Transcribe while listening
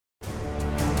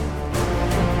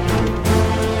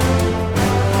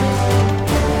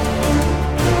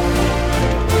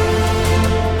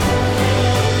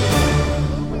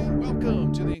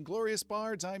Inglorious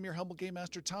Bards. I'm your humble Game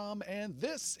Master Tom, and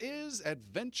this is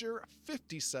Adventure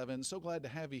 57. So glad to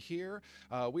have you here.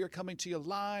 We are coming to you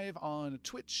live on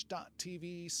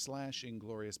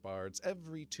twitch.tv/IngloriousBards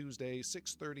every Tuesday,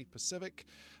 6:30 Pacific.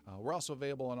 We're also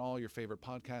available on all your favorite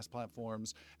podcast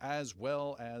platforms, as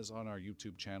well as on our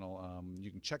YouTube channel. You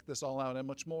can check this all out and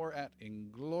much more at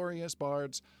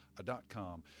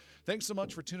IngloriousBards.com. Thanks so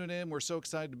much for tuning in. We're so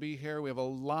excited to be here. We have a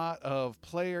lot of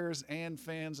players and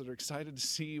fans that are excited to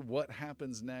see what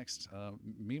happens next.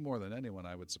 Me more than anyone,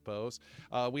 I would suppose.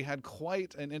 We had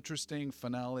quite an interesting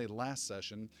finale last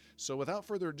session. So without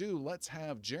further ado, let's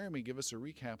have Jeremy give us a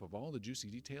recap of all the juicy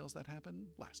details that happened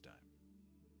last time.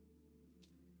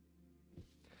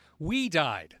 We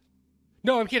died.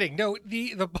 No, I'm kidding. No,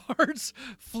 the bards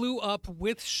flew up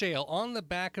with Shale, on the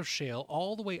back of Shale,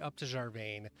 all the way up to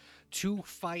Jarvain to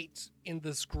fight in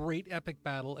this great epic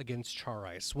battle against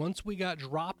Charice. Once we got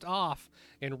dropped off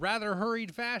in rather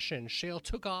hurried fashion, Shale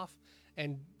took off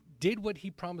and did what he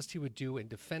promised he would do and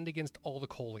defend against all the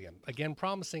Colium. Again,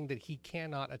 promising that he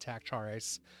cannot attack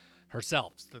Charice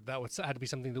herself. That had to be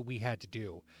something that we had to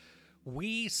do.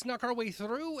 We snuck our way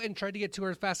through and tried to get to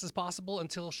her as fast as possible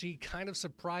until she kind of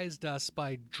surprised us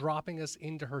by dropping us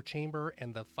into her chamber,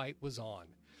 and the fight was on.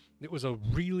 It was a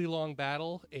really long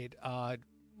battle. It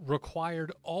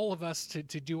required all of us to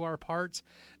do our parts,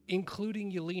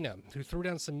 including Yelena, who threw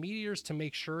down some meteors to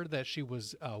make sure that she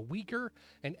was weaker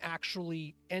and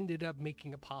actually ended up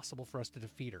making it possible for us to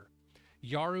defeat her.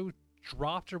 Yaru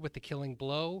dropped her with the killing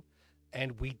blow,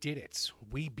 and we did it.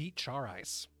 We beat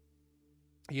Charice.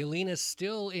 Yelena's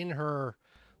still in her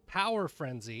power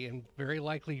frenzy and very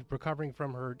likely recovering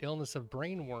from her illness of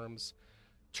brain worms,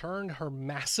 turned her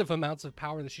massive amounts of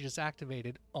power that she just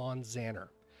activated on Xander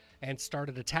and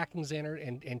started attacking Xander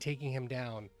and taking him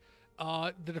down.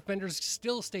 The defenders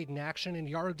still stayed in action, and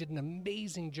Yaru did an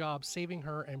amazing job saving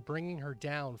her and bringing her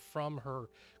down from her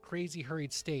crazy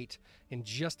hurried state in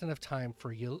just enough time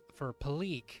for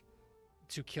Palik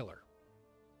to kill her.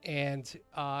 And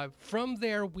from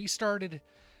there, we started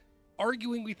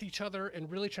arguing with each other and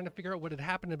really trying to figure out what had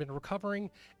happened and been recovering.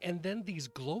 And then these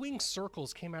glowing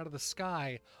circles came out of the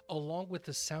sky, along with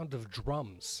the sound of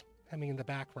drums humming in the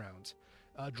background.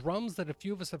 Drums that a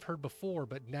few of us have heard before,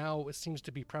 but now it seems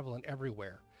to be prevalent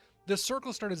everywhere. The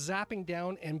circle started zapping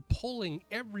down and pulling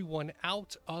everyone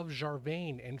out of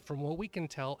Jarvain, and from what we can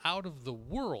tell, out of the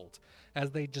world,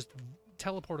 as they just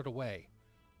teleported away.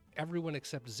 Everyone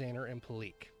except Xander and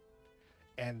Palik.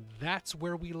 And that's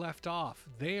where we left off.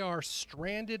 They are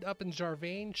stranded up in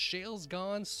Jarvain. Shale's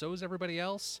gone, so's everybody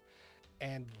else.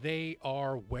 And they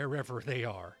are wherever they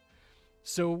are.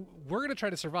 So we're going to try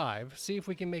to survive, see if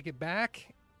we can make it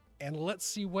back, and let's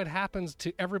see what happens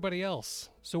to everybody else.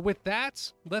 So with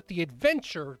that, let the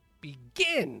adventure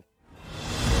begin!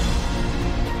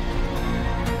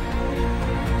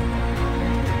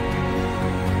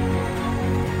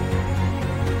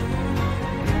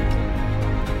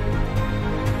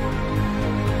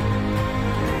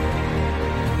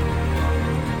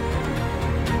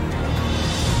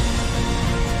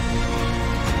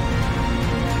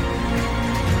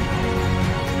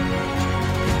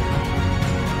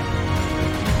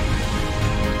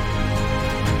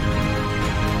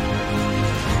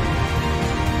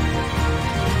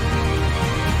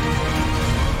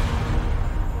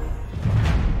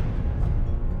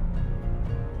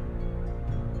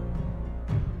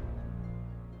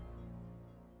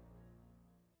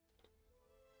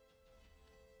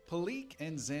 Palik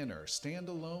and Xander stand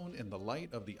alone in the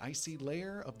light of the icy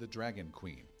lair of the Dragon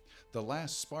Queen. The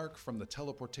last spark from the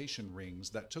teleportation rings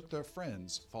that took their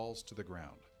friends falls to the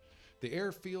ground. The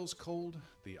air feels cold,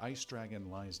 the ice dragon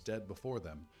lies dead before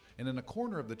them, and in a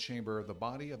corner of the chamber, the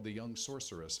body of the young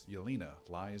sorceress, Yelena,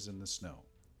 lies in the snow.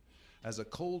 As a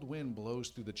cold wind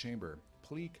blows through the chamber,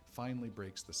 Palik finally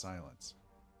breaks the silence.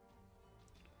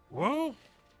 Well,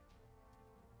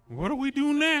 what do we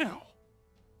do now?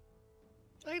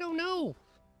 I don't know.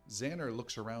 Xander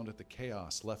looks around at the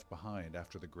chaos left behind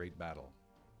after the great battle.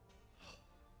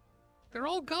 They're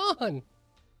all gone.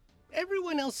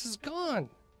 Everyone else is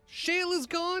gone. Shale is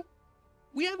gone.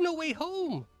 We have no way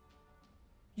home.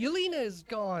 Yelena is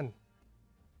gone.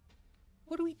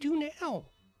 What do we do now?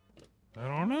 I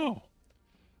don't know.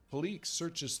 Palik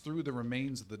searches through the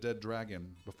remains of the dead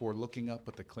dragon before looking up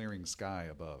at the clearing sky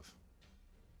above.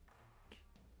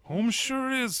 Home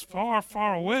sure is far,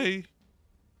 far away.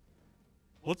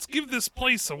 Let's give this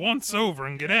place a once-over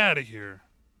and get out of here.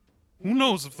 Who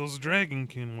knows if those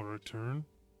dragonkin will return?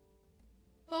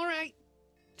 All right.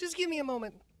 Just give me a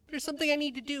moment. There's something I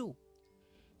need to do.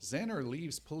 Xander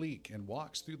leaves Palik and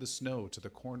walks through the snow to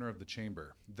the corner of the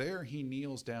chamber. There he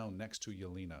kneels down next to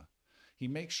Yelena. He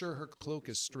makes sure her cloak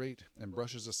is straight and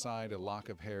brushes aside a lock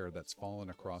of hair that's fallen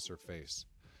across her face.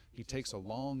 He takes a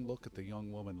long look at the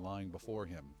young woman lying before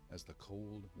him as the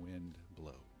cold wind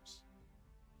blows.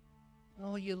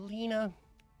 Oh, Yelena,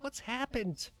 what's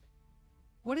happened?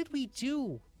 What did we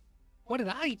do? What did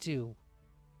I do?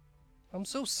 I'm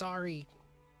so sorry.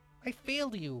 I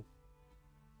failed you.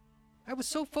 I was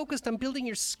so focused on building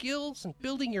your skills and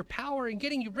building your power and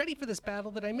getting you ready for this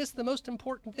battle that I missed the most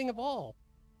important thing of all,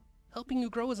 helping you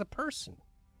grow as a person.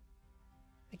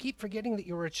 I keep forgetting that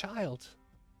you were a child.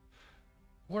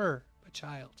 Were a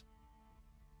child.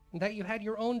 And that you had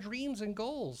your own dreams and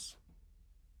goals.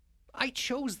 I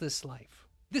chose this life.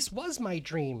 This was my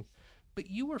dream, but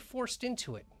you were forced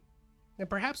into it. And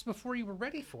perhaps before you were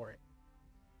ready for it.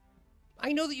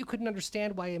 I know that you couldn't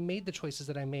understand why I made the choices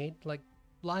that I made, like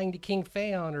lying to King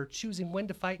Phaon or choosing when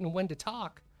to fight and when to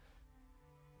talk.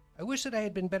 I wish that I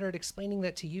had been better at explaining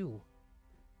that to you.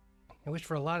 I wish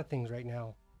for a lot of things right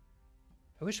now.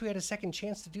 I wish we had a second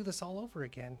chance to do this all over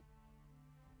again.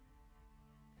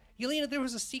 Yelena, there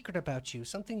was a secret about you,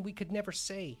 something we could never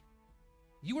say.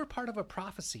 You were part of a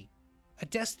prophecy, a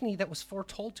destiny that was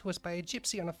foretold to us by a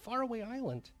gypsy on a faraway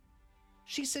island.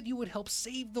 She said you would help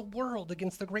save the world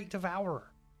against the Great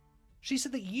Devourer. She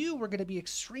said that you were going to be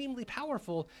extremely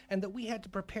powerful and that we had to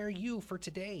prepare you for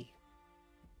today.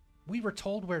 We were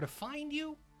told where to find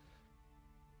you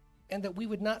and that we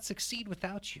would not succeed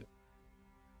without you.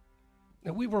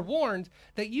 And we were warned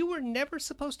that you were never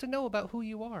supposed to know about who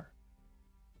you are.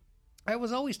 I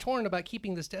was always torn about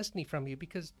keeping this destiny from you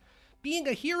because being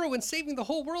a hero and saving the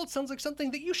whole world sounds like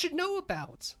something that you should know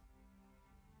about.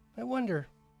 I wonder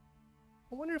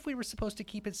if we were supposed to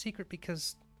keep it secret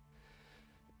because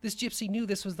this gypsy knew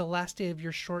this was the last day of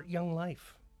your short young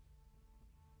life.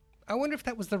 I wonder if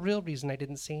that was the real reason I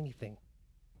didn't say anything.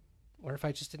 Or if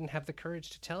I just didn't have the courage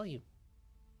to tell you.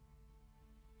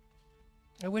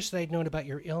 I wish that I'd known about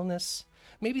your illness.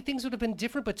 Maybe things would have been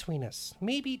different between us.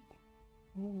 Maybe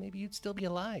you'd still be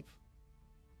alive.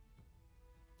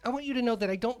 I want you to know that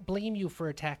I don't blame you for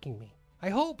attacking me. I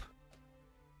hope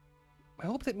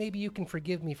that maybe you can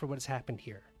forgive me for what has happened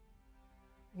here.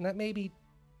 And that maybe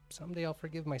someday I'll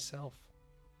forgive myself.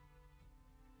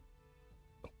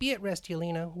 Be at rest,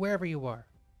 Yelena, wherever you are.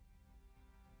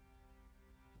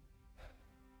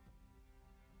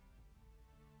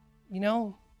 You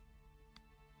know,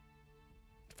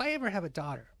 if I ever have a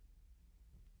daughter,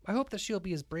 I hope that she'll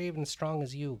be as brave and strong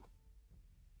as you.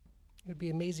 It would be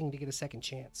amazing to get a second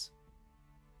chance.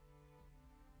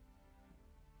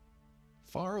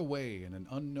 Far away in an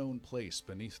unknown place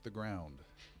beneath the ground,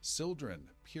 Sildren,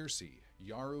 Piercy,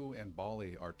 Yaru, and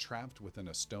Bali are trapped within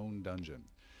a stone dungeon.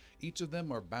 Each of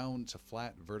them are bound to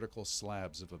flat vertical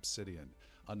slabs of obsidian,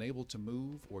 unable to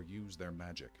move or use their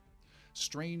magic.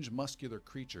 Strange muscular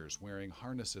creatures wearing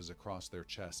harnesses across their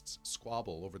chests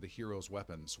squabble over the heroes'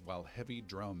 weapons while heavy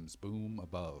drums boom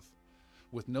above.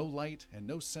 With no light and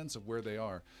no sense of where they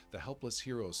are, the helpless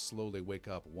heroes slowly wake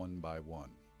up one by one.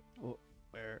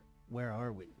 Where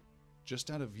are we? Just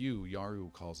out of view,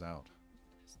 Yaru calls out.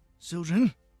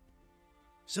 Sildren?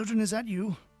 Sildren, is that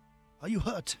you? Are you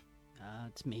hurt?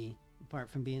 It's me. Apart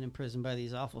from being imprisoned by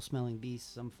these awful smelling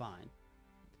beasts, I'm fine.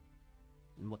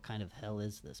 And what kind of hell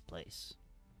is this place?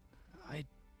 I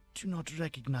do not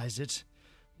recognize it,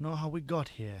 nor how we got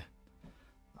here.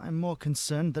 I'm more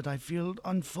concerned that I feel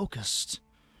unfocused.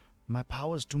 My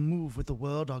powers to move with the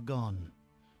world are gone.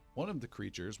 One of the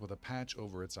creatures with a patch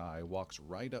over its eye walks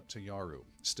right up to Yaru,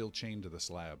 still chained to the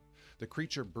slab. The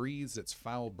creature breathes its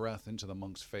foul breath into the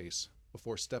monk's face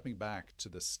before stepping back to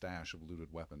the stash of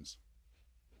looted weapons.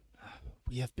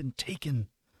 We have been taken.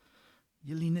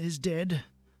 Yelena is dead.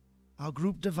 Our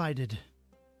group divided.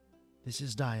 This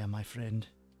is dire, my friend,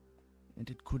 and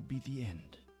it could be the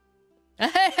end.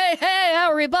 Hey,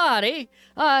 everybody!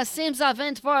 Seems I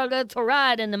went for a little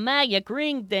ride in the magic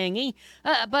ring thingy,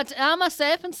 but I'm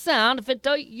safe and sound if it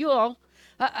don't you all.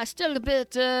 I still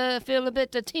feel a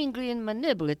bit tingly in my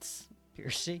niblets.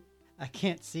 Piercy, I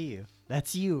can't see you.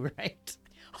 That's you, right?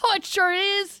 Oh, it sure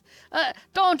is!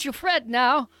 Don't you fret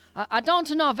now. I don't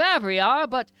know where we are,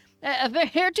 but we're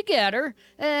here together,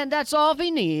 and that's all we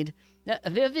need.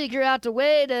 We'll figure out a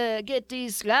way to get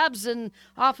these slabs and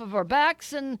off of our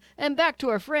backs and back to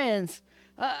our friends.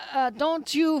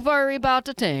 Don't you worry about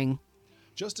a thing.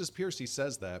 Just as Piercy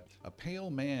says that, a pale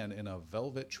man in a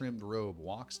velvet-trimmed robe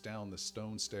walks down the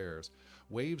stone stairs,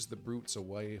 waves the brutes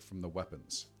away from the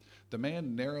weapons. The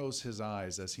man narrows his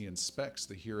eyes as he inspects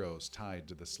the heroes tied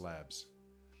to the slabs.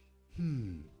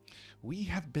 We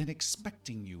have been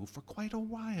expecting you for quite a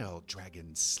while,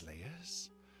 Dragon Slayers.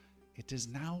 It is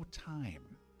now time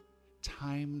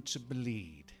to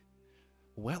bleed.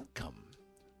 Welcome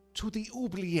to the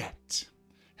oubliette.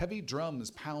 Heavy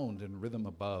drums pound in rhythm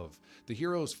above. The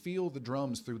heroes feel the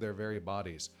drums through their very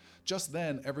bodies. Just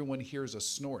then, everyone hears a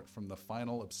snort from the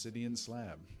final obsidian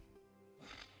slab.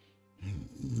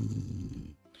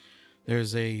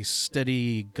 There's a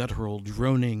steady guttural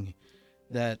droning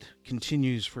that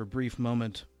continues for a brief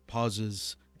moment,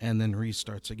 pauses, and then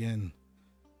restarts again.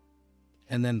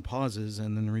 And then pauses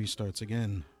and then restarts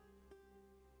again.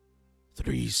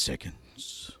 3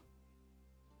 seconds.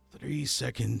 3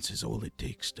 seconds is all it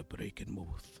takes to break an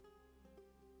oath.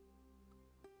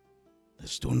 The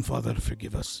Stone Father,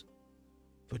 forgive us.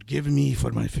 Forgive me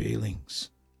for my failings.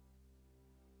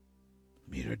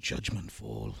 May your judgment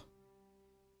fall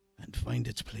and find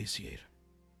its place here.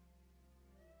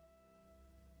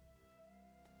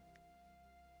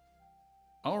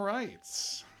 All right.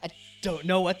 I don't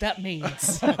know what that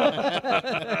means.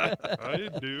 I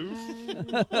do.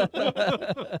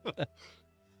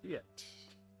 Yet.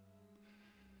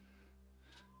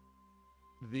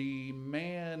 The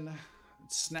man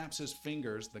snaps his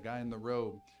fingers, the guy in the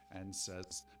robe, and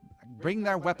says, "Bring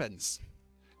their weapons."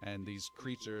 And these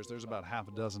creatures, there's about half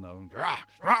a dozen of them, "Rah,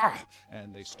 rah,"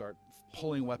 and they start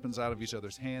pulling weapons out of each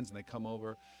other's hands, and they come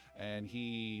over, and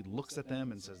he looks at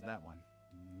them and says, that one,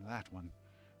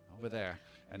 over there.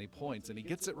 And he points, and he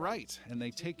gets it right. And they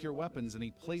take your weapons, and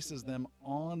he places them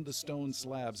on the stone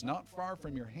slabs, not far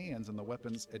from your hands, and the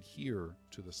weapons adhere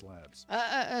to the slabs.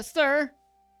 Sir,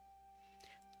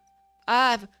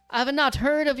 I've not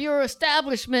heard of your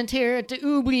establishment here at the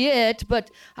Oubliette,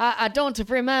 but I don't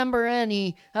remember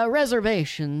any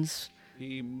reservations.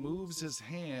 He moves his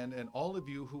hand, and all of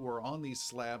you who are on these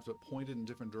slabs but pointed in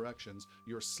different directions,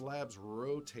 your slabs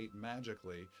rotate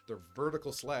magically. They're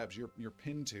vertical slabs you're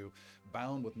pinned to,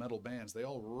 bound with metal bands. They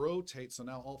all rotate, so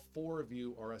now all 4 of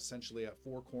you are essentially at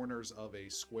 4 corners of a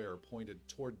square pointed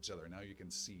toward each other. Now you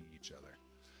can see each other.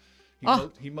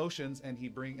 He motions, and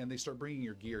they start bringing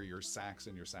your gear, your sacks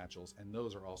and your satchels, and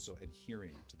those are also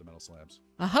adhering to the metal slabs.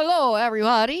 Hello,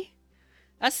 everybody.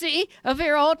 I see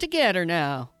we're all together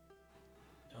now.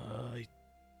 I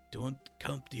don't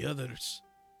count the others.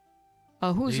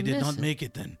 Who's They did missing? not make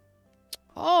it then.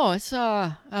 Oh, it's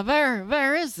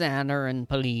where is Xander and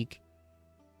Palik?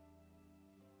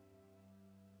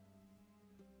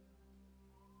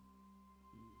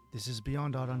 This is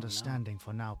beyond our understanding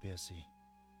for now, Piercy.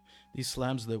 These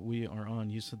slabs that we are on,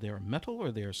 you said they are metal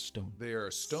or they are stone? They are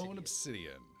stone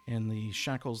obsidian. And the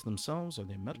shackles themselves, are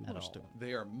they metal or stone?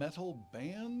 They are metal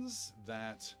bands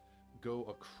that go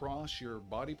across your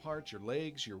body parts, your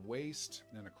legs, your waist,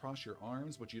 and across your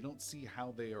arms, but you don't see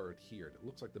how they are adhered. It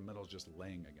looks like the metal's just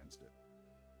laying against it.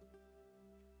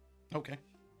 Okay.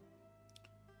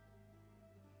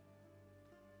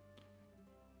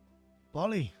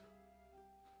 Bolly,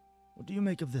 what do you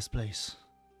make of this place?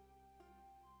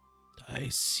 I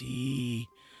see.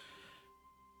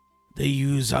 They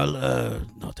use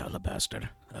not alabaster,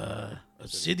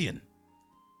 obsidian.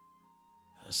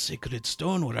 A sacred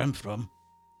stone where I'm from.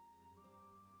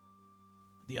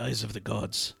 The eyes of the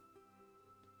gods.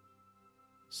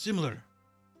 Similar.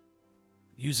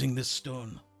 Using this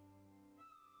stone.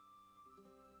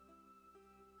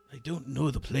 I don't know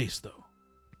the place, though.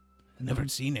 Never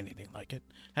seen anything like it.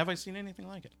 Have I seen anything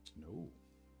like it? No.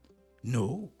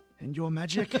 No. And your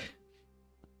magic?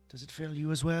 Does it fail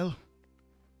you as well?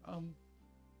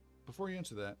 Before you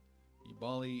answer that,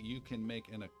 Bali, you can make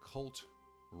an occult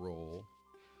roll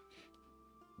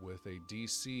with a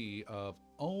DC of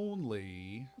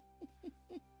only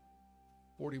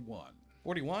 41.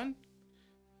 41?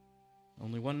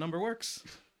 Only one number works.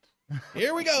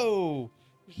 Here we go.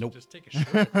 You should Nope. just take a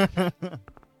short.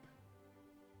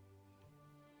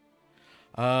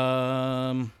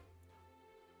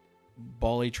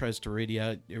 Bali tries to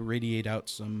radiate out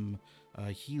some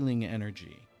healing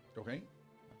energy Okay.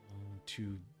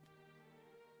 to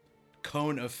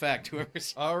cone effect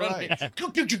whoever's All right.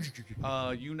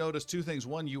 running. You notice 2 things.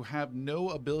 One, you have no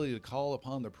ability to call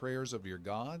upon the prayers of your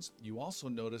gods. You also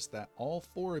notice that all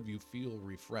 4 of you feel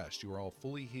refreshed. You are all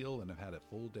fully healed and have had a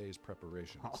full day's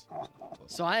preparations.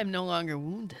 So I am no longer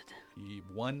wounded.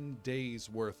 1 day's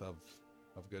worth of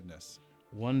goodness.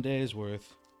 1 day's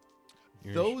worth.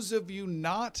 You're- Those of you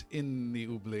not in the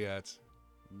oubliette,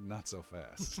 not so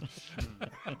fast.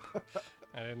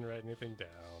 I didn't write anything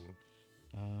down.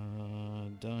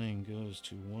 Dying goes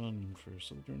to 1 for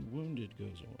children. Wounded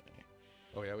goes away.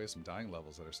 Oh yeah, we have some dying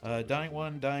levels that are still Dying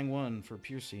 1 for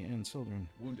Piercy and Children.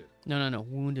 wounded. No.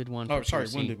 Wounded one. Oh, for sorry,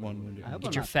 Piercy. wounded 1. Wounded I hope 1. Get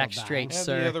I'm your not so facts bad. straight, And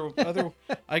sir. the other,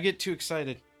 I get too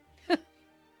excited.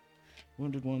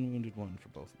 Wounded 1 for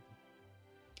both of them.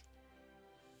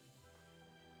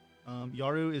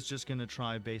 Yaru is just gonna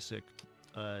try basic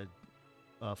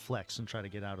flex and try to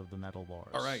get out of the metal bars.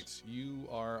 All right, you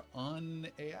are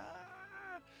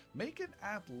make an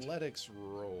athletics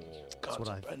roll.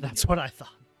 That's what I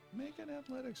thought. Make an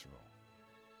athletics roll.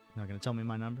 Not gonna tell me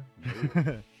my number.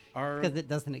 Because it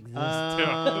doesn't exist.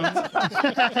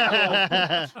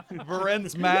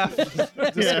 Varen's math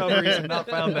discoveries have not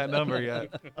found that number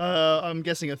yet. I'm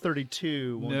guessing a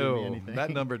 32 won't give me No, anything.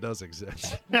 that number does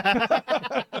exist.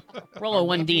 Roll a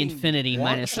 1d infinity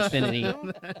minus infinity.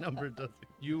 That number doesn't.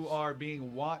 You are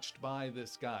being watched by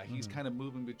this guy. He's kind of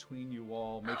moving between you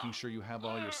all, making sure you have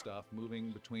all your stuff,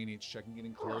 moving between each, checking,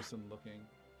 getting close and looking.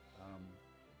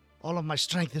 All of my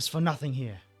strength is for nothing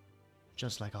here,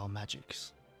 just like all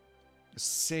magics.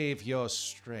 Save your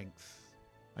strength.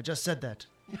 I just said that.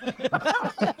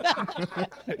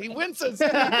 He winces. You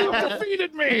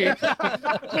defeated me.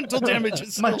 Mental damage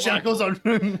is my shackles are.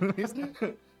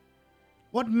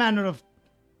 What manner of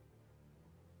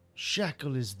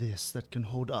shackle is this that can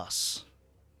hold us?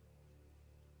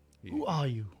 Who are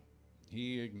you?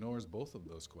 He ignores both of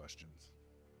those questions.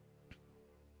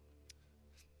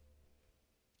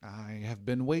 I have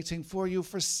been waiting for you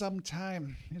for some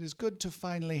time. It is good to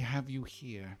finally have you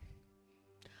here.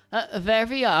 There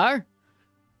we are.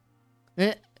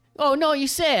 Oh, no, you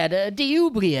said,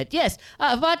 Diubriet. Yes,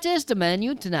 what is the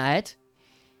menu tonight?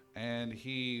 And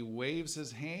he waves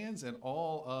his hands, and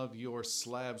all of your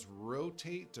slabs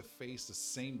rotate to face the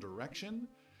same direction.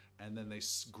 And then they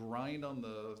grind on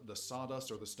the sawdust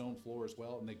or the stone floor as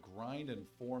well, and they grind and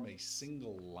form a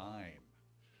single line.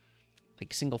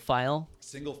 Like single file?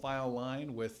 Single file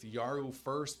line with Yaru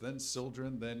first, then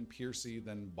Sildren, then Piercy,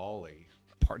 then Bali.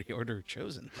 Party order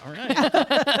chosen. All right.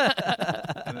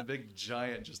 And the big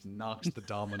giant just knocks the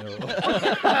domino.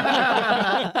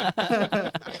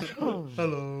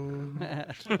 Hello.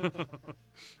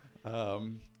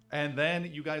 And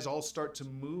then you guys all start to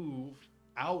move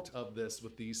out of this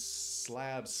with these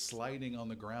slabs sliding on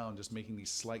the ground, just making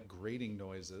these slight grating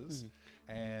noises.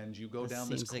 And you go down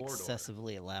this seems corridor.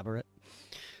 excessively elaborate.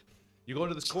 You go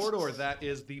into this corridor that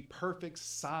is the perfect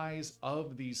size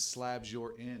of these slabs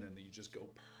you're in, and you just go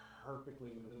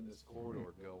perfectly within this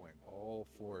corridor, going all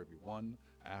four of you, one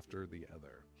after the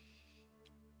other.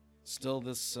 Still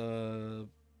this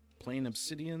plain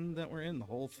obsidian that we're in, the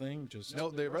whole thing? Just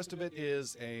No, the rest of it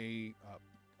is a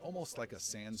almost like a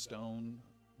sandstone,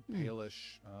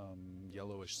 palish,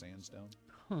 yellowish sandstone.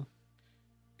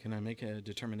 Can I make a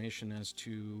determination as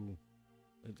to,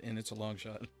 and it's a long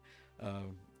shot,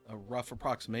 a rough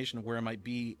approximation of where I might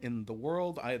be in the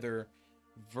world, either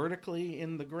vertically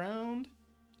in the ground,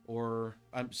 or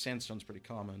sandstone's pretty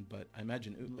common, but I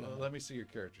imagine. Let me see your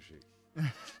character sheet.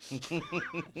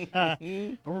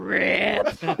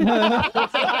 Rip!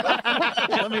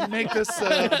 Let me make this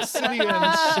obsidian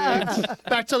shape.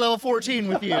 Back to level 14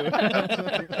 with you.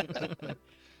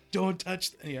 Don't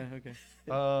touch. Yeah, okay.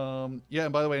 Yeah,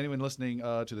 and by the way, anyone listening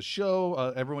to the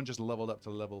show, everyone just leveled up to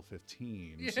level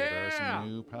 15. So there are Yeah! some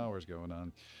new powers going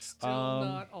on. Still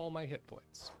not all my hit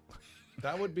points.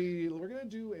 That would be, we're going to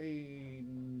do a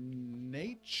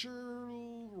nature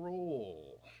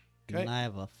roll. Okay. And I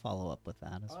have a follow-up with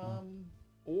that as well.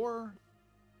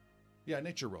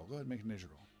 Nature roll. Go ahead and make a nature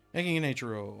roll. Making a nature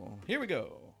roll. Here we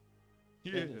go.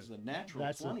 Yeah. That is a natural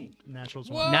That's 20. a natural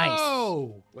 20. Whoa!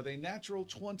 Nice. With a natural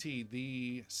 20,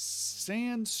 the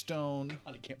sandstone.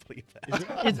 I can't believe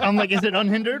that. I'm like, is it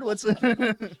unhindered? What's it?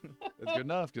 It's good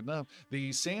enough, good enough.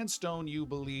 The sandstone, you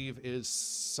believe, is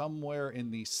somewhere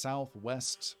in the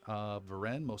southwest of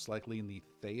Varen, most likely in the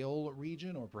Thale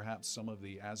region, or perhaps some of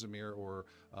the Azamir or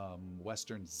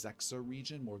western Zexa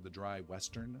region, more of the dry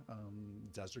western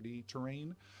deserty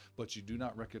terrain. But you do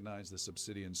not recognize this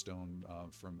obsidian stone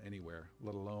from anywhere,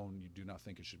 let alone you do not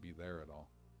think it should be there at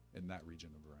all in that region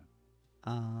of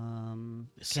Varen.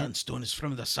 The sandstone is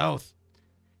from the south.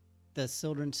 Does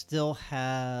Sildren still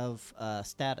have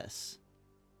status?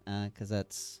 Because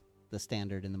that's the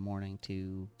standard in the morning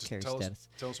to Just carry tell status.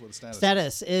 Tell us what the status is.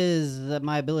 Status is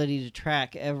my ability to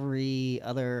track every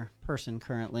other person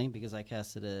currently, because I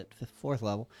casted it at fourth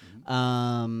level,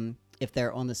 if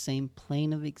they're on the same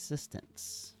plane of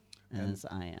existence as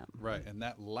I am. Right, and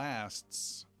that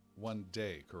lasts one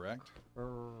day, correct?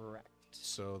 Correct.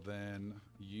 So then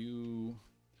you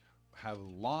have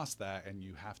lost that, and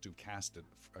you have to cast it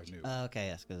anew. Okay,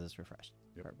 yes, because it's refreshed.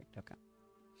 Yep. Perfect. Okay.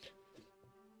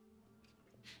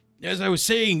 As I was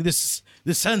saying, the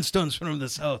sandstone's from the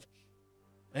south.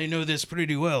 I know this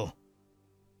pretty well.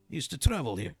 Used to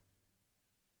travel here.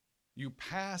 You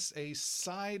pass a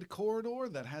side corridor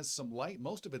that has some light.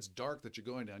 Most of it's dark that you're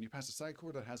going down. You pass a side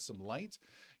corridor that has some light.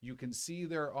 You can see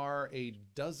there are a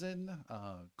dozen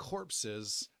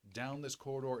corpses down this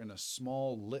corridor in a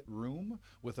small lit room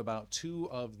with about 2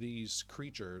 of these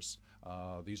creatures,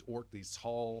 these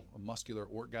tall, muscular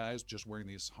orc guys just wearing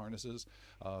these harnesses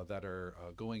that are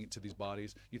going into these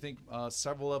bodies. You think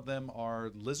several of them are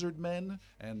lizard men,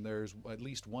 and there's at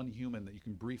least one human that you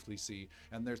can briefly see,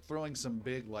 and they're throwing some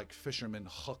big like fisherman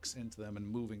hooks into them and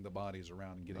moving the bodies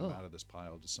around and getting them out of this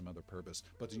pile to some other purpose.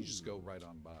 But you just go right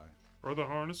on by. Are the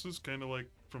harnesses kind of like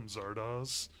from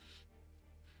Zardoz?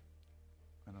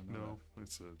 I don't know. No,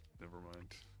 it's never mind.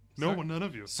 No, none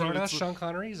of you. Zardoz, It's Sean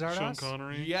Connery, Zardoz. Sean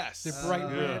Connery. Yes. The bright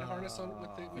Yeah. red harness on with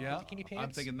the Yeah, bikini pants.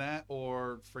 I'm thinking that,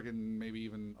 or friggin' maybe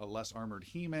even a less armored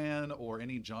He-Man, or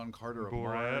any John Carter of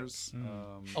Borat.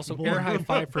 Mars. Also, air high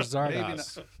five for maybe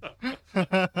Zardoz.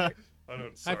 I don't.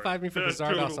 High Sorry. five me for the That's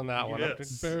Zardoz total- on that one.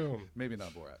 Yes. Boom. maybe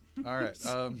not Borat. All right.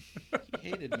 He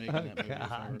hated making that movie.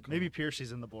 If I recall. Maybe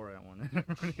Piercy's in the Borat one.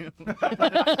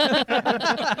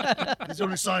 It's the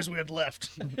only size we had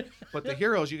left. But the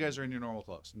heroes, you guys are in your normal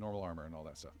clothes, normal armor, and all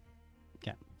that stuff.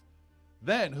 Okay.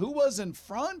 Then, who was in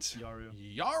front? Yaru.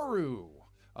 Yaru.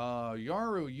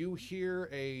 Yaru, you hear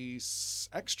a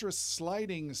extra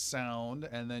sliding sound,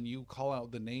 and then you call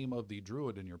out the name of the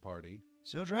druid in your party,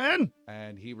 Children!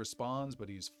 and he responds, but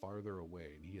he's farther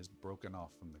away, and he is broken off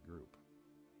from the group.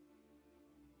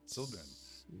 Sildren,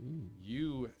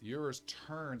 yours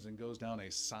turns and goes down a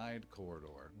side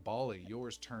corridor. Bali,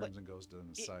 yours turns and goes down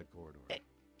the side corridor.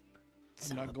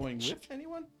 I'm not going with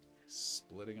anyone?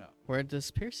 Splitting up. Where does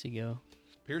Piercy go?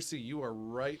 Piercy, you are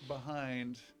right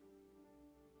behind.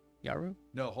 Yaru?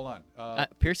 No, hold on.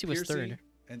 Piercy was third.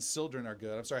 And Sildren are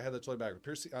good. I'm sorry, I had that totally backwards.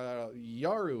 Piercy,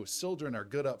 Yaru, Sildren are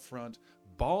good up front.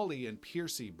 Bali and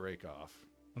Piercy break off.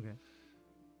 Okay.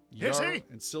 Yaru Piercy!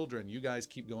 and Sildren, you guys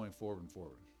keep going forward and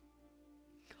forward.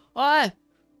 I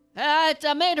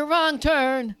made a wrong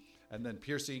turn. And then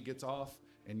Piercy gets off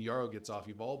and Yaru gets off.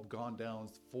 You've all gone down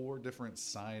 4 different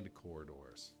side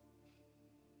corridors.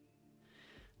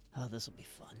 Oh, this will be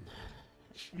fun.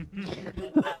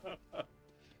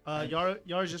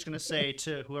 Yar's just gonna say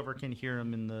to whoever can hear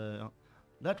him in the,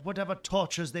 let whatever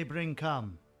tortures they bring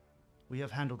come. We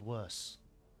have handled worse.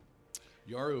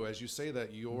 Yaru, as you say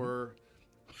that, your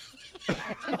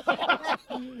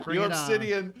Bring your it on.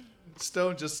 obsidian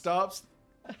stone just stops.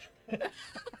 The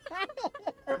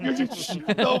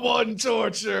one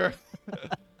torture.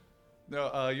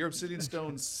 No, your obsidian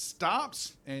stone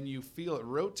stops, and you feel it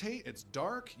rotate. It's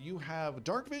dark. You have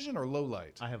dark vision or low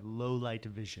light. I have low light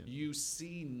vision. You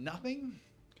see nothing,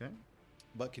 Okay.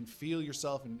 but can feel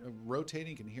yourself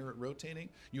rotating. Can hear it rotating.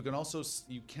 You can also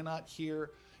you cannot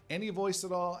hear any voice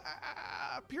at all.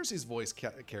 Piercy's voice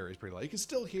carries pretty loud. You can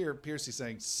still hear Piercy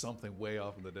saying something way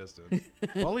off in the distance.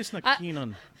 Wally's not keen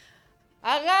on.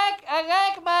 I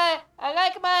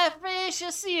like my fish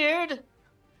seared.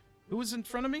 Who was in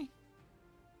front of me?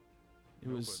 It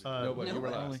was. Nobody. You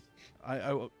were last.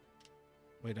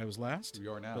 Wait, I was last?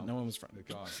 You are now. But no one was front.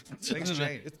 God. Things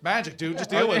change. It's magic, dude.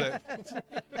 Just deal with it.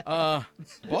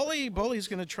 Bally's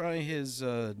gonna try his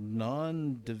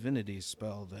non-divinity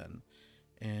spell then,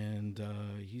 and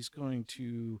he's going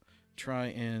to try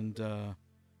and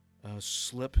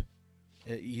slip.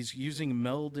 He's using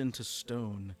meld into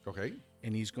stone, Okay.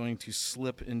 and he's going to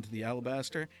slip into the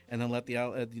alabaster, and then let the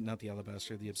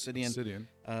the obsidian,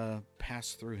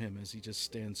 pass through him as he just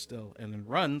stands still, and then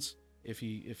runs if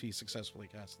he successfully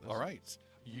casts this. All right.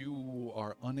 You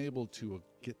are unable to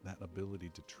get that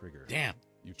ability to trigger. Damn.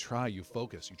 You try, you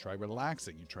focus, you try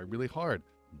relaxing, you try really hard.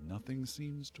 Nothing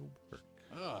seems to work.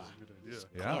 Good idea.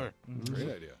 Yeah. Clever. Great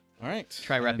idea. All right.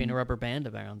 Try wrapping a rubber band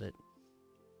around it.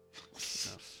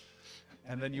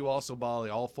 And then you also,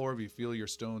 Bali, all 4 of you feel your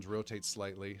stones rotate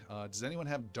slightly. Does anyone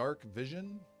have dark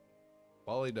vision?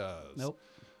 Bali does. Nope.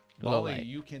 Low Bali, light.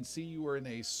 you can see you are in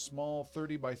a small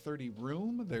 30 by 30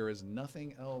 room. There is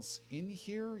nothing else in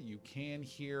here. You can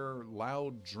hear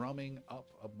loud drumming up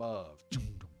above.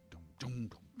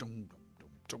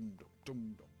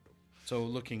 So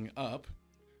looking up,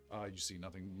 You see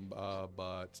nothing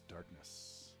but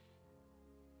darkness.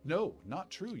 No,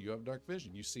 not true. You have dark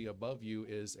vision. You see above you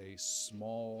is a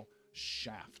small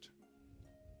shaft.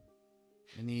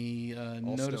 any All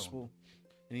noticeable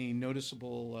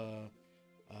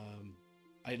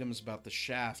items about the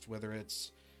shaft, whether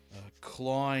it's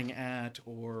clawing at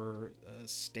or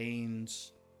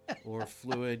stains or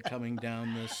fluid coming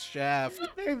down this shaft?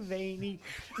 They're veiny.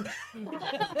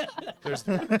 There's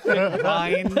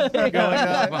vine going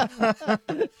on.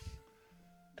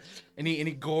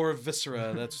 Any gore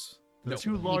viscera? That's. The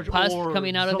 2 large pus orbs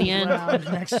coming out of the end. around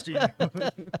next to you.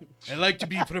 I like to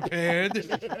be prepared.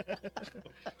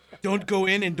 Don't go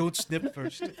in and don't snip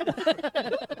first.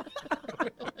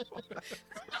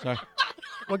 Sorry.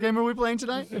 What game are we playing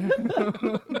tonight?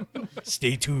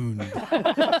 Stay tuned.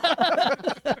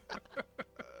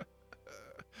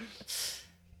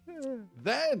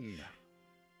 Then,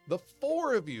 the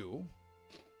four of you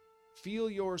feel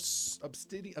your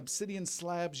obsidian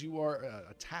slabs you are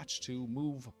attached to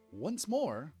move once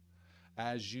more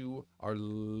as you are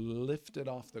lifted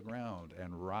off the ground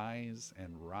and rise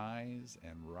and rise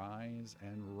and rise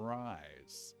and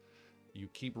rise. You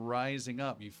keep rising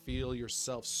up. You feel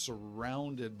yourself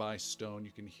surrounded by stone.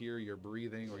 You can hear your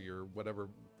breathing or your whatever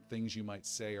things you might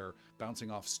say are bouncing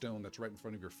off stone that's right in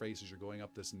front of your face as you're going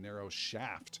up this narrow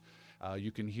shaft.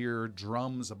 You can hear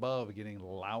drums above getting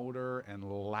louder and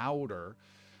louder.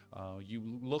 You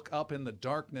look up in the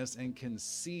darkness and can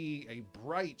see a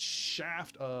bright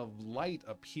shaft of light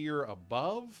appear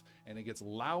above, and it gets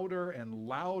louder and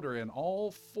louder, and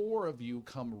all four of you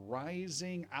come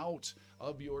rising out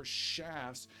of your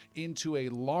shafts into a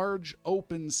large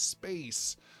open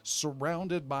space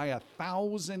surrounded by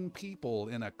 1,000 people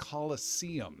in a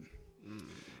coliseum.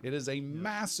 It is a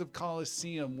massive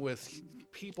coliseum with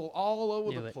people all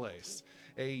over the place.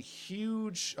 A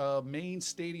huge main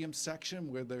stadium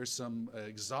section where there's some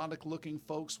exotic looking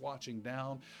folks watching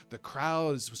down. The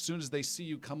crowds, as soon as they see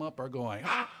you come up, are going,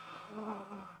 ah!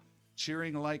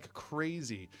 Cheering like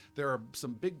crazy. There are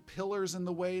some big pillars in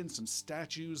the way and some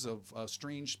statues of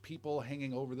strange people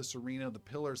hanging over this arena. The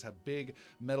pillars have big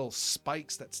metal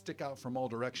spikes that stick out from all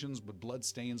directions with blood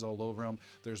stains all over them.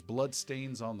 There's blood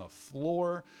stains on the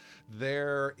floor.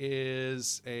 There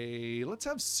is let's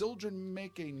have Sildren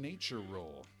make a nature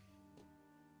roll.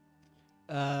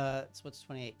 So what's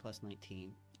 28 plus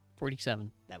 19?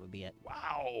 47. That would be it.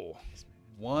 Wow.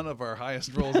 One of our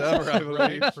highest rolls ever, I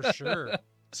believe. For sure.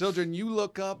 Sildren, you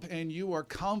look up and you are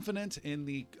confident in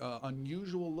the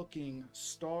unusual looking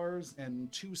stars and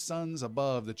two suns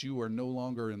above that you are no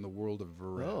longer in the world of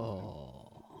Varen. Oh.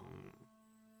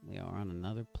 We are on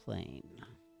another plane.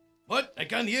 What? I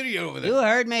can't hear you over You there.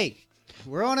 heard me.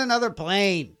 We're on another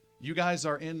plane. You guys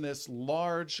are in this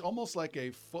large, almost like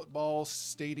a football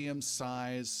stadium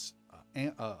size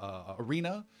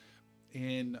arena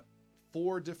in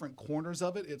 4 different corners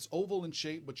of it. It's oval in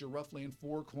shape, but you're roughly in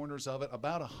 4 corners of it,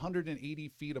 about 180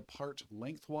 feet apart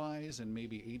lengthwise and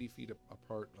maybe 80 feet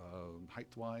apart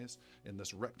height-wise. In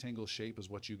this rectangle shape is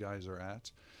what you guys are at.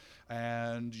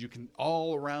 And you can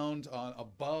all around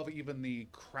above even the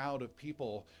crowd of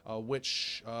people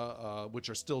which are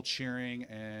still cheering,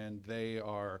 and they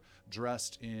are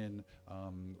dressed in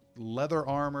leather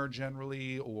armor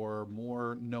generally, or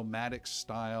more nomadic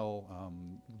style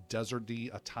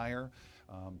deserty attire.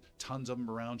 Tons of them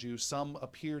around you. Some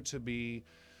appear to be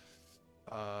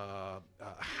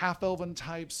half-elven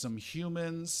types, some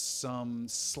humans, some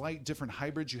slight different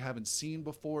hybrids you haven't seen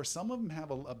before. Some of them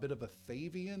have a bit of a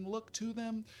Thavian look to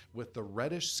them with the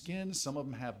reddish skin. Some of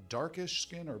them have darkish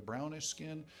skin or brownish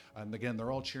skin. And again,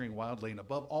 they're all cheering wildly. And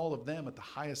above all of them, at the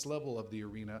highest level of the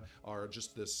arena, are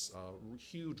just this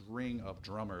huge ring of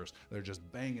drummers. They're just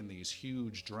banging these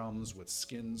huge drums with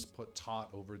skins put taut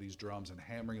over these drums and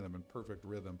hammering them in perfect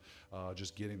rhythm,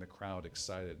 just getting the crowd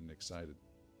excited.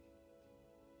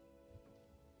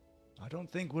 I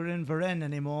don't think we're in Varen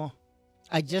anymore.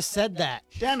 I just said that.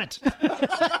 Damn it!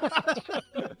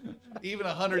 Even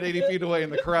 180 feet away in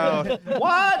the crowd,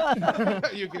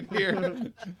 What? you can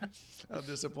hear how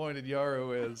disappointed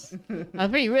Yaru is.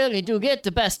 We really do get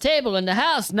the best table in the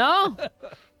house, no?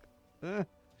 Hey,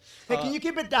 can you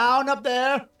keep it down up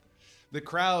there? The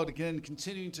crowd, again,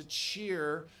 continuing to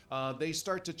cheer. They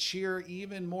start to cheer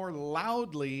even more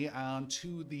loudly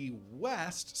to the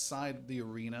west side of the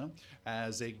arena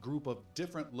as a group of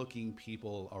different-looking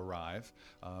people arrive.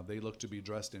 They look to be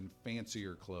dressed in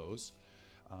fancier clothes.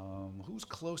 Who's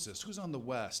closest? Who's on the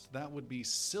west? That would be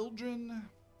Sildren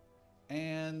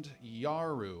and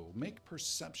Yaru. Make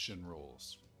perception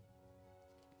rolls.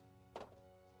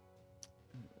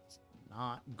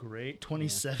 Not great.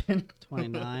 27.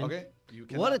 29. Okay. You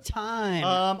can. What a time.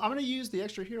 I'm going to use the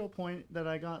extra hero point that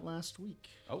I got last week.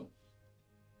 Oh.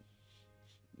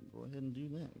 Go ahead and do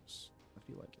that. I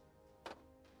feel like it.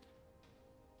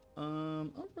 All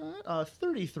right.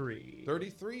 33.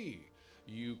 33.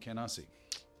 You cannot see.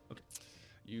 Okay.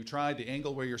 You tried the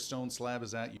angle where your stone slab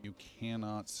is at. You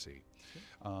cannot see.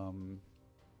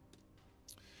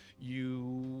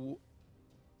 You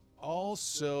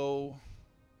also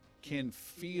can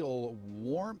feel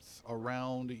warmth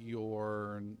around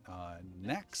your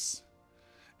necks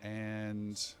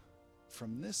and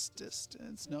from this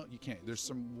distance, no, you can't. There's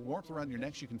some warmth around your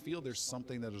necks. You can feel there's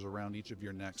something that is around each of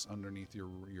your necks, underneath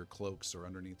your cloaks or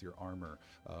underneath your armor,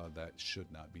 that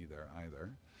should not be there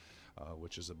either,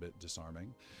 which is a bit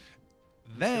disarming.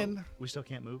 Then we still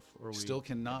can't move, or we still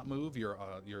cannot move.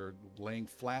 You're laying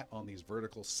flat on these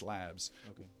vertical slabs.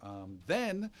 Okay.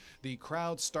 Then the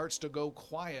crowd starts to go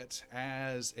quiet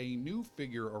as a new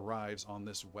figure arrives on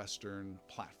this western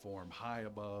platform high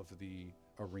above the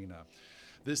arena.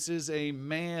 This is a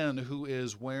man who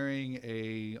is wearing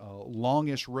a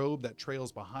longish robe that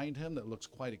trails behind him that looks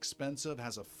quite expensive,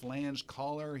 has a flanged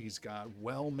collar, he's got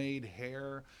well-made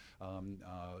hair,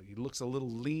 he looks a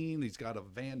little lean, he's got a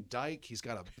Van Dyke, he's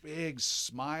got a big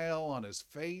smile on his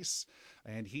face,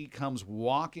 and he comes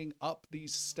walking up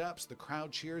these steps. The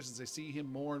crowd cheers as they see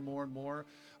him more and more and more,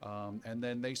 and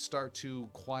then they start to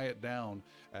quiet down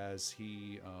as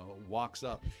he walks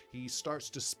up. He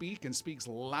starts to speak and speaks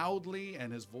loudly,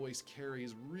 and his voice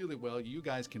carries really well. You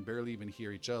guys can barely even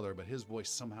hear each other, but his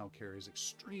voice somehow carries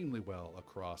extremely well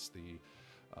across the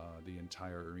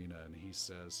entire arena, and he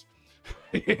says,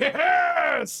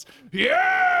 "Yes!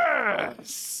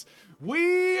 Yes!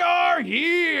 We are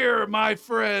here, my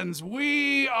friends!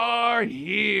 We are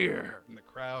here!" And the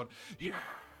crowd, yeah,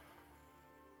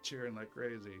 cheering like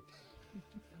crazy.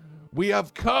 "We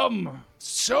have come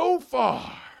so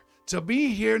far to be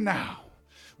here now.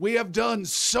 We have done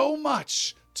so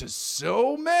much to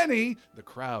so many," the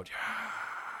crowd, yeah,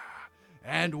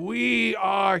 "and we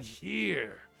are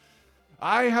here.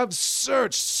 I have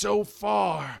searched so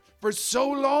far for so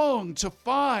long to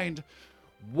find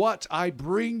what I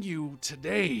bring you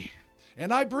today.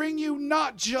 And I bring you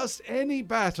not just any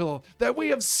battle that we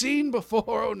have seen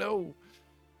before, oh no.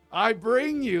 I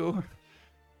bring you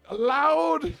a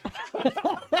loud..."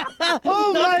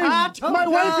 Oh, my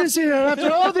wife is here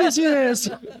after all these years.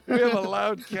 We have a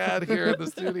loud cat here in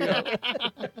the studio.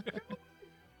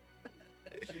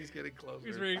 He's getting closer.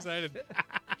 He's very excited.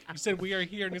 You said we are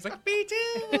here, and he's like, "Me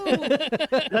too."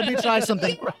 Let me try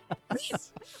something.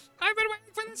 I've been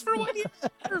waiting for this for 1 year.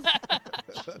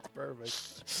 That's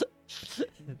perfect.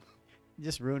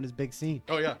 Just ruined his big scene.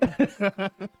 Oh, yeah.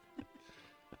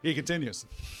 He continues.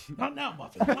 Not now,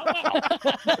 Muffin. Not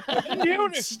now.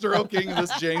 Stroking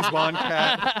this James Bond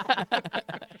cat.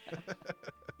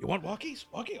 You want walkies?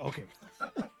 Walkie? Okay.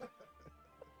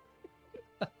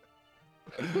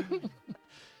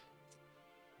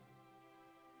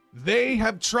 "They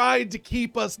have tried to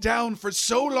keep us down for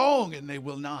so long, and they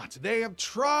will not. They have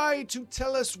tried to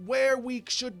tell us where we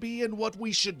should be and what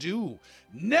we should do.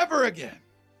 Never again.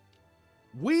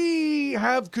 We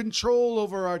have control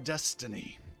over our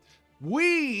destiny.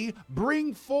 We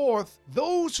bring forth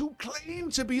those who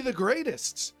claim to be the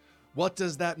greatest. What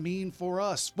does that mean for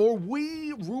us? For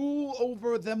we rule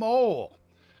over them all.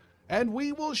 And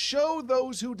we will show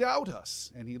those who doubt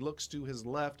us." And he looks to his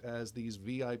left as these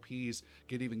VIPs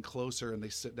get even closer and they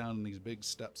sit down on these big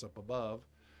steps up above.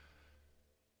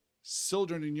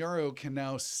 Sildren and Yarrow can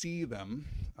now see them,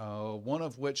 one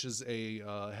of which is a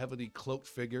heavily cloaked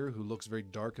figure who looks very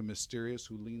dark and mysterious,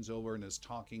 who leans over and is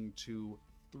talking to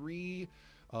three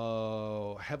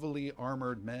heavily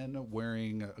armored men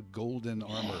wearing golden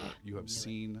armor you have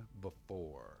seen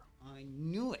before. I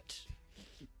knew it.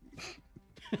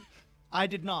 I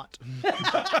did not.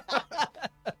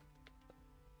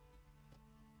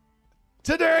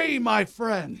 "Today, my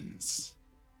friends,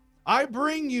 I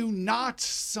bring you not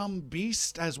some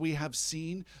beast as we have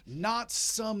seen, not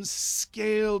some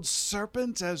scaled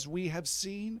serpent as we have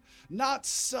seen, not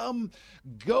some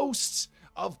ghost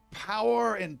of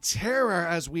power and terror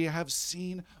as we have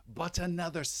seen, but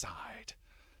another side.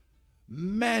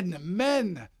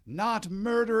 Men, not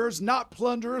murderers, not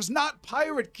plunderers, not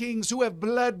pirate kings who have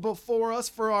bled before us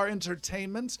for our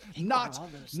entertainment,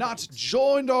 not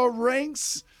joined our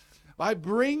ranks. I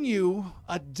bring you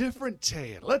a different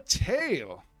tale, a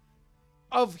tale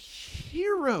of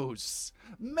heroes,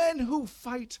 men who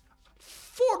fight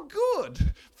for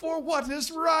good, for what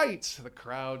is right." The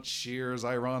crowd cheers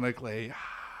ironically.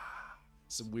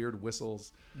 Some weird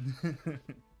whistles.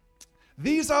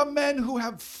 "These are men who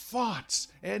have fought,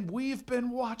 and we've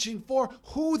been watching for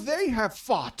who they have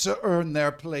fought to earn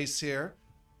their place here.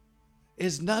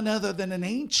 Is none other than an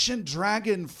ancient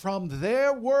dragon from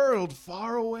their world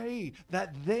far away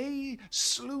that they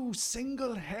slew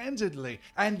single-handedly,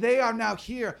 and they are now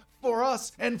here for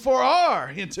us and for our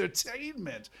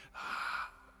entertainment.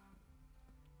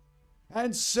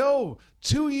 And so,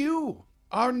 to you,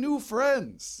 our new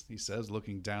friends," he says,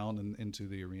 looking down into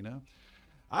the arena,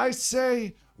 "I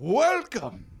say,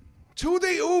 welcome to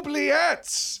the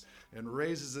Oubliettes," and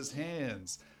raises his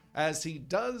hands. As he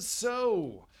does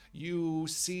so, You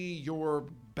see your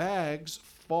bags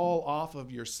fall off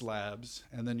of your slabs,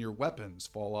 and then your weapons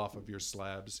fall off of your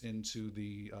slabs into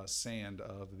the sand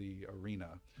of the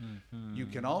arena. You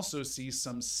can also see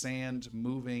some sand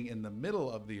moving in the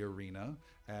middle of the arena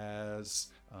as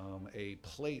a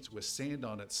plate with sand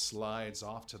on it slides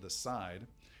off to the side,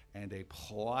 and a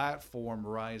platform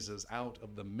rises out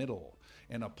of the middle.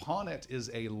 And upon it is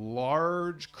a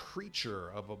large creature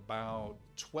of about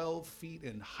 12 feet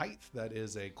in height that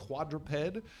is a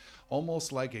quadruped,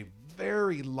 almost like a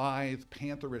very lithe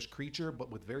pantherish creature, but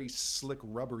with very slick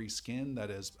rubbery skin that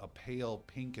is a pale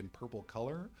pink and purple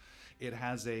color. It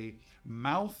has a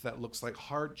mouth that looks like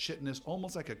hard chitinous,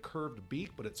 almost like a curved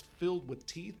beak, but it's filled with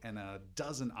teeth and a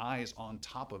dozen eyes on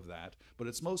top of that. But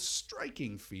its most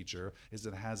striking feature is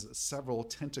it has several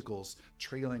tentacles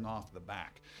trailing off the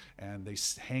back. And they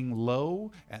hang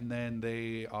low, and then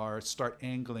they start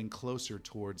angling closer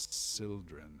towards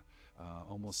Sildren,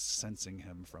 almost sensing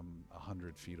him from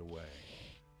 100 feet away.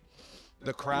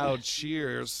 The crowd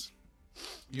cheers.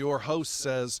 Your host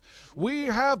says, "We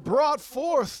have brought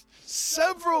forth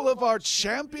several of our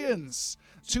champions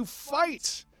to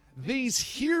fight these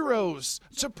heroes,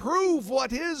 to prove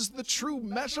what is the true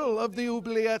metal of the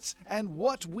oubliettes and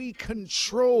what we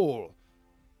control.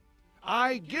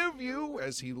 I give you,"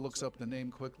 as he looks up the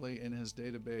name quickly in his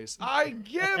database, "I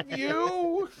give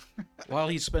you..." While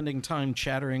he's spending time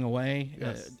chattering away,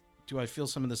 Yes. do I feel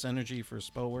some of this energy for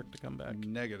spell work to come back?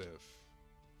 Negative.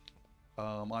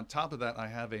 On top of that, I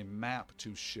have a map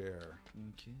to share.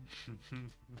 Okay.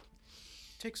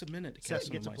 Takes a minute to Seth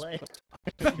cast gets some to of my play.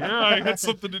 spells. Yeah, I had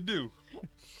something to do.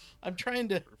 I'm trying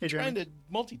to Hey, Jeremy.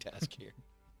 multitask here.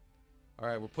 All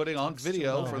right, we're putting on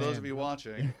video for those of you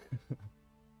watching.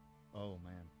 Oh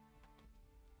man.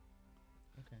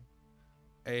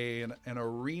 Okay. An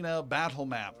arena battle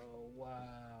map.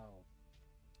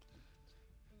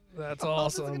 That's Oh,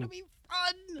 this is awesome. gonna be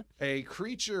fun. A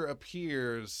creature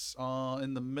appears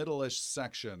in the middle-ish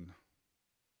section,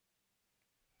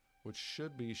 which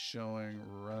should be showing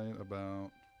right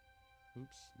about.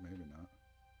 Oops, maybe not.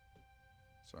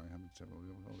 Sorry, I haven't checked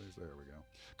all these. There we go.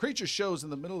 Creature shows in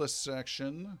the middle-ish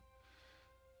section.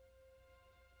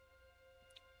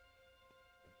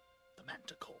 The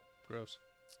manticle. Gross.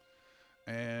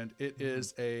 And it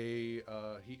is he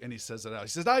says it out. He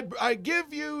says, I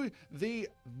give you the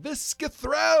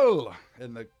Viscathrel.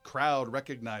 And the crowd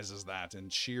recognizes that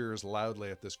and cheers loudly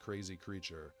at this crazy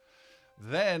creature.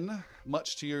 Then,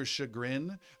 much to your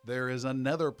chagrin, there is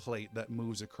another plate that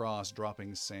moves across,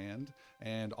 dropping sand.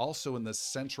 And also in the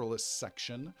centralist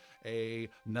section,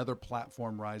 another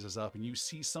platform rises up, and you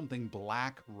see something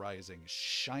black rising,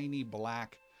 shiny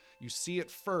black. You see it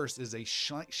first is a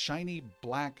shiny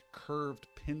black curved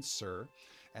pincer,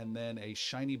 and then a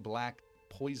shiny black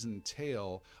poison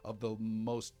tail of the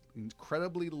most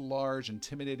incredibly large,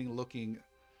 intimidating looking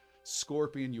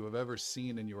scorpion you have ever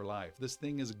seen in your life. This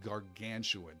thing is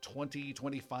gargantuan, 20,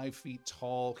 25 feet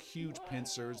tall, huge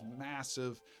pincers,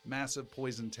 massive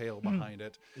poison tail behind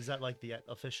it. Is that like the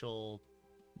official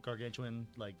gargantuan?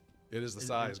 Like, It is the Is-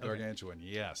 size, okay. gargantuan.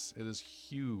 Yes, it is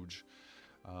huge.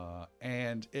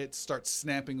 And it starts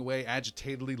snapping away,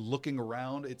 agitatedly looking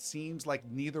around. It seems like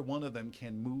neither one of them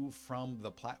can move from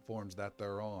the platforms that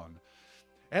they're on.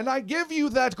 And I give you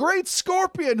that great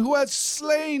scorpion who has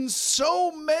slain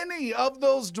so many of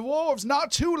those dwarves not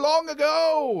too long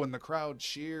ago. And the crowd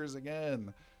cheers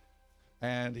again.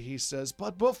 And he says,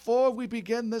 but before we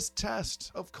begin this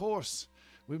test, of course,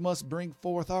 we must bring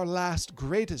forth our last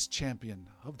greatest champion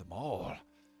of them all.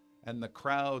 And the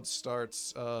crowd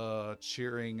starts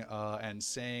cheering and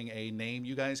saying a name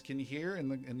you guys can hear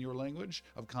in your language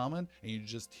of common, and you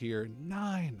just hear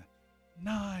 9,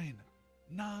 9,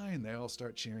 9. They all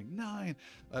start cheering 9.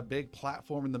 A big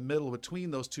platform in the middle between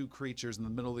those two creatures in the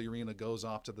middle of the arena goes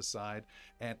off to the side,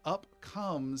 and up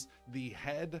comes the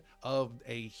head of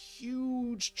a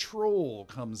huge troll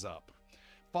comes up,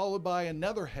 followed by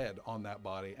another head on that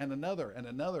body, and another,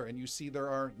 and you see there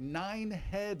are 9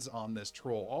 heads on this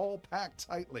troll, all packed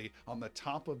tightly on the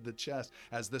top of the chest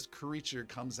as this creature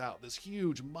comes out, this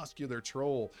huge muscular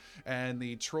troll. And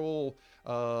the troll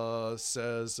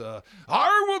says,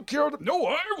 I will kill them. No,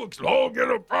 I will get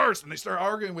him first. And they start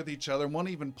arguing with each other. One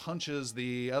even punches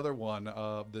the other one,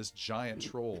 this giant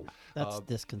troll. That's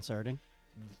disconcerting.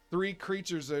 3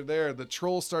 creatures are there. The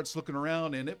troll starts looking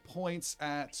around, and it points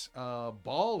at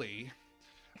Bali.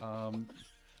 All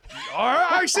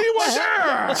right, I see what's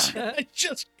there. I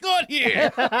just got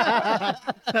here.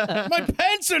 My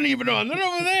pants aren't even on. They're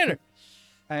over there.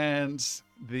 And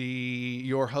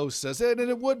Your host says, and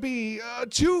it would be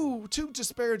too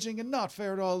disparaging and not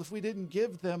fair at all if we didn't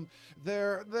give them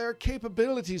their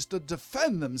capabilities to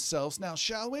defend themselves. Now,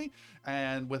 shall we?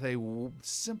 And with a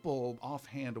simple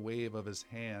offhand wave of his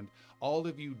hand, all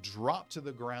of you drop to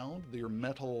the ground. Your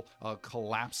metal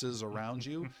collapses around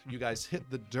you. You guys hit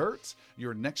the dirt.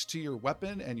 You're next to your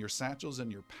weapon and your satchels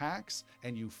and your packs,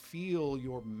 and you feel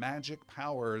your magic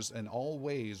powers in all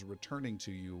ways returning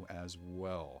to you as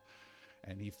well.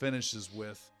 And he finishes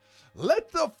with,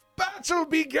 "Let the battle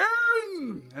begin!"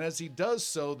 And as he does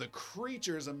so, the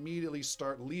creatures immediately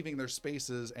start leaving their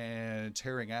spaces and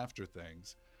tearing after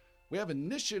things. We have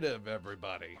initiative,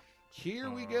 everybody.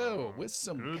 Here we go with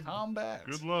some combat.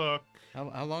 Good luck.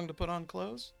 How long to put on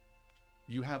clothes?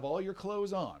 You have all your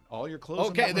clothes on. All your clothes.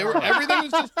 Okay, everything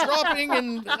was just dropping,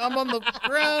 and I'm on the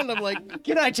ground. I'm like,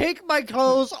 Can I take my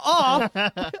clothes off?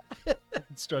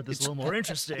 Let's start this a little more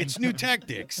interesting. it's new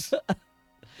tactics.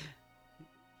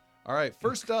 All right,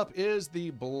 first up is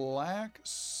the Black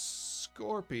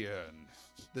Scorpion,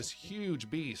 this huge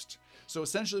beast. So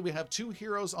essentially we have two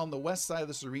heroes on the west side of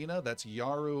this arena. That's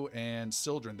Yaru and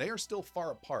Sildren. They are still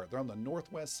far apart. They're on the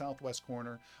northwest, southwest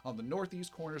corner. On the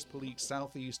northeast corner is Palik,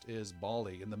 southeast is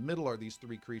Bali. In the middle are these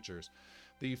three creatures.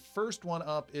 The first one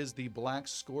up is the Black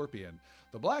Scorpion.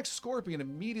 The Black Scorpion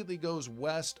immediately goes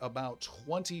west about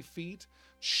 20 feet,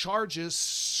 charges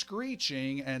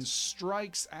screeching, and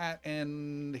strikes at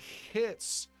and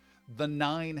hits the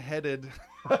 9-headed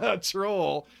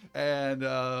troll, and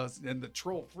the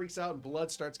troll freaks out and blood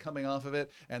starts coming off of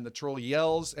it, and the troll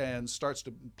yells and starts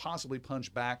to possibly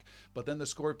punch back, but then the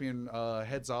scorpion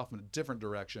heads off in a different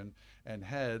direction and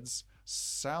heads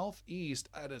southeast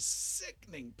at a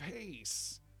sickening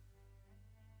pace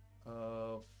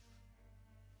of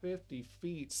 50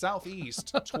 feet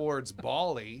southeast towards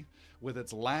Bali with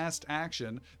its last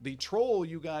action. The troll,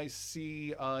 you guys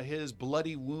see, his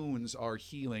bloody wounds are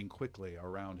healing quickly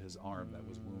around his arm that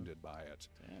was wounded by it.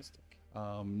 Fantastic.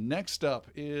 Next up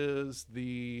is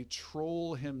the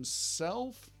troll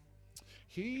himself.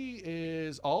 He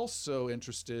is also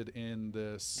interested in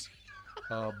this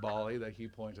Bali that he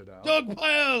pointed out.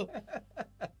 Dogpile!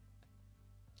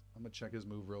 I'm going to check his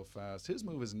move real fast. His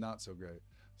move is not so great.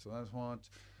 So that's one.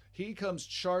 He comes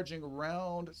charging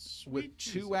around with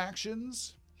two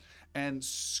actions and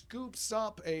scoops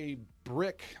up a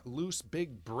brick, loose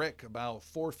big brick about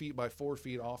 4 feet by 4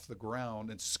 feet off the ground,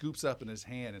 and scoops up in his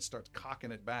hand and starts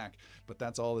cocking it back. But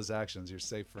that's all his actions. You're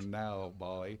safe for now,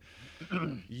 Bali.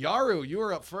 Yaru, you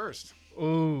are up first.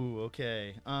 Oh,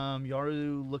 okay.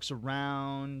 Yaru looks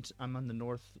around. I'm on the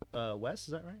northwest.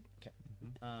 Is that right? Okay.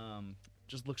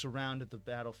 Just looks around at the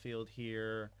battlefield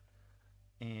here,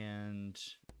 and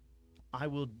I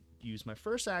will use my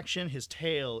first action. His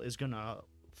tail is gonna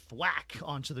thwack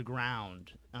onto the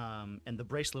ground, and the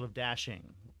bracelet of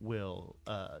dashing will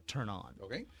turn on.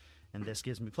 Okay. And this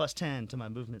gives me plus 10 to my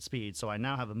movement speed, so I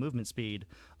now have a movement speed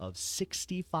of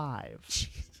 65.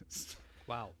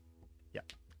 Wow.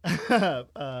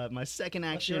 My second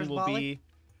action yours, will Molly? be.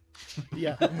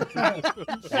 Yeah.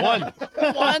 One.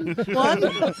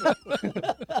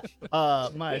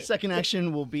 My second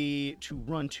action will be to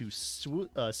run to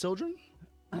Sildren.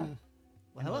 Well,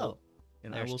 hello.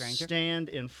 And There, I will stranger. stand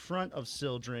in front of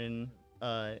Sildren,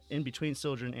 in between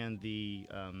Sildren and the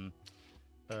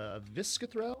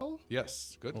Viscathrel.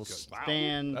 Yes, good. Will good.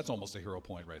 stand. That's almost a hero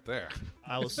point right there.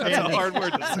 I will That's stand. a hard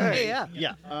word to say. Yeah.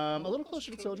 Yeah. A little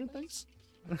closer to Sildren, thanks.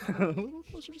 A little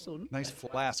closer to Sildren. Nice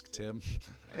flask, Tim.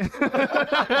 I've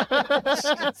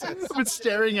been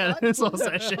staring at it this whole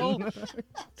session. A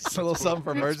little something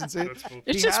for emergency. That's cool.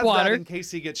 It's He just has water. that in case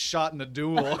he gets shot in a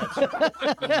duel.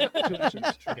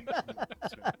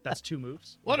 That's 2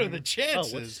 moves. What are the what's-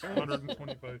 chances?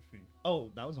 125 feet. Oh,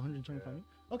 that was 125 feet?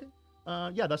 Okay.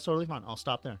 Yeah, that's totally fine. I'll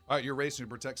stop there. All right, you're racing to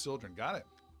protect children. Got it.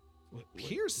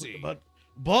 Piercy. But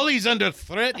Bolly's under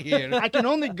threat here. I can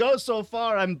only go so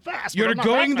far. I'm fast. but You're I'm not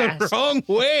going that the fast. wrong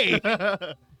way.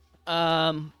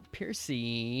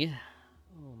 Piercy.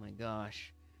 Oh my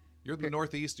gosh. You're in the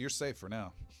northeast. You're safe for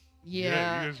now.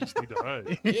 Yeah. You guys just need to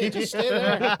hide. Yeah, just stay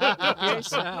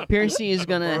there. Piercy is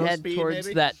gonna Burrow head speed, towards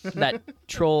maybe? that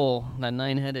troll, that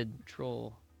 9-headed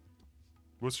troll.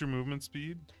 What's your movement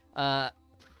speed?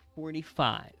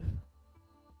 45.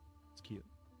 It's cute.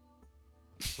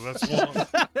 So that's one.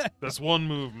 That's one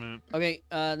movement. Okay,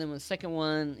 then with the second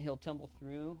one, he'll tumble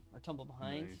through or tumble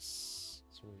behind. Nice.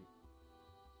 Sweet.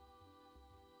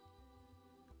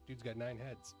 Dude's got 9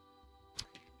 heads.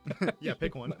 Yeah,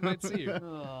 pick one. Let's see you.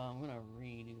 Oh, I'm gonna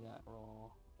redo that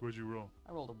roll. What'd you roll?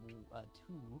 I rolled a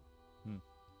 2.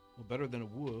 Well, better than a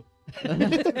woo.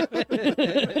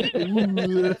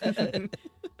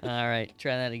 All right,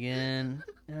 try that again.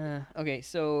 Okay,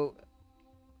 so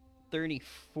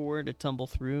 34 to tumble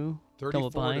through. 34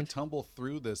 to behind. tumble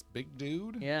through this big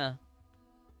dude Yeah.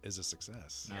 is a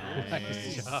success.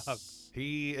 Nice job.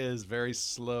 He is very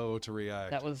slow to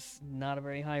react. That was not a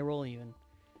very high roll even.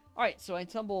 All right, so I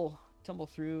tumble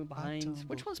through behind.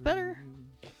 Which one's better?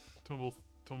 Tumble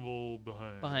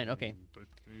behind. Behind, okay.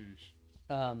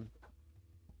 I Um,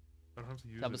 don't have to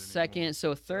use that it was anymore. second.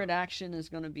 So third action is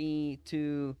going to be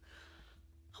to.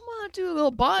 I'm gonna do a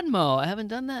little Bodmo. I haven't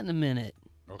done that in a minute.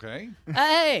 Okay.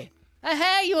 Hey,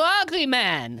 you ugly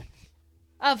man.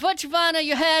 Put your vine on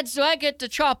your head so I get to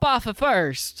chop off it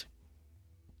first.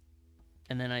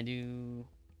 And then I do.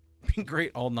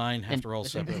 Great, all 9 have to roll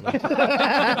separately.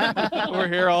 We're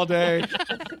here all day.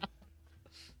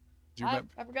 Do you I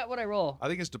remember? forgot what I roll. I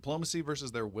think it's diplomacy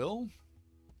versus their will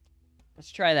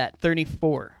Let's try that.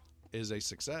 34. is a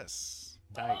success.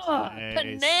 Oh,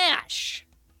 panache.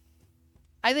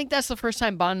 I think that's the first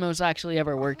time Bonmo's actually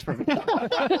ever worked for me.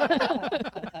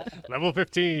 Level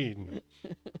 15.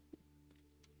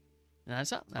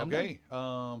 That's up. I'm done.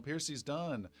 Okay. Piercy's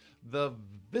done. The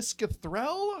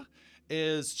Viscathrel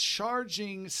is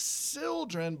charging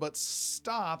Sildren, but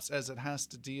stops as it has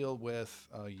to deal with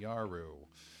Yaru,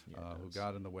 who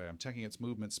got in the way. I'm checking its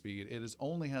movement speed. It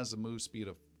only has a move speed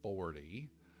of 40.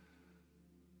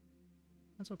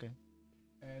 That's okay.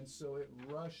 And so it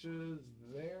rushes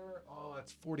there. Oh,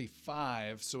 that's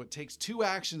 45. So it takes 2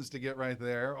 actions to get right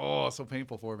there. Oh, so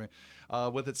painful for me.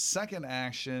 With its second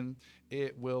action,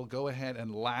 it will go ahead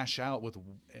and lash out with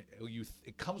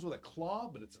it comes with a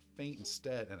claw, but it's a feint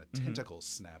instead, and a tentacle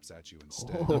snaps at you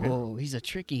instead. Oh, he's a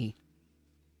tricky.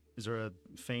 Is there a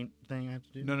feint thing I have to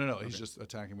do? No. He's just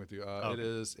attacking with you. Okay.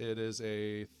 It is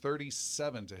a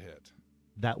 37 to hit.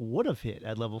 That would have hit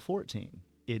at level 14.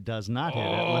 It does not hit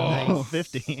at level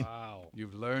 15. Wow.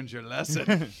 You've learned your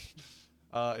lesson.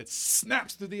 It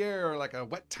snaps through the air like a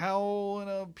wet towel in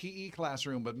a PE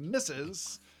classroom, but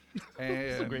misses.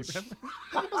 And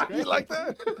you like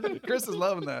that? Chris is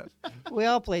loving that. We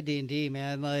all play D&D,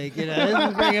 man. Like, this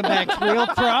is bringing back real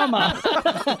trauma.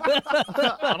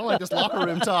 I don't like this locker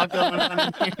room talk going on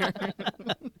in here.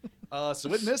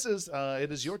 So it misses.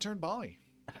 It is your turn, Bolly.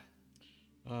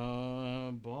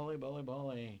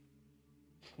 Bally.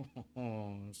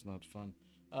 Oh, that's not fun.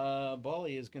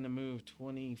 Bally is going to move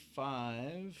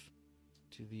 25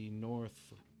 to the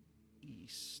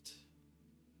northeast.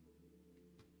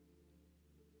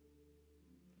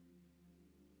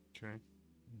 Okay.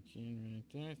 Okay, right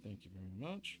there. Thank you very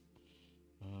much.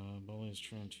 Bally is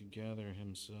trying to gather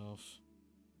himself.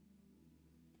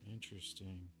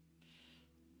 Interesting.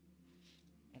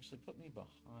 Actually, put me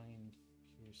behind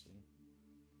Piercy.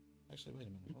 Actually, wait a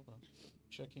minute. Hold on.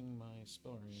 Checking my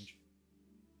spell range.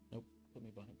 Nope. Put me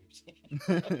behind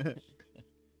Piercy.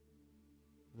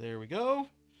 There we go.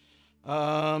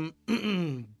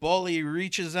 Bally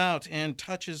reaches out and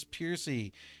touches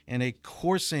Piercy, and a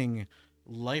coursing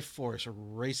life force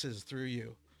races through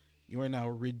you. You are now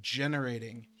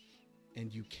regenerating,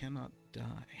 and you cannot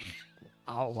die.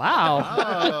 Oh,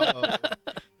 wow. Oh.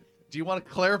 Do you want to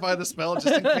clarify the spell just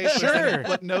in case there's any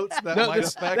footnotes that might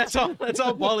affect? That's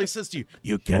all Bally says to you.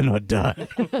 You cannot die.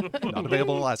 Not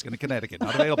available in Alaska and Connecticut.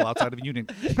 Not available outside of the Union.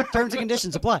 Terms and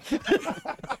conditions apply.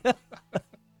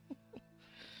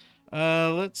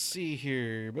 Let's see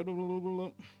here.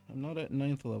 I'm not at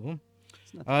 9th level.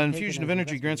 Infusion of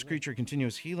energy grants creature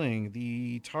continuous healing.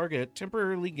 The target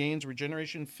temporarily gains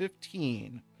regeneration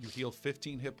 15 You heal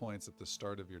 15 hit points at the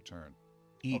start of your turn.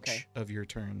 each of your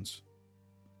turns.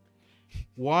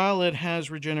 While it has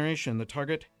regeneration, the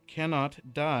target cannot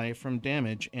die from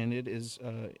damage, and its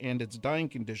dying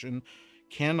condition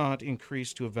cannot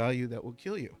increase to a value that will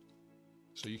kill you.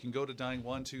 So you can go to dying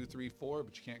 1, 2, 3, 4,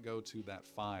 but you can't go to that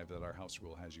 5 that our house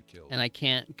rule has you killed. And I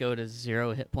can't go to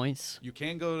 0 hit points. You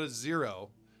can go to 0,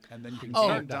 and then you can Oh.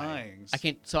 start dying. I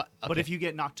can't. So, But okay. if you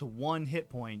get knocked to 1 hit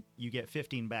point, you get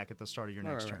 15 back at the start of your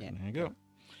next Right, turn. right, There you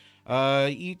go.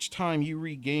 Each time you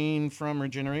regain from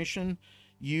regeneration,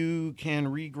 you can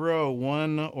regrow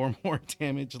 1 or more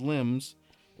damaged limbs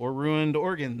or ruined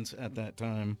organs at that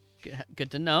time.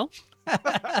 Good to know.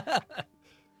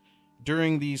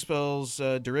 During the spell's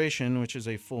duration, which is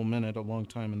a full minute, a long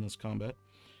time in this combat,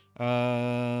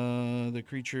 the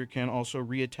creature can also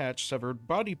reattach severed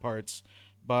body parts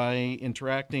by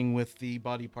interacting with the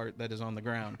body part that is on the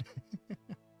ground.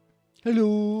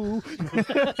 Hello.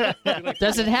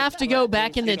 Does it have to go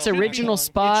back in its It should be- original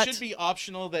spot? It should be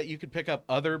optional that you could pick up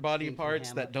other body You can parts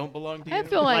hammer. that don't belong to you. I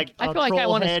feel like Like I a feel like I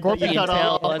troll want a head that you scorpion cut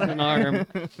tail off. as an arm.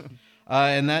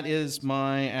 And that is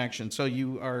my action. So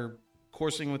you are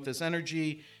coursing with this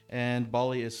energy, And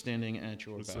Bali is standing at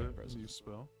your Is back that a presence. new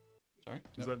spell? Sorry?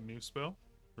 Is that a new spell?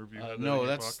 Or have you had that No, in your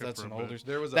that's pocket for an a older. bit?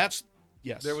 There was a That's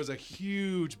yes. There was a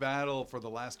huge battle for the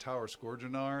last Tower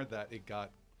Scourgeonar that it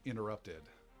got interrupted.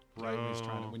 Right when he's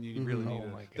trying to, when you really Oh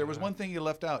needed my it. There was God. one thing you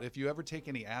left out. If you ever take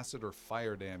any acid or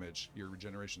fire damage, your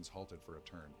regeneration's halted for a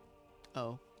turn.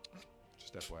 Oh.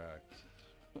 Just FYI.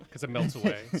 Because it melts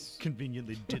away.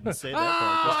 Conveniently didn't say that.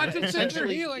 Ah, it's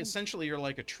essentially, healing. essentially, you're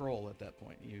like a troll at that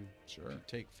point. You Sure.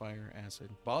 take fire, acid.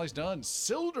 Bali's done.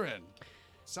 Sildren,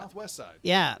 southwest side.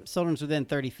 Yeah, Sildren's within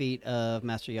 30 feet of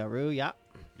Master Yaru. Yeah.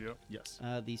 Yep. Yes.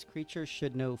 These creatures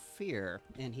should know fear,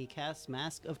 and he casts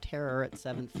Mask of Terror at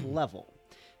 7th level,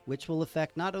 which will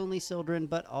affect not only Sildren,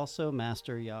 but also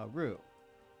Master Yaru.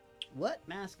 What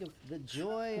Mask of... The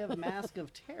joy of Mask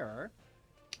of Terror...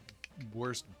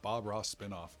 Worst Bob Ross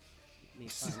spinoff. Let me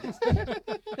find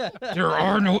this. There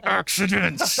are no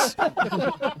accidents.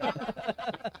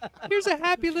 Here's a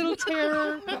happy little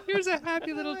terror. Here's a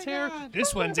happy little terror.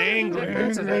 This one's angry.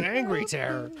 This is an angry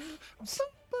terror.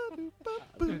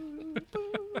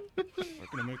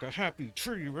 We're gonna make a happy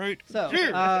tree, right? So,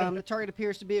 the target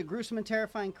appears to be a gruesome and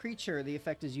terrifying creature. The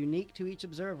effect is unique to each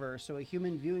observer, so a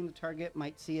human viewing the target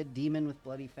might see a demon with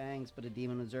bloody fangs, but a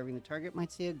demon observing the target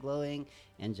might see a glowing,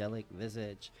 angelic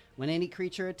visage. When any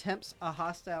creature attempts a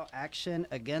hostile action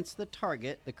against the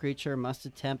target, the creature must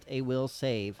attempt a will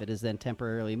save. It is then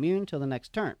temporarily immune till the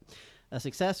next turn. A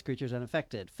success, creature is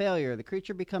unaffected. Failure, the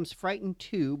creature becomes frightened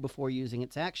 2 before using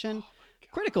its action.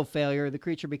 Critical failure, the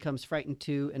creature becomes frightened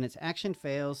 2 and its action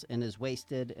fails and is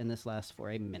wasted, and this lasts for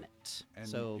a minute. And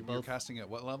so you're both casting at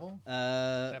what level?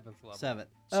 7th level. 7th.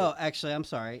 Oh, actually, I'm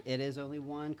sorry. It is only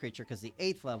one creature because the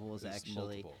 8th level is There's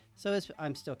actually. multiple. So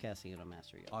I'm still casting it on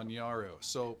Master Yoda. On Yaru.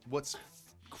 So what's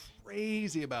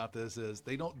crazy about this is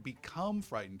they don't become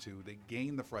frightened 2, they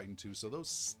gain the frightened 2, so those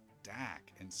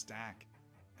stack and stack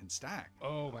and stack.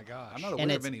 Oh my gosh. I'm not And aware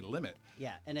of it's- any limit.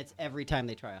 Yeah, and it's every time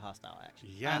they try a hostile action.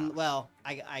 Yeah. Well,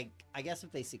 I guess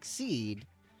if they succeed,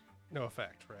 No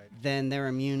effect, right? then they're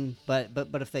immune. But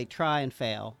if they try and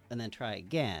fail and then try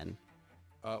again,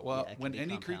 Well, Yeah, it can when be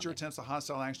any creature compounding. attempts a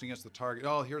hostile action against the target,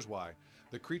 oh, here's why.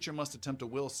 The creature must attempt a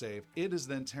will save. It is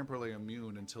then temporarily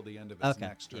immune until the end of its okay,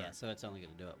 next turn. yeah. So it's only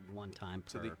going to do it one time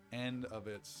To per. the end of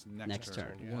its next, Next turn.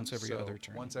 turn, yeah. Once every So, other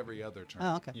turn. Once every other turn.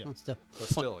 Oh, okay. Yeah. Well, still. But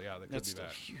still, yeah, that could That's be still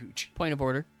that. huge. Point of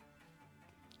order.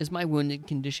 Is my wounded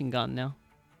condition gone now?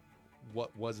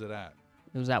 What was it at?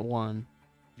 It was at 1.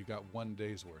 You got 1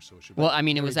 day's worth, so it should be. Well, I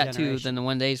mean, it was at 2, Regeneration. then the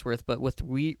 1 day's worth, but with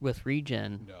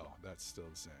regen. No, that's still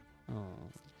the same. Oh.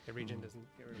 The region doesn't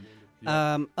get removed.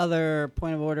 Yeah. Other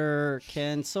point of order: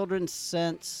 can Sildren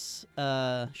sense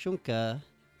Shunka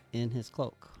in his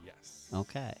cloak? Yes.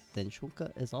 Okay, then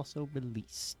Shunka is also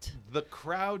released. The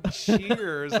crowd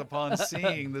cheers upon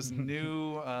seeing this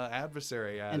new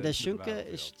adversary added And does to the Shunka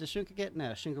battlefield. get no?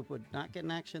 Shunka would not get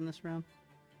an action this round.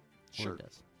 Or Sure. it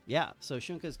does. Yeah. So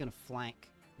Shunka is going to flank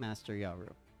Master Yaru.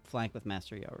 Flank with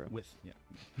Master Yaru. With yeah.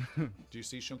 Do you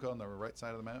see Shunka on the right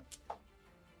side of the map?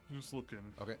 Just looking.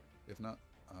 Okay. If not,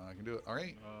 I can do it. All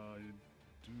right. I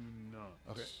do not.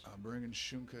 Okay. I'm bringing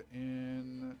Shunka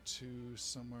in to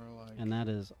somewhere like. And that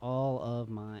is all of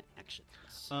my actions.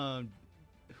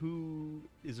 Who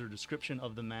is there a description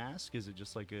of the mask? Is it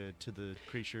just like a to the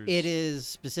creature's? It is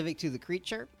specific to the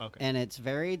creature, Okay. and it's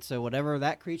varied. So whatever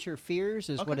that creature fears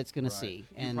is what Okay. it's going Right. to see. You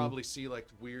And probably see like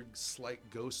weird, slight,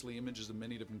 ghostly images of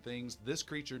many different things. This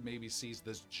creature maybe sees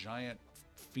this giant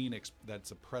phoenix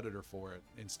that's a predator for it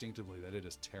instinctively. That it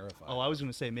is terrified. Oh, I was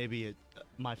going to say maybe it.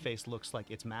 My face looks like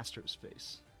its master's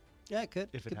face. yeah, it could.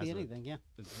 If it could has be a- anything. Yeah.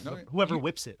 Okay. Whoever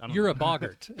whips it. I don't You're know. a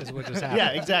boggart, is what just happened. Yeah,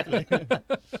 exactly.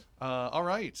 All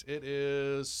right. It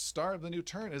is start of the new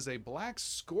turn is a black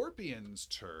scorpion's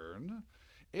turn.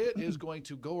 It is going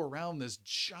to go around this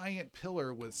giant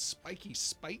pillar with spiky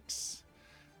spikes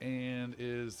and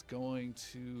is going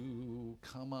to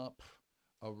come up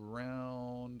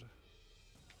around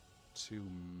to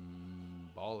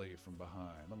Bali from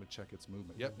behind. Let me check its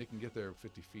movement. Yep, it can get there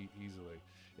 50 feet easily.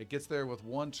 It gets there with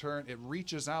one turn. It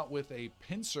reaches out with a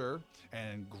pincer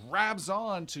and grabs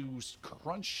on to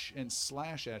crunch and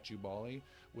slash at you, Bali,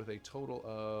 with a total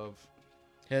of...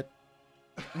 Hit.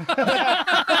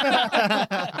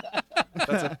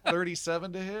 That's a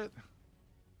 37 to hit.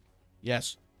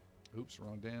 Yes. Oops,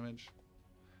 wrong damage.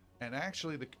 And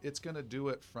actually, it's going to do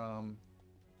it from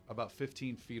about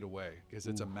 15 feet away because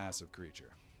it's a massive creature.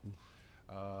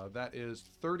 That is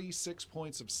 36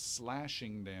 points of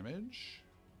slashing damage.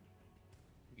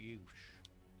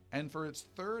 And for its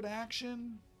third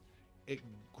action, it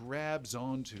grabs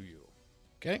onto you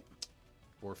Okay.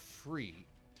 for free.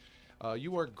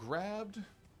 You are grabbed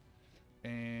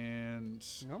And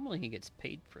Normally he gets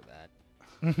paid for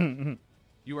that.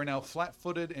 you are now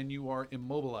flat-footed and you are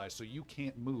immobilized, so you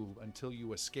can't move until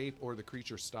you escape or the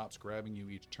creature stops grabbing you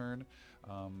each turn.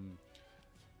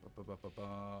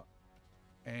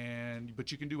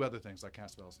 But you can do other things like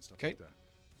cast spells and stuff like that.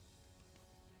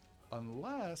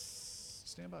 Unless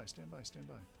stand by.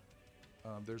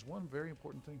 There's one very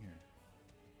important thing here.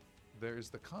 There's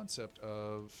the concept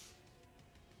of.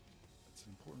 It's an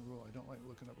important rule. I don't like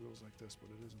looking up rules like this, but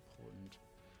it is important.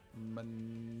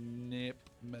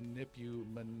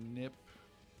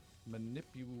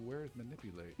 Where is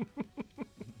manipulate?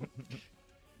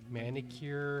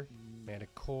 Manicure,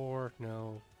 manicore.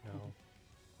 No. Hold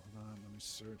on, let me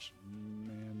search.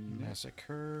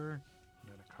 Massacre.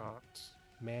 Medicot.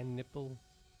 Man nipple.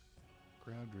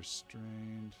 Crowd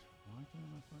restrained. Why can I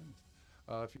not find this?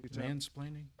 If you could tell,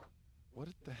 Mansplaining. what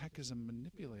the heck is a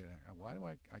manipulator? Why do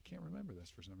I can't remember this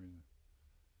for some reason.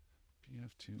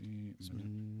 PF2E.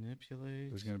 Manipulate.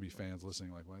 There's going to be fans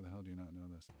listening like, why the hell do you not know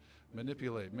this?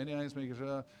 Manipulate. Many items make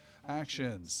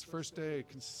actions. First aid,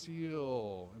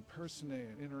 conceal,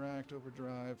 impersonate, interact,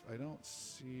 overdrive. I don't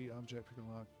see object, pick a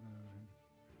lock.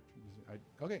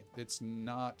 Okay, it's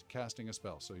not casting a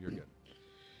spell, so you're good.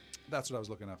 That's what I was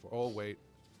looking out for. Oh, wait.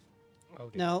 Oh,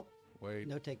 dear. No, Wait.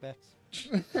 no takebacks.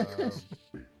 It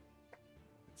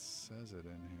says it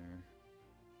in here.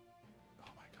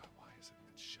 Oh my god, why is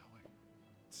it showing?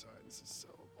 Sorry, this is so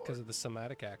Because of the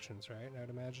somatic actions, right? I'd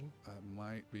imagine.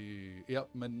 might be. Yep,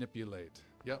 manipulate.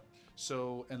 Yep.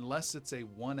 So unless it's a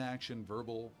one action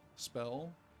verbal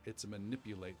spell, it's a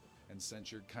manipulate. And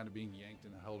since you're kind of being yanked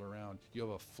and held around, you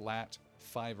have a flat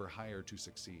 5 or higher to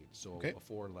succeed. So Okay. a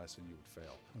 4 or less and you would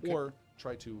fail. Okay. Or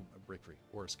try to break free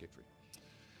or escape free.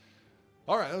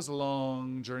 All right, that was a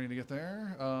long journey to get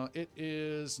there. It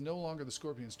is no longer the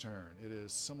Scorpion's turn. It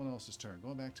is someone else's turn.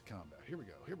 Going back to combat. Here we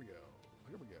go.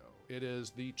 It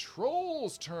is the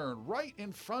Troll's turn. Right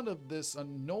in front of this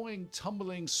annoying,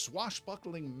 tumbling,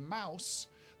 swashbuckling mouse,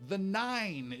 the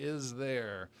 9 is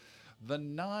there. The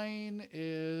 9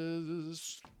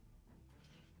 is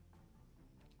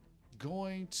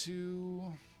going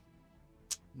to...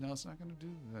 No, it's not going to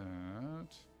do that.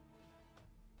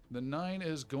 The 9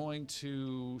 is going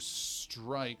to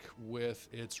strike with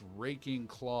its raking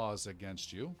claws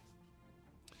against you.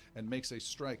 And makes a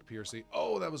strike, Piercy.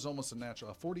 Oh, that was almost a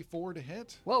natural. A 44 to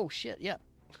hit? Whoa, shit, yeah.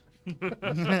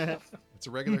 It's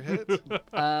a regular hit.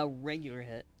 Regular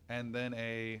hit. And then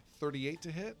a 38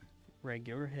 to hit.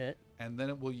 Regular hit. And then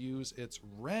it will use its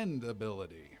Rend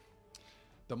ability.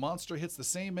 The monster hits the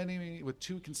same enemy with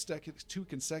two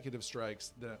consecutive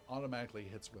strikes, then it automatically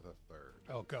hits with a third.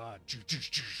 Oh, God.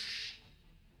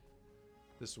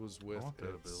 This was with want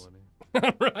that its,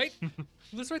 ability. Right?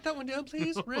 Let's write that one down,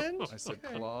 please, Ren. I said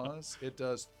claws. It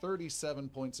does 37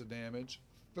 points of damage,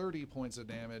 30 points of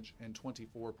damage, and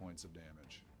 24 points of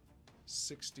damage.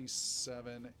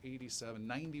 67, 87,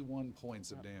 91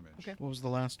 points of damage. Okay. What was the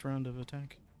last round of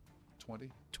attack? 20?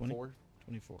 20? 4?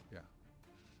 24. Yeah.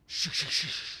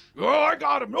 Oh, I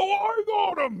got him! No, I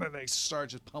got him! And they start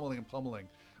just pummeling and pummeling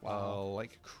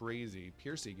like crazy.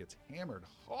 Piercy gets hammered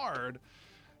hard.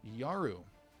 Yaru.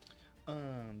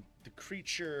 The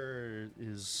creature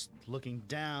is looking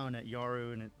down at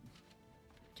Yaru and it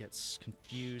gets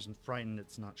confused and frightened.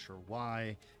 It's not sure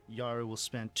why. Yaru will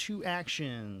spend 2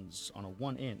 actions on a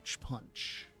 1-inch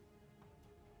punch.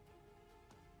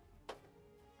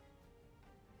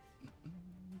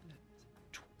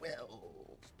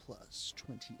 Plus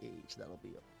 28, that'll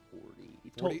be a 40.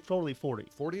 40. Totally 40.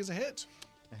 40 is a hit.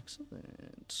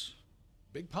 Excellent.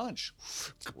 Big punch.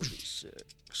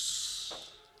 46.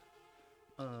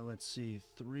 Let's see.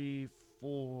 3,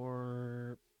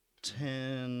 4,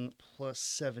 10 plus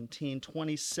 17.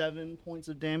 27 points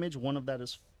of damage. One of that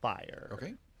is fire.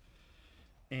 Okay.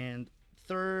 And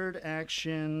third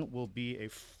action will be a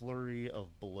flurry of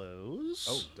blows.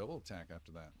 Oh, double attack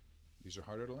after that. These are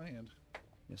harder to land.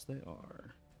 Yes, they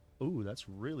are. Ooh, that's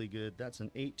really good. That's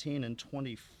an 18 and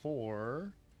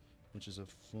 24, which is a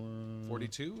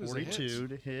 42 is a hit. 42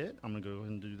 to hit. I'm going to go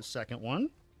ahead and do the second one.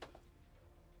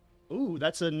 Ooh,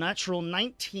 that's a natural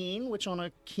 19, which on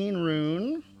a keen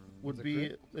rune would It's a be,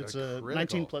 crit- it's a a critical.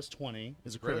 19 plus 20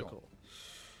 is a Critical. critical.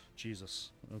 Jesus.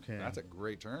 Okay. That's a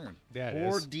great turn. Yeah, it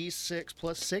is. 4d6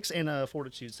 plus 6 and a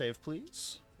fortitude save,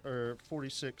 please. Or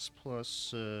 46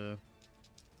 plus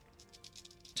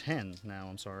 10 now,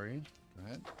 I'm sorry. Go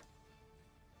ahead.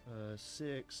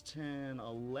 6, 10,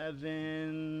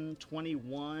 11,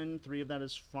 21. 3 of that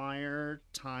is fire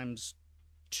times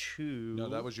 2. No,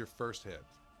 that was your first hit.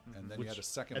 And then you Which- had a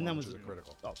second and one, then which was is a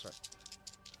critical. Oh, sorry.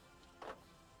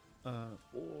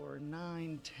 4,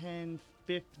 9, 10,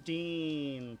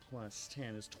 15 plus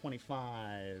 10 is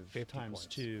 25 50 times points.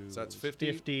 2. So that's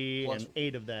 50 50, plus- and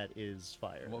 8 of that is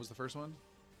fire. And what was the first one?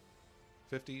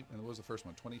 50. And what was the first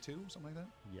one? 22, something like that?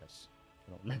 Yes.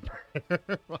 I don't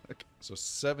remember. So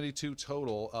 72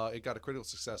 total. It got a critical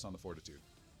success on the fortitude.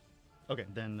 Okay,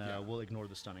 then we'll ignore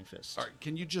the stunning fist. All right,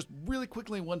 can you just really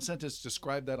quickly in one sentence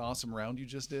describe that awesome round you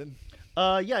just did?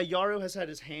 Yeah, Yaru has had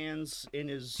his hands in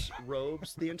his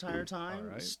robes the entire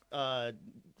time. All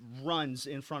Runs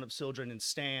in front of Sildren and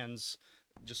stands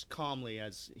just calmly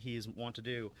as he is wont to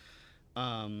do.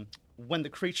 When the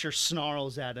creature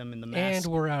snarls at him in the mask.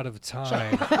 And we're out of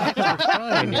time.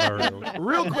 Fine, Yaru.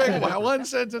 Real quick, one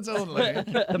sentence only.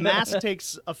 The mask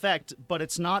takes effect, but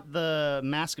it's not the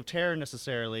mask of terror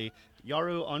necessarily.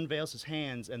 Yaru unveils his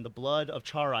hands, and the blood of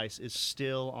Charice is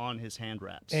still on his hand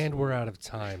wraps. And we're out of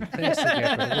time. Thanks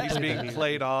again for He's being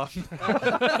played off.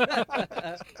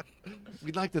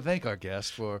 We'd like to thank our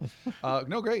guest for.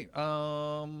 No, great.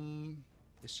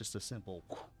 It's just a simple.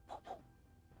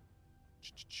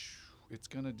 It's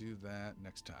gonna do that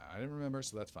next time. I didn't remember,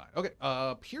 so that's fine. Okay,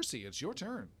 Piercy, it's your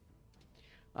turn.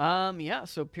 Yeah.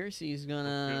 So Piercy's Yeah,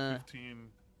 gonna 15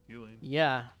 healing.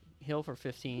 heal for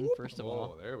 15 first of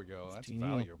all. Oh, there we go. That's 15.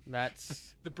 value.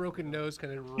 That's The broken nose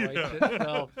kind of right.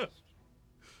 well,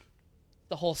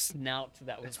 the whole snout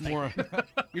that was It's more.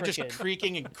 You're just Frickin'.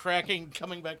 creaking and cracking,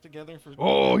 coming back together for.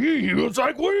 Oh, he heals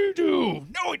like we do.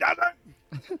 No, he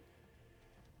doesn't.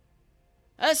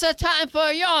 It's a time for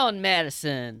yawn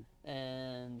medicine.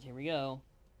 And here we go.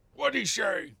 What'd he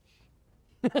say?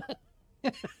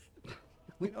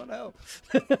 We don't know.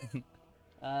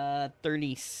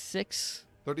 36.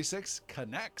 36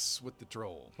 connects with the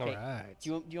troll. All Okay. right. Do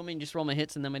you want me to just roll my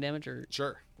hits and then my damage, or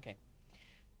Sure.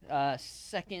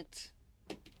 second?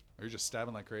 Are you just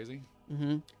stabbing like crazy?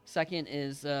 Second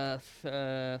is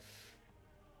gotta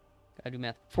do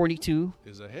math. 42,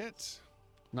 Is a hit.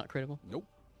 not critical. Nope.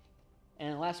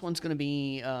 And the last one's gonna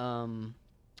be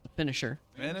finisher.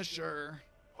 Finisher.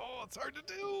 Oh, it's hard to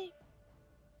do.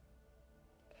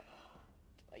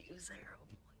 I use arrow.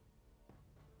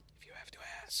 If you have to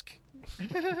ask.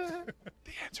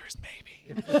 The answer is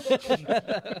maybe.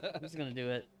 I'm just gonna do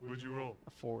it. What'd you roll?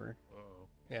 A 4. Oh.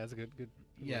 Yeah, that's a good.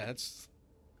 Yeah, it's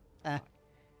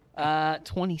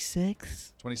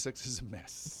 26. 26 is a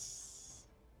mess.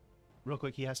 Real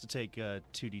quick, he has to take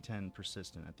 2d10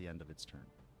 persistent at the end of its turn.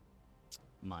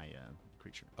 My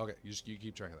creature. Okay, you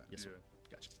keep track of that. Yes, sir.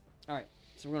 Yeah. Gotcha. All right,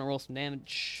 so we're gonna roll some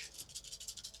damage.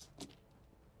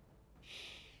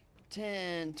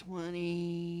 10,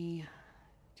 20,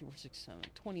 2, 4, 6, 7,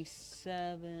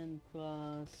 27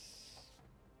 plus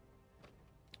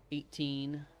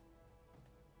 18.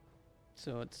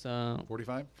 So it's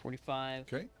 45. 45.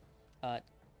 Okay.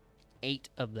 8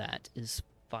 of that is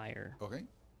fire. Okay.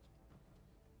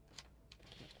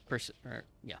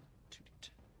 Yeah.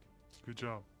 Good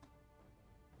job.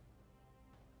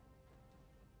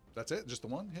 That's it? Just the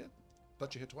one hit?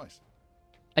 Thought you hit twice.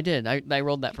 I did. I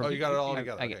rolled that for. Oh, you got it all I-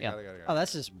 together. I- Okay, yeah. got it. Oh,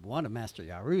 that's just one of Master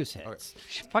Yaru's hits.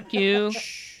 Fuck you.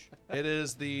 It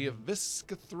is the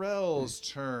Viscathrel's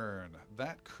turn.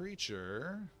 That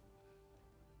creature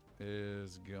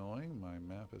is going. My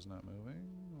map is not moving.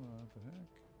 What the heck?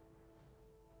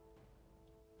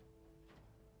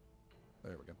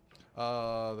 There we go.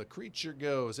 The creature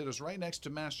goes. It is right next to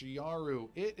Master Yaru.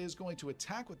 It is going to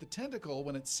attack with the tentacle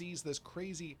when it sees this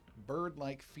crazy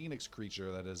bird-like phoenix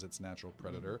creature that is its natural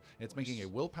predator. It's making a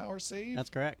willpower save. That's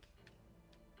correct.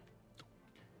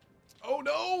 Oh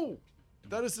no!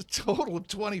 That is a total of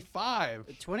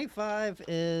 25. 25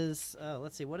 is,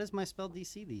 let's see, what is my spell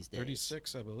DC these days?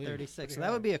 36, I believe. 36. So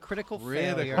that would be a critical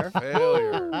Critical failure.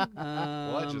 failure. What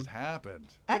Um, just happened?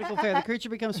 critical failure. The creature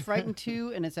becomes frightened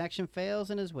 2 and its action fails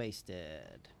and is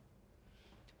wasted.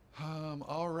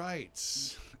 All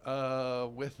right.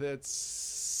 With its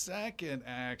second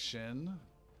action,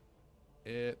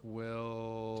 it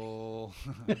will.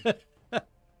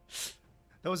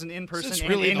 That was an in-person It's and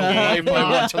really in-game the life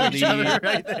I nod want to to each other lead.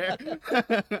 right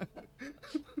there.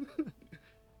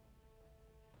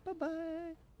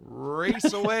 Bye-bye.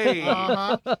 Race away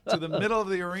Uh-huh. to the middle of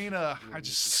the arena,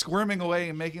 just squirming away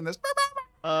and making this.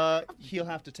 He'll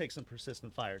have to take some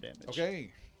persistent fire damage.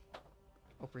 Okay.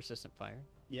 Oh, persistent fire.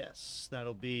 Yes,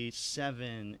 that'll be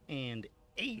 7 and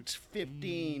 8,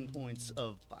 15 points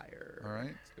of fire. All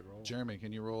right. Jeremy,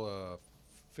 can you roll a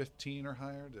 15 or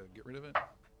higher to get rid of it?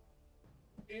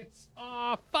 It's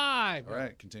 5. All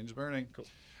right. Continues burning. Cool.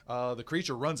 The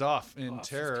creature runs off in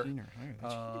terror. 15 or higher,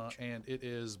 that's huge. And it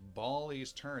is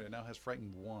Bali's turn. It now has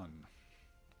frightened 1.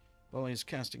 Well, he's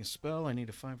casting a spell. I need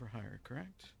a 5 or higher,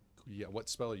 correct? Yeah. What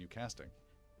spell are you casting?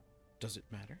 Does it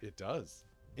matter? It does.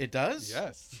 It does?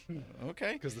 Yes.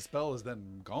 Okay. Because the spell is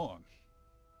then gone.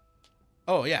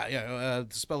 Oh, yeah.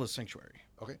 The spell is Sanctuary.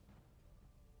 Okay.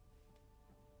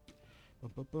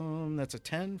 Boom. That's a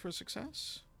 10 for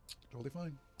success. Totally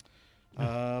fine.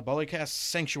 Bali casts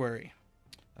Sanctuary.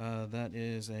 That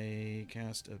is a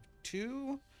cast of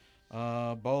 2.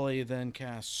 Bali then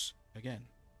casts again.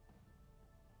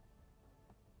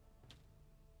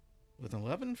 With an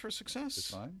 11 for success.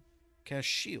 It's fine. Cast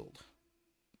Shield.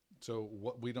 So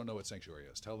what we don't know what Sanctuary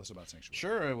is. Tell us about Sanctuary.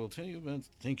 Sure, I will tell you about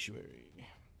Sanctuary.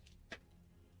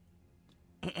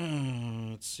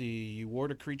 Let's see. You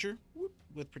ward a creature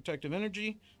with protective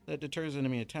energy that deters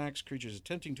enemy attacks. Creatures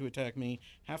attempting to attack me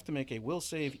have to make a will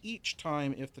save each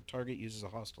time if the target uses a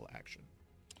hostile action.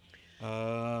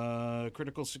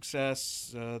 Critical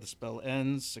success. The spell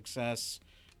ends. Success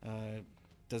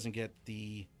doesn't get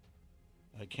the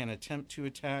can attempt to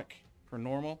attack per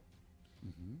normal.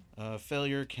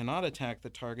 Failure cannot attack the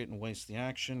target and waste the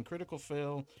action. Critical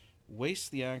fail wastes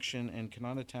the action and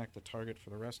cannot attack the target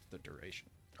for the rest of the duration.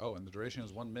 Oh, and the duration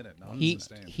is 1 minute, not He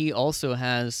sustained. he also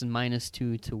has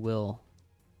 -2 to will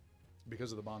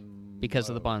Because of the bon. because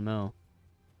of the bon mot.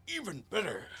 Even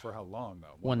better. For how long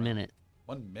though? 1 round? minute.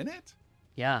 1 minute?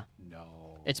 Yeah.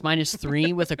 No. It's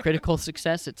 -3 with a critical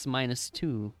success. It's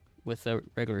 -2 with a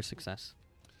regular success.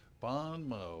 Bon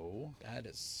Mo. That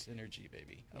is synergy,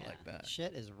 baby. I like that.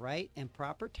 Shit is right and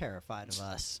proper terrified of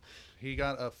us. He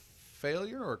got a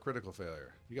failure or a critical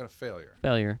failure? He got a failure.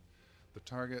 Failure. The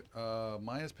target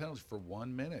minus penalty for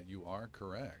 1 minute. You are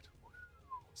correct.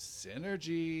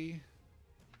 Synergy.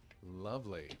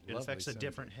 Lovely. It lovely affects a synergy.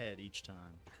 different head each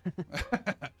time.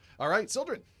 All right,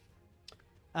 Sildren.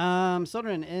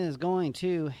 Sildren is going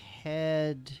to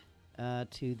head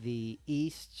to the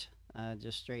east,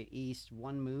 just straight east,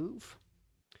 1 move.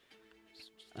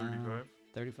 35.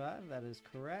 35, that is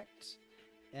correct.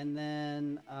 And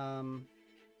then,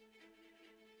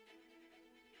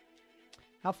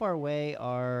 how far away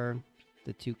are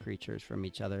the 2 creatures from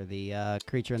each other? The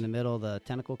creature in the middle, the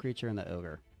tentacle creature, and the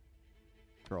ogre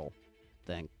troll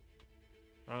thing.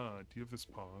 Do you have this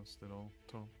paused at all,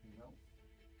 Tom? No.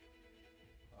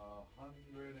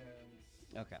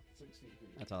 160 Okay.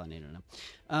 That's all I need to know.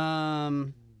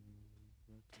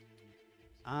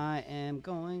 I am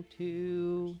going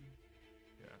to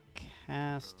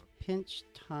cast Pinch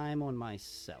Time on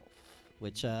myself,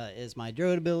 which is my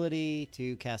druid ability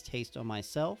to cast haste on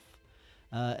myself.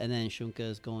 And then Shunka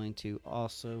is going to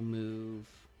also move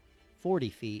 40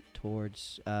 feet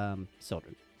towards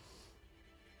Sildren.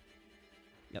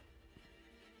 Yep.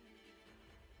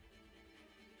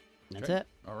 That's Okay. it.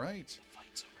 All right.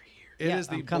 Fight's over here. It Yeah, is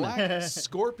the I'm coming. black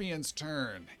scorpion's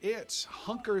turn. It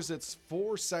hunkers its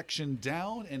 4-section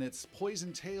down, and its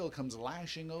poison tail comes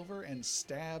lashing over and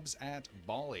stabs at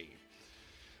Bali.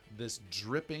 This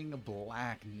dripping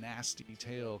black, nasty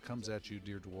tail comes at you,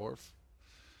 dear dwarf.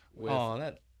 With,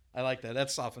 Oh, I like that. That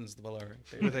softens the blow right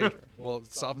there. with a, well,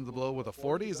 it softens the blow with a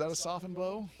 40. Is that a softened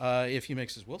blow? If he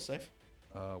makes his will save.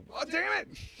 Oh, damn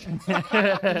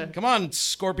it! Come on,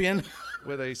 Scorpion.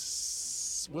 With a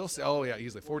will say, oh yeah,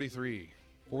 easily 43.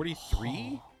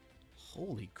 43?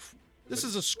 Holy crap. This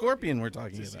is a scorpion we're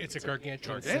talking about. It's a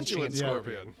gargantuan Gargantuan sentient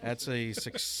scorpion. That's a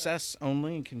success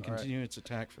only and can continue its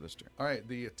attack for this turn. All right,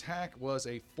 the attack was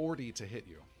a 40 to hit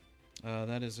you.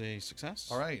 That is a success.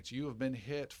 All right, you have been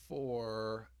hit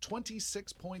for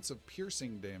 26 points of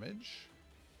piercing damage.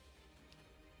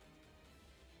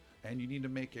 And you need to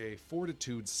make a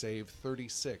fortitude save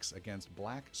 36 against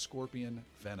black scorpion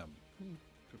venom.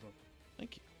 Good luck.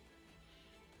 Thank you.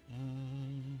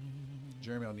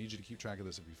 Jeremy, I'll need you to keep track of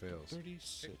this if he fails.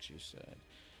 36, you said.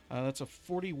 That's a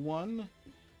 41.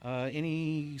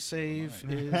 Any save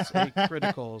is a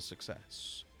critical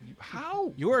success.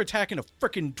 How? You are attacking a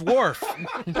freaking dwarf.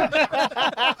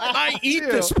 I eat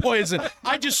this poison.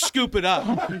 I just scoop it up.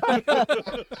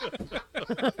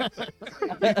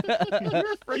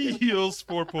 He heals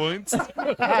 4 points.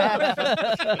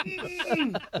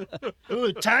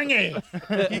 Ooh, tangy.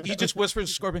 He just whispers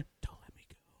to Scorpion, "Don't let me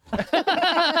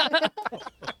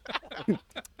go."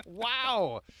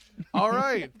 Wow. All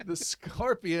right. The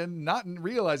scorpion, not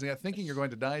realizing it, thinking you're going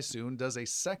to die soon, does a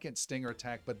second stinger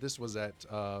attack, but this was at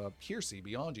Piercy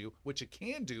beyond you, which it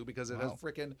can do because it has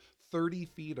freaking 30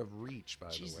 feet of reach, by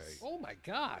the way. Oh my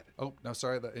god. Oh, no,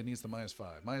 sorry. It needs the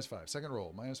 -5. -5. Second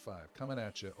roll. -5. Coming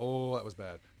at you. Oh, that was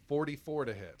bad. 44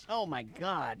 to hit. Oh my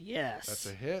god, yes. That's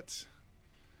a hit.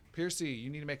 Piercy, you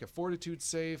need to make a fortitude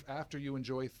save after you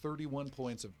enjoy 31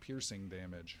 points of piercing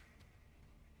damage.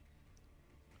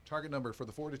 Target number for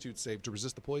the fortitude save to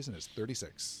resist the poison is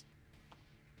 36.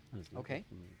 Okay.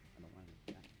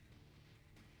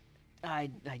 I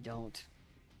don't.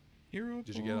 Hero.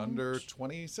 Did you get under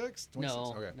 26? 26?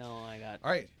 No, Okay. no, I got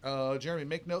All right, Jeremy,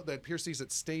 make note that Piercy's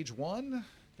at stage 1.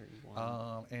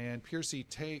 31. And Piercy,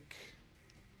 take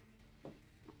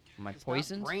My Not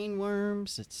poisons? brain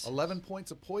worms. It's 11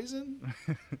 points of poison,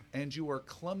 and you are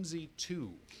clumsy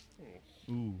 2.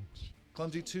 Ooh.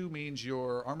 Clumsy 2 means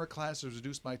your armor class is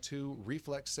reduced by 2,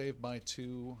 reflex save by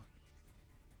 2,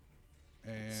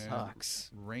 and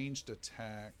Sucks. ranged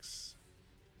attacks,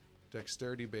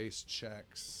 dexterity-based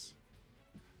checks.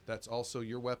 That's also,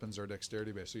 your weapons are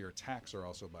dexterity-based, so your attacks are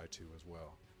also by 2 as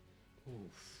well.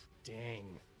 Oof.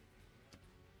 Dang.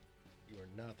 You are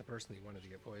not the person that you wanted to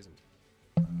get poisoned.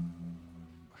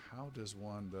 How does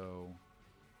one, though,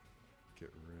 get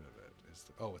rid of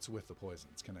it? It's with the poison.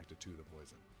 It's connected to the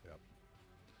poison. Yep.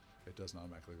 It doesn't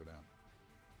automatically go down.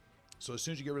 So as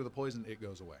soon as you get rid of the poison, it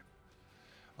goes away.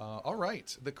 All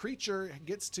right. The creature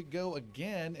gets to go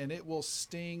again, and it will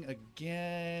sting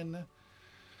again.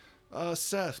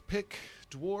 Seth, pick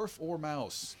dwarf or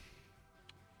mouse.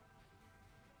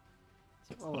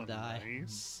 roll a die.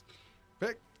 Nice.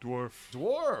 Pick Dwarf.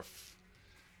 dwarf.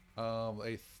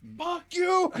 Fuck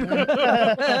you!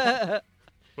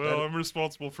 Well, I'm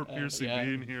responsible for Piercy yeah.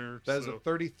 being here. That is so. a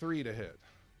 33 to hit.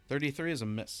 33 is a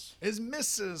miss. Is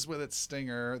misses with its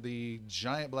stinger. The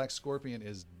giant black scorpion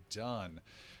is done.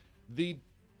 The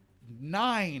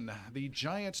 9, the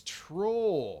giant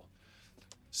troll,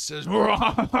 says,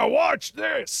 "Watch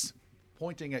this!"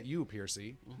 Pointing at you,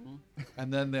 Piercy.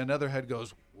 And then the another head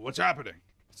goes, "What's happening?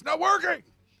 It's not working!"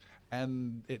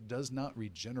 And it does not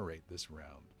regenerate this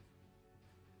round.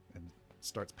 And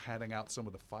starts patting out some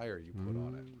of the fire you put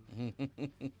on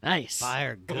it. Nice.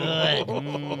 Fire good.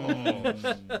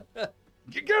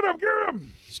 Get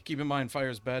him! Just keep in mind, fire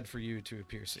is bad for you too,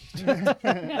 Piercy.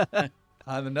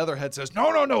 And another head says,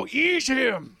 No, eat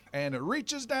him! And it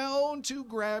reaches down to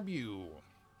grab you.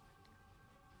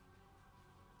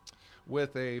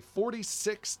 With a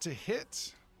 46 to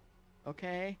hit.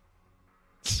 Okay.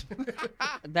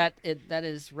 that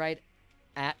is right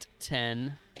at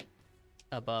 10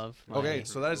 above. Okay, my-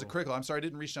 so that is a critical. I'm sorry, I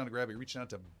didn't reach down to grab you. It reached down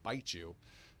to bite you.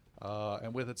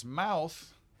 And with its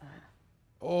mouth,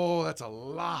 oh, that's a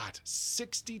lot.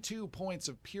 62 points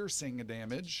of piercing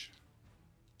damage.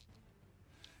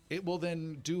 It will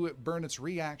then burn its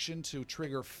reaction to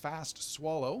trigger fast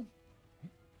swallow.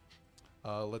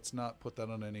 Let's not put that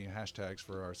on any hashtags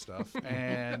for our stuff.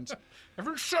 And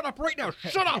Everyone shut up right now.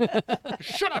 Shut up.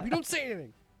 Shut up. You don't say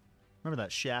anything. Remember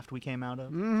that shaft we came out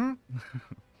of?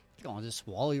 It's going to just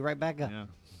swallow you right back up.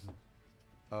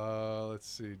 Yeah. let's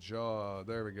see, jaw.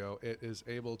 There we go. It is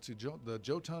able to. The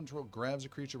Jotun troll grabs a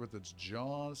creature with its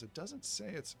jaws. It doesn't say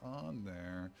it's on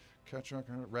there. Catch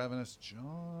ravenous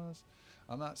jaws.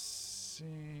 I'm not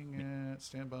seeing it.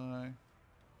 Stand by.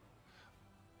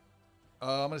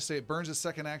 I'm going to say it burns its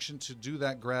second action to do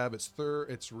that grab.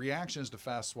 Its reaction is to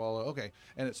fast swallow. Okay.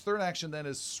 And its third action then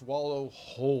is swallow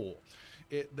whole.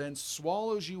 It then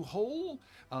swallows you whole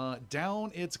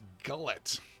down its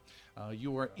gullet.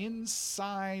 You are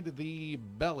inside the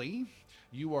belly.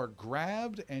 You are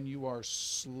grabbed and you are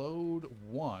slowed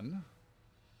 1.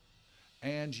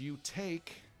 And you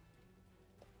take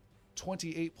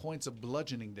 28 points of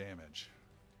bludgeoning damage.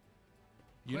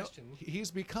 You know, Question. he's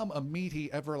become a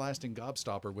meaty, everlasting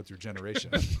gobstopper with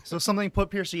regeneration. So something put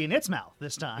Piercy in its mouth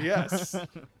this time. Yes. A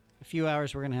few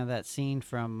hours, we're going to have that scene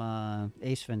from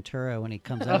Ace Ventura when he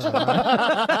comes out of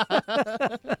the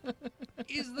run.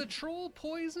 Is the troll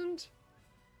poisoned?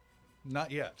 Not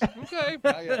yet. Okay.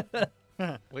 Not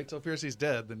yet. Wait till Piercy's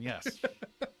dead, then yes.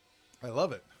 I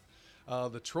love it.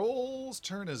 The troll's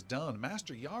turn is done.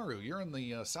 Master Yaru, you're in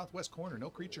the southwest corner. No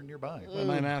creature nearby. By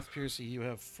my math, Piercy, you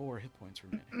have 4 hit points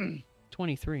remaining.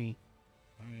 23.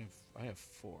 I have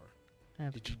 4. I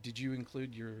have Did you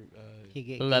include your? He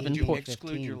get 11 Did you points.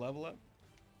 exclude your level up?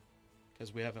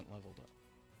 Because we haven't leveled up.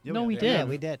 No, we Yeah, did.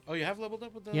 we did. Oh, you have leveled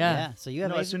up with that? Yeah. Yeah, so you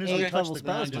have No, as soon as eight we touch level the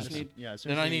spells. ground, just Mike. need- yeah, as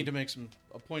soon Then as I we- need to make some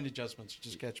point adjustments.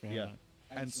 Just catch me on Yeah.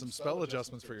 that. And some spell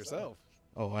adjustments for yourself.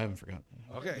 Oh, I haven't forgotten.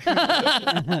 Okay.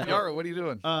 Yaru, what are you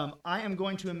doing? I am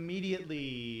going to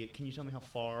immediately. Can you tell me how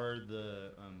far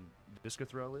the Visca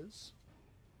throw is?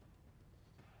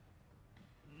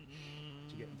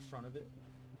 To get in front of it.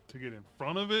 To get in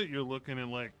front of it, you're looking at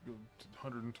like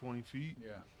 120 feet.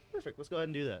 Yeah. Perfect. Let's go ahead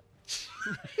and do that.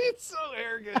 It's so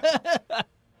arrogant.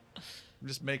 I'm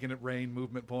just making it rain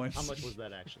movement points. How much was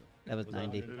that actually? That was Was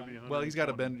 90. It'd be Well, he's got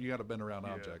to 120. bend. You got to bend around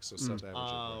Yeah. objects. So set that.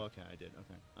 Oh, okay. I did.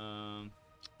 Okay.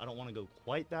 I don't want to go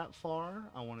quite that far.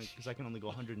 I want to because I can only go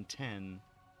 110.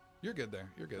 You're good there.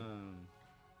 You're good.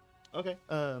 Okay.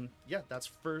 Yeah, that's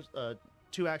first.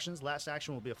 2 actions. Last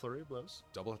action will be a flurry of blows.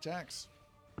 Double attacks.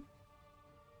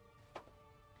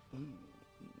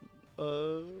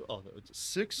 It's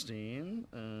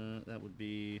 16. That would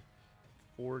be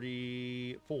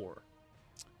 44.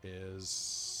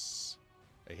 Is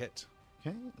a hit.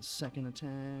 Okay. Second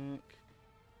attack.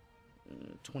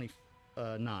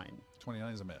 29.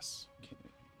 29 is a miss. Okay.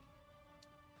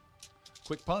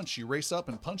 Quick punch. You race up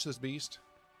and punch this beast.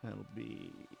 That'll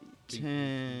be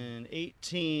 10,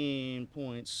 18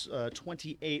 points,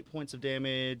 28 points of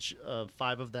damage.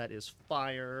 5 of that is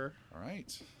fire. All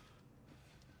right.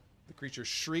 The creature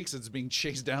shrieks. It's being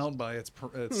chased down by its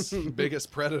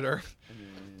biggest predator.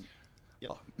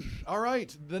 Yep. All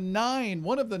right. The 9,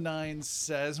 one of the 9s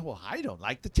says, well, I don't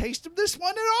like the taste of this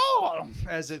one at all.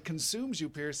 As it consumes you,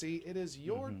 Piercy, it is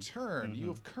your turn. You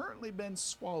have currently been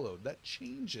swallowed. That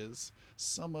changes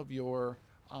some of your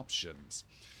options.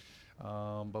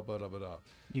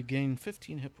 You gain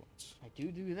 15 hit points. I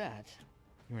do that.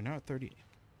 You are now at 38.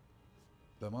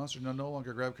 The monster no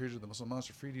longer grab creature. The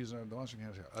monster free to use the monster can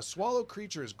have a swallow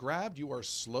creature is grabbed. You are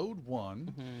slowed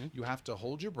 1. You have to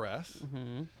hold your breath.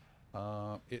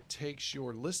 It takes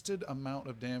your listed amount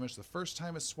of damage the first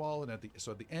time it's swallowed. At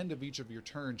the end of each of your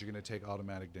turns, you're going to take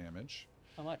automatic damage.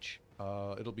 How much?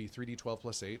 It'll be 3d12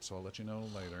 plus 8, so I'll let you know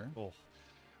later. Oh.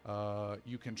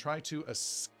 You can try to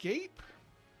escape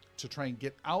to try and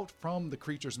get out from the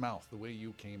creature's mouth the way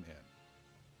you came in.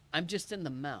 I'm just in the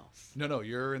mouth. No,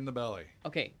 you're in the belly.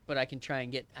 Okay, but I can try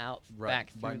and get out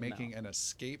back through by the making mouth. an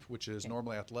escape, which is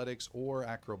normally athletics or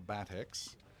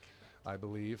acrobatics, I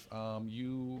believe. A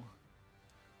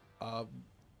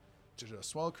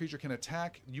swallow creature can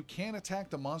attack. You can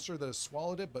attack the monster that has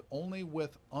swallowed it, but only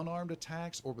with unarmed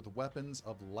attacks or with weapons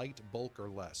of light bulk or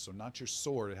less. So not your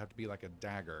sword. It'd have to be like a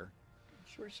dagger.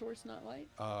 Short sword's not light?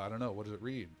 I don't know. What does it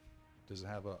read? Does it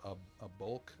have a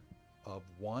bulk of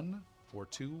 1 or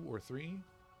 2 or 3?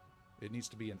 It needs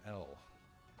to be an L.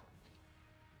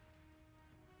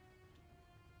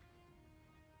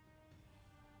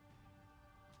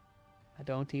 I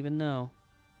don't even know.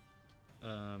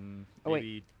 Maybe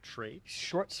wait. trait.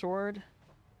 Short sword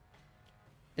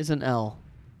is an L.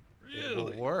 It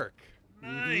will work.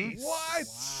 Nice. What?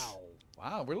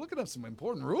 Wow, we're looking up some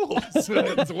important rules.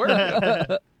 It's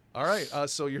working. All right,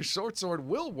 so your short sword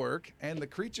will work, and the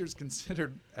creature's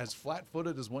considered as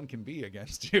flat-footed as one can be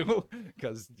against you,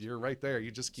 because you're right there.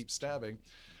 You just keep stabbing.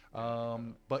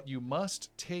 But you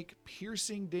must take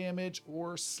piercing damage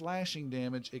or slashing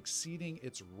damage exceeding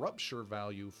its rupture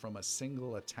value from a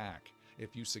single attack.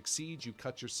 If you succeed, you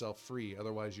cut yourself free.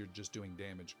 Otherwise, you're just doing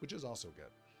damage, which is also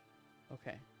good.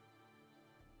 Okay.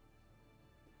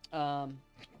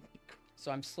 So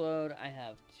I'm slowed. I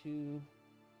have two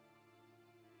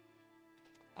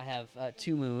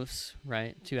moves,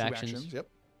 right? Two actions. Yep.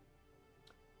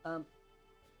 I'm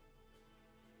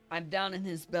down in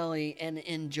his belly and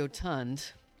in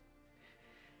Jotund.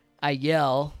 I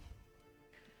yell.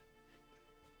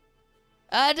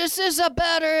 This is a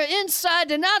better inside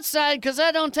than outside because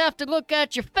I don't have to look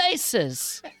at your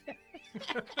faces.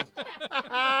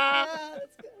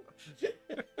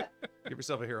 Give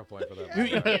yourself a hero point for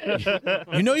that.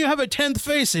 You know you have a 10th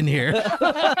face in here.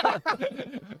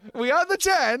 We are the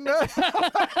 10.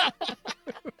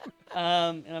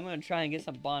 And I'm going to try and get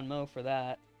some Bon Mo for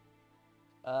that.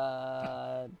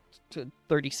 To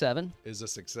 37. Is a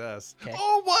success. Okay.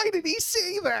 Oh, why did he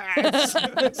say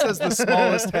that? Says the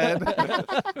smallest head.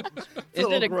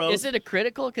 Is it a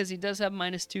critical? Because he does have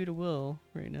 -2 to will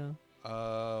right now.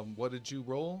 What did you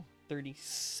roll?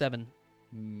 37.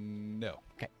 No.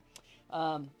 Okay.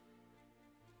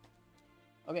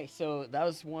 Okay, so that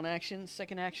was one action.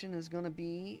 Second action is going to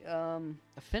be a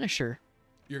finisher.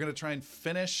 You're going to try and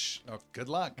finish. Oh, good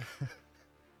luck.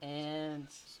 And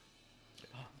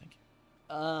Thank you.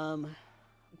 I'm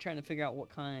trying to figure out what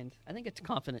kind. I think it's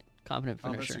confident So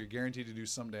finisher. you're guaranteed to do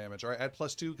some damage. All right, add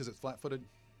 +2 because it's flat-footed.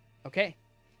 Okay.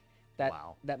 That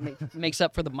makes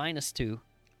up for the -2.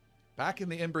 Back in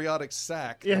the embryonic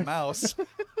sac, the mouse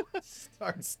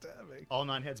starts stabbing. All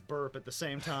 9 heads burp at the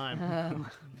same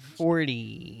time.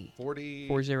 40. 40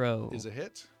 40. is a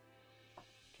hit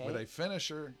with a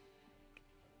finisher.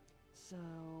 So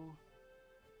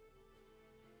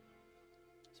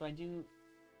I do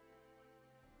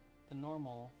the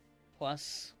normal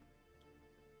plus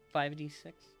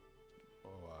 5d6.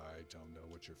 Oh, I don't know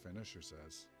what your finisher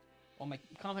says. Well, my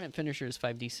confident finisher is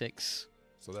 5d6.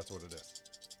 So that's what it is.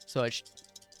 So it's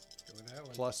Go with that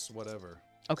one. Plus whatever.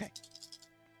 okay.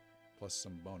 Plus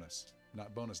some bonus.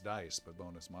 Not bonus dice, but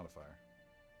bonus modifier.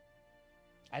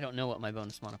 I don't know what my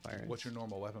bonus modifier is. What's your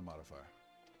normal weapon modifier?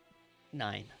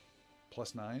 9?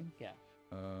 +9? Yeah.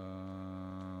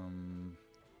 Oh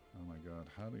my god,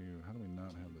 how do we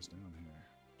not have this down here?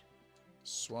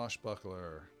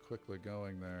 Swashbuckler, quickly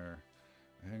going there.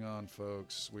 Hang on,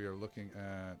 folks. We are looking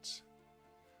at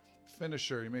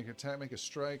finisher. You make an attack, make a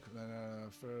strike.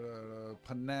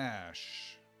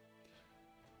 Panache.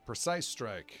 Precise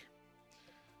strike.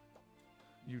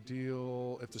 You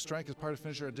deal, if the strike is part of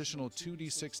finisher, additional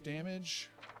 2d6 damage.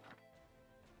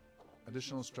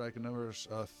 Additional strike, a number of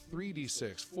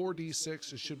 3d6,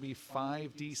 4d6. It should be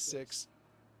 5d6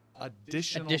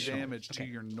 additional damage to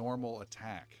your normal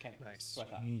attack. Okay. Nice.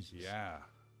 Yeah.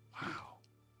 Wow.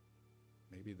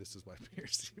 Maybe this is why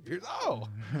Pierce. Oh!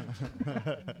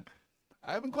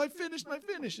 I haven't quite finished my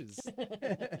finishes.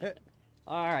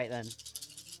 All right, then.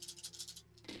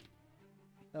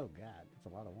 Oh, God. That's a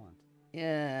lot of ones.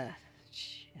 Yeah.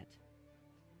 Shit.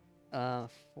 4,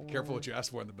 Careful what you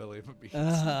ask for in the belly of a beast.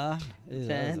 That was a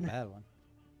 10. bad one.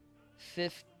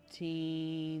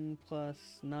 15 plus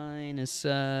 9 is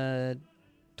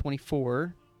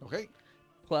 24. Okay.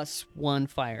 Plus 1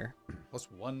 fire. Plus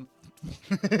 1.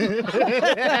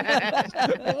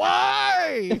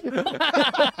 Why?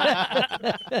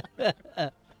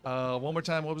 One more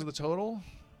time. What was the total?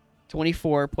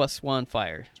 24 plus 1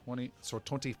 fire. 20. So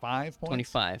 25 points?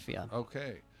 25, yeah.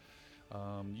 Okay.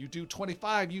 You do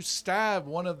 25. You stab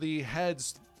one of the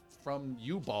heads from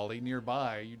you, Bali,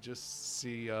 nearby. You just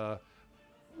see,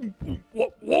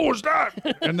 what was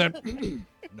that? And then,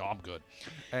 no, I'm good.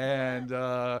 And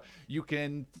you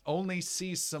can only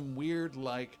see some weird,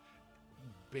 like,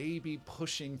 baby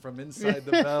pushing from inside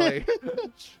the belly.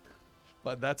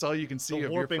 But that's all you can see The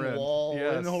of your warping friend. wall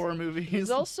Yes. in horror movies.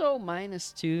 He's also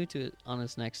 -2 on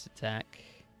his next attack.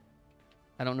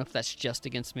 I don't know if that's just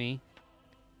against me.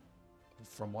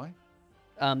 From why?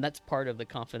 That's part of the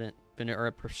confident or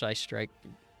a precise strike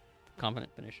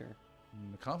confident finisher.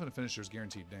 The confident finisher is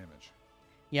guaranteed damage.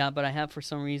 Yeah, but I have for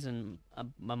some reason a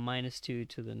 -2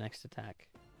 to the next attack.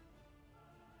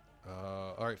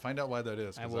 All right, find out why that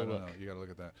is. 'Cause I will don't look. know. You gotta look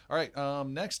at that. All right.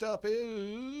 Next up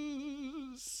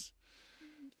is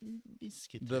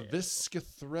the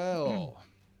Viscathrel.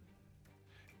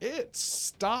 It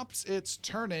stops its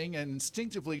turning and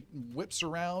instinctively whips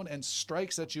around and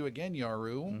strikes at you again,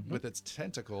 Yaru, with its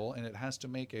tentacle, and it has to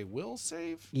make a will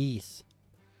save. Yes.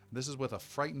 This is with a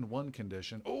frightened 1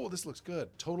 condition. Oh, this looks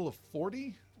good. Total of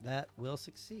 40. That will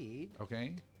succeed,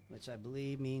 Okay. which I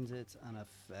believe means it's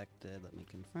unaffected. Let me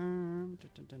confirm. Dun,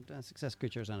 dun, dun, dun. Success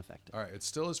creature is unaffected. All right. It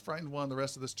still is frightened 1 the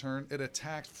rest of this turn. It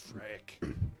attacks. Frick.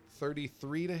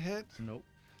 33 to hit. Nope.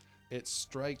 It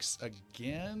strikes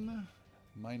again.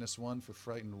 -1 for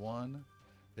frightened 1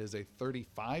 is a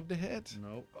 35 to hit.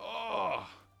 Nope. Oh.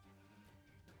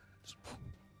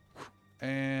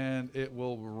 And it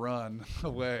will run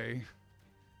away.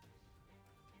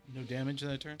 No damage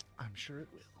that turn? I'm sure it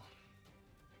will.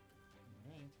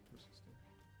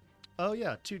 Oh,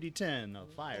 yeah. 2d10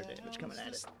 of fire damage coming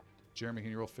at it. Jeremy,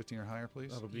 can you roll 15 or higher,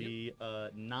 please? That'll be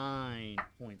 9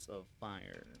 points of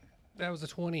fire. That was a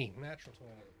 20. Natural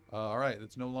 20. All right.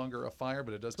 It's no longer a fire,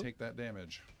 but it does take that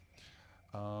damage.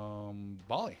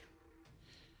 Bali.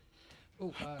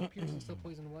 Oh, Pearson still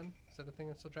poison 1? Is that the thing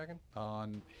that's still dragging?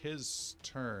 On his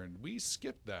turn. We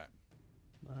skipped that.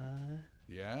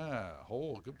 Yeah.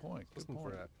 Oh, good point. Good Looking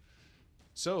for point. that.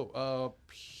 So,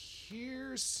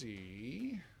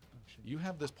 Piercy, you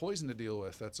have this poison to deal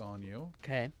with that's on you.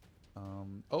 Okay.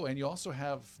 Oh, and you also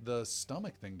have the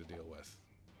stomach thing to deal with.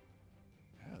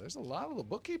 Yeah, there's a lot of the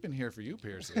bookkeeping here for you,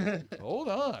 Piercy. Hold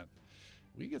on.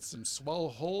 We get some swallow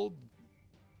whole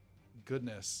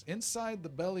goodness. Inside the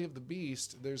belly of the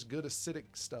beast, there's good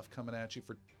acidic stuff coming at you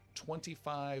for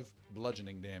 25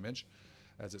 bludgeoning damage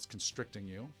as it's constricting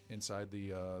you inside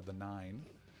the 9.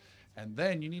 And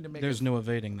then you need to make There's no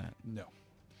evading that. no.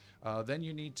 Then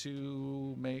you need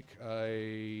to make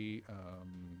a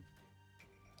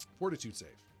fortitude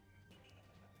save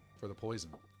for the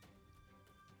poison,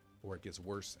 or it gets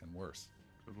worse and worse.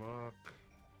 Good luck.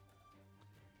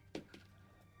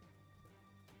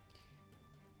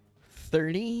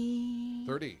 30.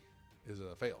 30 is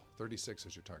a fail. 36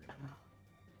 is your target.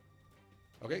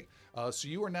 Okay, so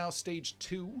you are now stage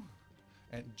 2,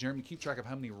 and Jeremy, keep track of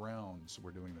how many rounds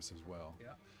we're doing this as well.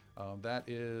 Yeah. That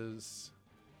is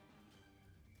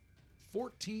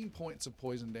 14 points of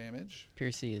poison damage.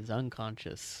 Piercy is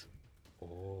unconscious.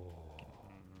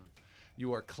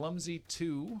 You are clumsy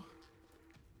 2,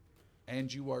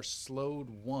 and you are slowed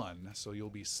 1, so you'll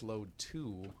be slowed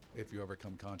 2 if you ever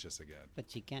come conscious again.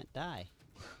 But you can't die.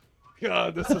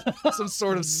 God, this is some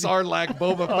sort of Sarlacc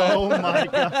Boba Fett. Oh my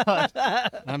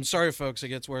god. I'm sorry, folks. It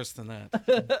gets worse than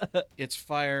that. It's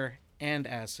fire and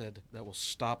acid that will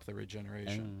stop the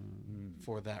regeneration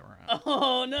for that round.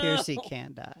 Oh no! Piercy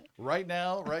can't die. Right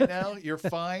now, you're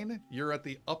fine. You're at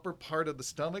the upper part of the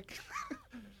stomach.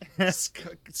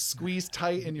 Squeeze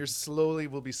tight, and you're slowly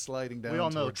will be sliding down. We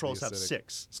all know towards the trolls have acidic.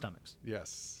 6 stomachs.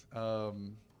 Yes.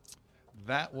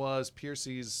 That was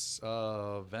Piercy's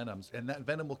venoms, and that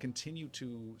venom will continue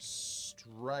to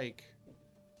strike.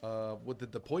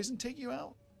 Did the poison take you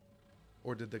out,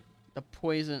 or did the The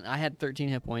poison. I had 13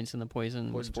 hit points, and the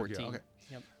poison was poison took you 14. out? Okay,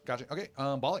 Yep. gotcha. Okay,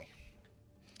 Bali,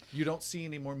 you don't see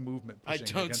any more movement. I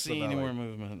pushing don't against see the any valley. more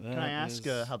movement. Can I ask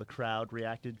how the crowd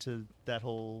reacted to that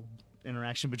whole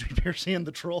interaction between Piercy and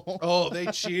the troll? Oh, they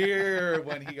cheer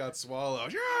when he got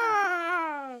swallowed.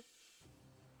 Yeah!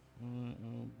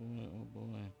 Oh boy! Oh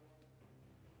boy!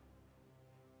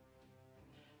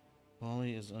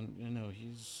 Bali is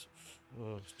he's.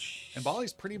 Oh, And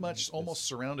Bali's pretty much almost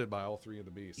surrounded by all 3 of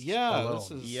the beasts. Yeah, alone.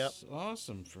 this is Yep.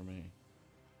 awesome for me.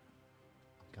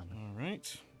 Coming. All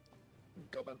right.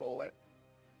 Go back, bullet.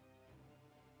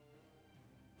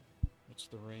 What's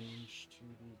the range to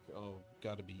the... Oh,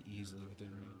 got to be easily within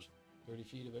range. 30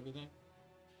 feet of everything?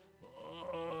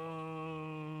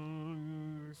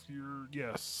 If you're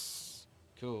yes,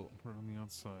 Cool. we're on the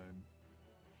outside.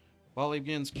 Bali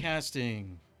begins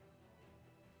casting.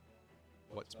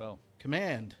 What spell?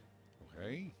 Command.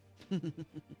 Okay.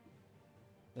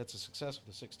 That's a success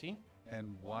with a 16.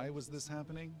 And why was this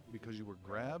happening? Because you were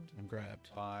grabbed I'm grabbed.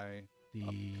 by The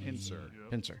pincer.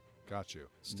 Pincer. Got you.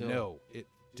 Still- No, it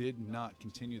did not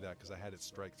continue that because I had it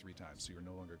strike 3 times, so you're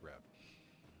no longer grabbed.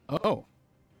 Oh.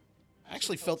 I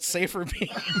actually felt safer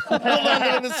being hold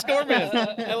on to the scorpion.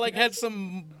 I had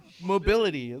some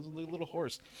mobility. It was a little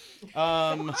horse.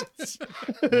 Only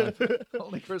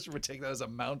person would take that as a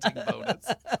mounting bonus.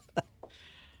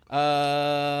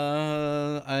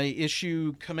 I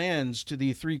issue commands to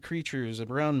the 3 creatures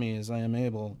around me as I am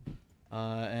able,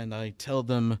 and I tell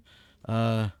them,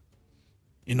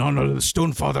 in honor of the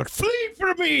Stonefather, flee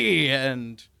from me!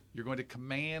 And You're going to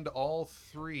command all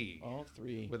 3 all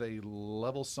 3. with a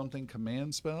level something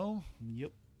command spell.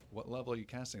 Yep. What level are you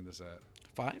casting this at?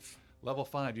 5? Level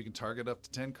 5, you can target up to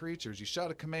 10 creatures. You shout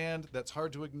a command that's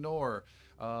hard to ignore,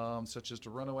 such as to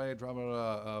run away, drop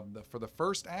for the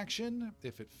first action.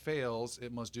 If it fails,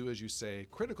 it must do as you say.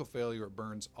 Critical failure, it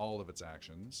burns all of its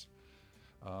actions.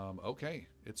 Okay,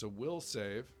 it's a will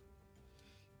save.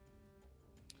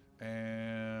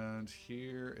 And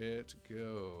here it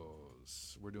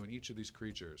goes. We're doing each of these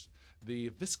creatures. The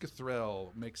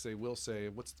Viscathrel makes a will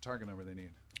save. What's the target number they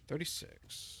need?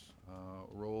 36.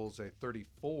 Rolls a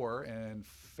 34 and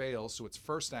fails, so its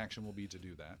first action will be to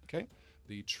do that. Okay.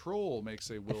 The troll makes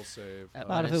a will save. At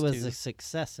Thought if it minus was 2. a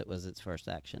success, it was its first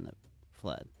action that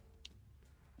fled.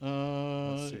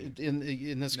 Let's see.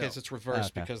 In this No. case, it's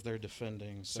reversed Okay. because they're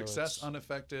defending. So Success it's-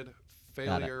 unaffected,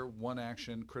 failure 1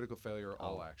 action, critical failure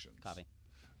all actions. Copy.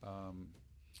 The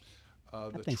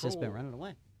That thing's just been troll- running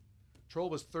away. Troll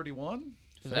was 31.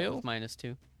 Is that Fail? with minus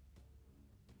 2?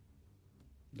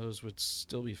 Those would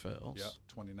still be fails. Yeah,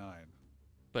 29.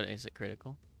 But is it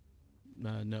critical?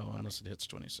 No, unless it hits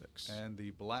 26. And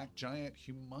the black giant,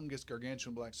 humongous,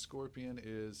 gargantuan black scorpion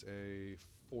is a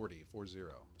 40.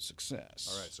 Success.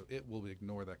 All right, so it will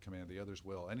ignore that command. The others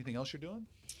will. Anything else you're doing?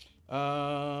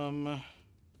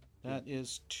 That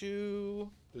is 2.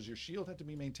 Does your shield have to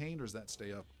be maintained, or does that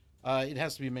stay up? It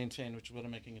has to be maintained, which is what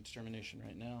I'm making a determination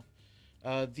right now.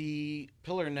 The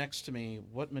pillar next to me,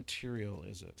 what material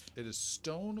is it? It is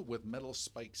stone with metal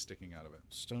spikes sticking out of it.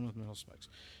 Stone with metal spikes.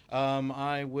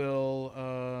 I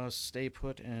will stay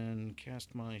put and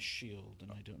cast my shield,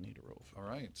 and I don't need to roll for All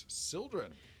right,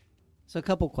 Sildren. So a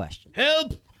couple questions.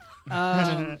 Help!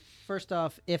 First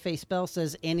off, if a spell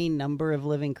says any number of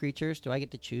living creatures, do I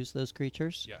get to choose those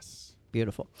creatures? Yes.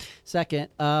 Beautiful. Second,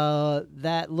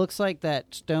 that looks like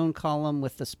that stone column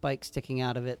with the spikes sticking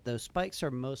out of it. Those spikes are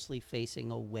mostly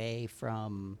facing away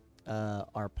from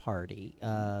our party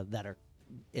that are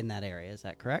in that area. Is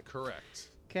that correct?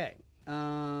 Correct. Okay.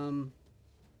 Final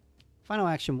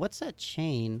action. What's that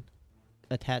chain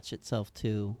attach itself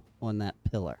to on that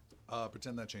pillar?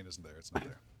 Pretend that chain isn't there. It's not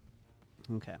there.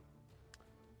 Okay.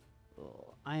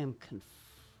 Oh, I am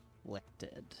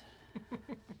conflicted.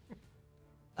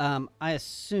 I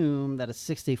assume that a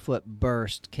 60-foot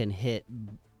burst can hit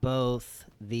both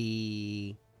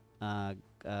the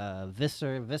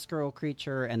visceral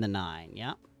creature and the 9,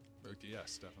 yeah?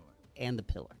 Yes, definitely. And the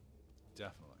pillar.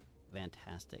 Definitely.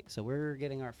 Fantastic. So we're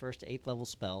getting our first 8th level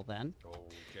spell then.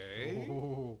 Okay.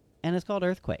 And it's called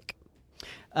Earthquake.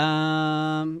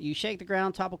 You shake the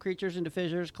ground, topple creatures into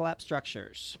fissures, collapse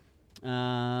structures.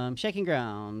 Shaking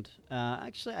ground.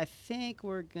 Actually, I think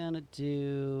we're gonna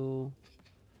do.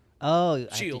 Oh,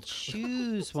 I Shield. have to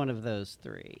choose one of those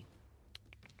three.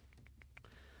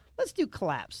 Let's do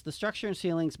collapse. The structure and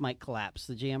ceilings might collapse.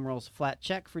 The GM rolls a flat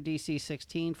check for DC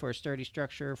 16 for a sturdy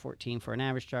structure, 14 for an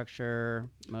average structure,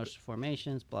 most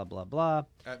formations, blah, blah, blah.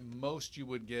 At most, you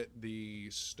would get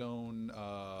the stone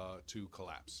to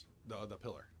collapse, the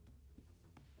pillar.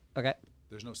 Okay.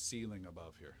 There's no ceiling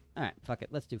above here. All right, fuck it.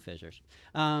 Let's do fissures.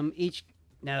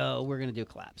 No, we're gonna do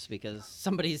collapse because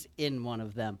somebody's in one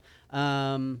of them.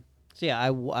 So yeah,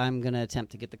 I'm gonna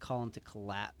attempt to get the column to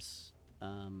collapse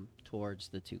towards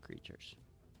the two creatures.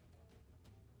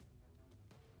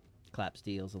 Collapse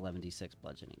deals 11d6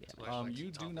 bludgeoning damage.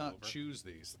 You do not choose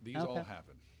these. These Okay. all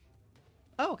happen.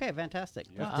 Oh, okay, fantastic.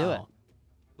 Yeah. Let's do it.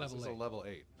 This is a level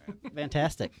 8, man.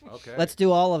 Fantastic. Okay. Let's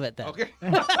do all of it then. Okay.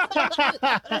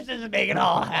 Let's just make it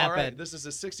all happen. All right. This is a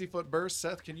 60-foot burst.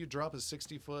 Seth, can you drop a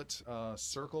 60-foot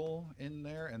circle in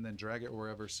there and then drag it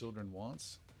wherever Sildren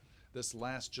wants? This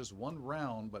lasts just one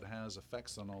round, but has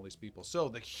effects on all these people. So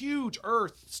the huge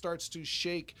earth starts to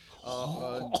shake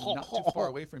not too far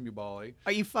away from you, Bali.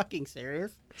 Are you fucking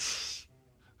serious?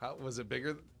 How was it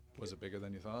bigger? Was it bigger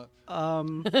than you thought?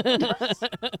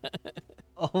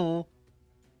 Oh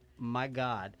my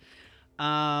god.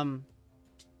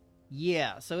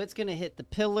 Yeah, so it's gonna hit the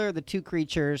pillar, the two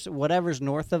creatures, whatever's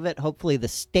north of it, hopefully the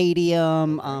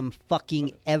stadium,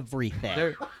 fucking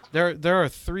everything. There are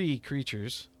 3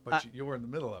 creatures. But you were in the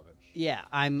middle of it. Yeah,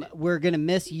 we're gonna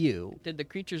miss you. Did the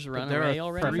creatures But run there away are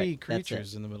already? 3 Perfect, that's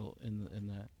creatures it. in the middle in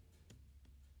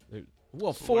that.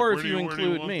 Well, So, 4 like, if where you do where do you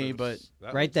include want me, this?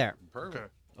 That Right looks there.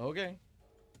 Perfect. okay.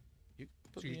 You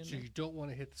put So me you, in so there. you don't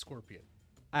want to hit the scorpion.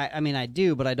 I mean, I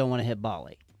do, but I don't want to hit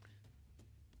Bali.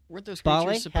 Weren't those creatures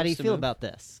Bali, supposed how do you to feel move about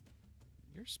this?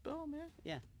 Your spell,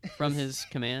 man. from his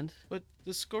command? But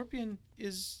the scorpion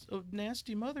is a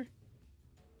nasty mother.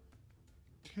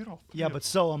 Get off. Yeah, but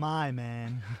so am I,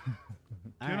 man.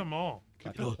 Get them all.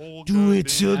 Get the whole Do goddamn it,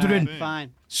 children. thing.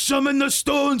 Fine. Summon the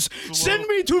stones! Send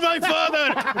me to my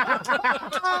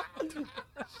father!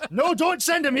 No, don't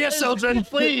send him here, Sildren,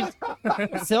 please.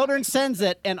 Sildren sends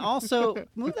it, and also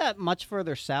move that much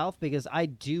further south because I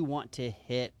do want to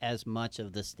hit as much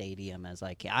of the stadium as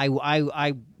I can.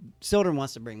 Sildren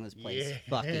wants to bring this place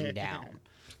fucking down.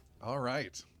 All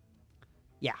right.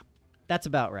 Yeah, that's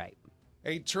about right.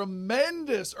 A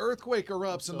tremendous earthquake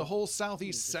erupts in the whole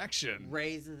southeast section.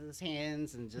 Raises his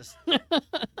hands and just.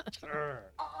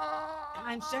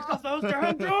 I'm sick of those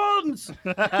darn drones.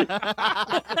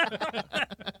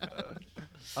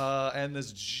 And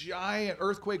this giant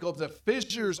earthquake opens up.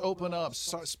 Fissures open up.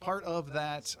 Part of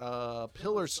that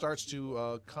pillar starts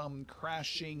to come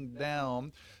crashing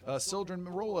down. Sildren,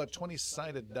 roll a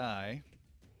 20-sided die.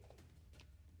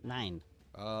 9.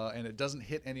 And it doesn't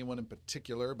hit anyone in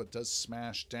particular, but does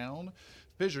smash down.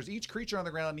 Fissures. Each creature on the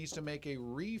ground needs to make a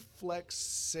reflex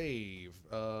save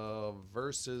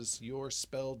versus your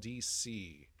spell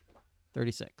DC.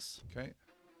 36. Okay.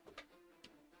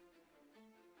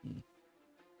 How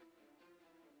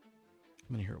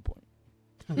many hero point?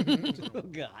 Oh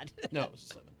God. No, it was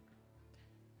 7.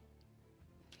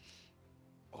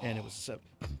 And it was 7.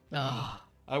 Ah,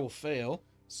 I will fail.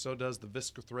 So does the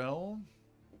Viscothrel.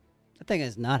 That thing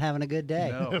is not having a good day.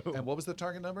 No. And what was the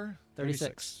target number?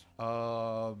 36.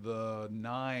 The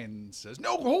 9 says,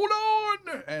 "No, hold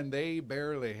on!" And they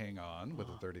barely hang on with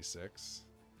a 36.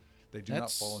 They do not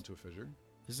That's- fall into a fissure.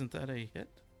 Isn't that a hit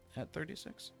at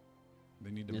 36? They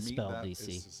need to Misspell meet that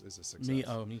DC. is a success. Meet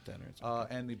that. Right?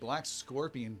 And the black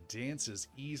scorpion dances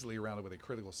easily around it with a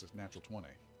critical natural 20.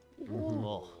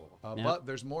 Yep. But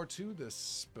there's more to this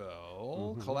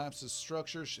spell. Collapses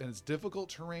structures and it's difficult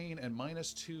terrain and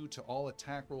 -2 to all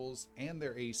attack rolls and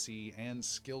their AC and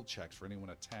skill checks for anyone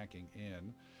attacking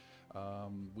in.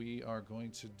 We are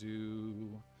going to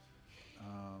do.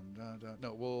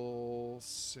 No, we'll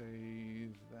say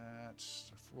that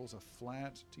rolls a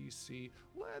flat DC.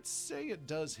 Let's say it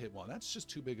does hit one. That's just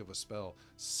too big of a spell.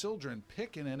 Sildren,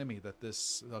 pick an enemy that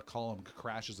this column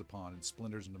crashes upon and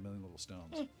splinters into a million little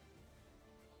stones.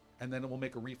 And then it will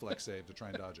make a reflex save to try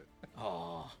and dodge it.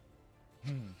 Oh.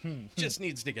 Just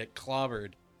needs to get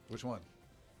clobbered. Which one?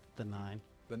 The 9.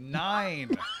 The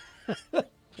 9.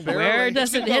 where Barely.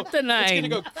 does it hit the It's 9?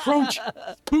 gonna go crunch.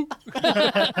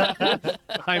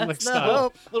 Heimlich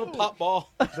style. Little pop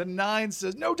ball. The 9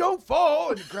 says, "No, don't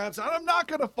fall!" And it grabs on. "I'm not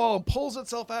going to fall," and pulls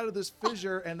itself out of this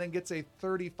fissure and then gets a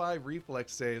 35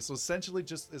 reflex save. So essentially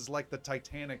just is like the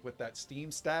Titanic with that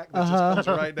steam stack that just comes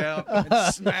right down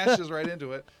and smashes right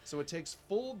into it. So it takes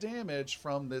full damage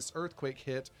from this earthquake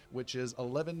hit, which is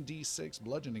 11d6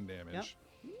 bludgeoning damage.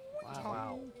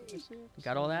 Wow.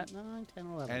 Got all that? 9, 10,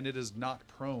 11. And it is not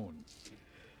prone.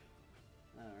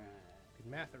 All right.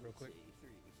 Can math it real quick. 3,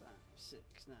 5, 6,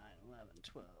 9, 11,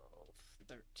 12,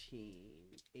 13,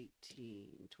 18,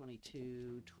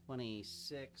 22,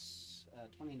 26,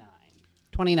 29.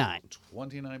 29.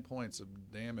 29 points of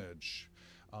damage.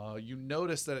 You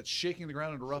notice that it's shaking the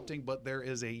ground and erupting, but there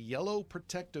is a yellow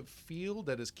protective field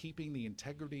that is keeping the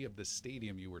integrity of the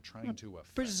stadium you were trying to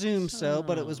affect. Presume so,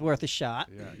 but it was worth a shot.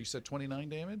 Yeah, you said 29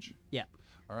 damage? Yeah.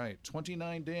 All right,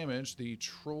 29 damage. The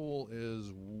troll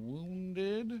is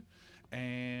wounded,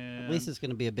 and At least it's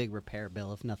going to be a big repair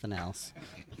bill, if nothing else.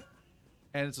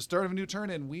 and it's the start of a new turn,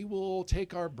 and we will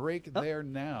take our break there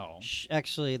now.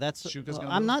 Actually, that's. Shuka's well,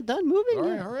 gonna I'm move? not done moving All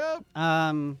right, yet. hurry up.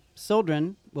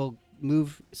 Sildren will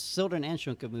move. Sildren and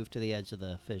Shunka move to the edge of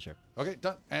the fissure. Okay,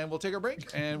 done. And we'll take our break,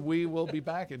 and we will be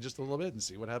back in just a little bit and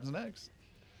see what happens next.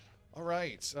 All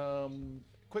right.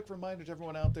 Quick reminder to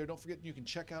everyone out there, don't forget you can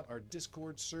check out our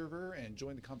Discord server and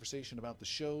join the conversation about the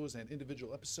shows and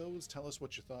individual episodes. Tell us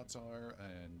what your thoughts are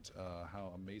and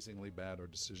how amazingly bad our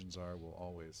decisions are. We're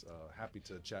always happy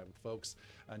to chat with folks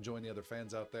and join the other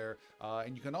fans out there.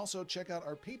 And you can also check out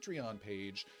our Patreon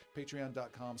page,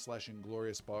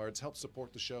 patreon.com/ingloriousbards. Help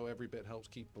support the show. Every bit helps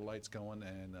keep the lights going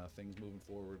and things moving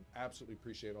forward. Absolutely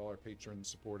appreciate all our patron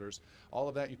supporters. All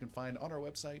of that you can find on our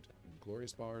website,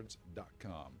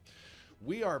 ingloriousbards.com.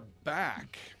 We are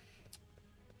back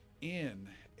in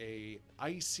a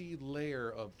icy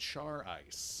layer of char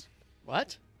ice.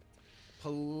 What?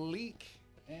 Palik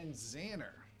and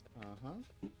Xander,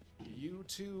 you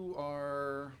two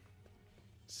are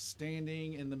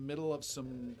standing in the middle of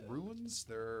some ruins.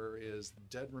 There is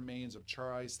dead remains of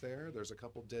char ice there. There's a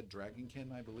couple dead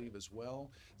dragonkin, I believe, as well.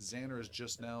 Xander is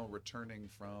just now returning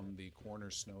from the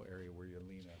corner snow area where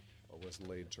Yelena was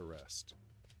laid to rest.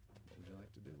 What would you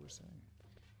like to do? We're saying.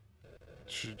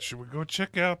 Should we go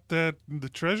check out the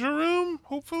treasure room?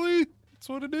 Hopefully, that's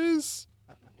what it is.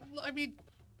 I mean,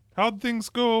 How'd things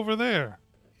go over there?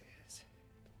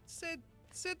 said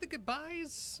the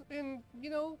goodbyes and,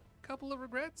 a couple of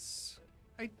regrets.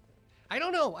 I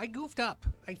don't know. I goofed up.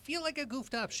 I feel like I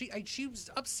goofed up. She was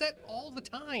upset all the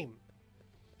time.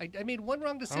 I made one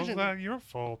wrong How's decision. that your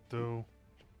fault, though?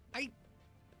 I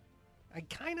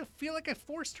kind of feel like I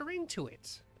forced her into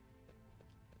it.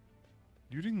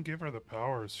 You didn't give her the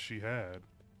powers she had.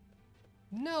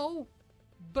 No,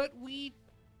 but we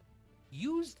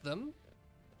used them.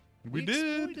 We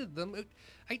did. Exploited them.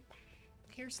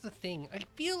 Here's the thing. I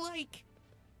feel like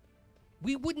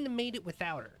we wouldn't have made it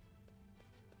without her.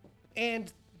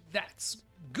 And that's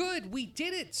good. We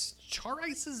did it. Char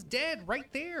Ice is dead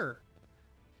right there.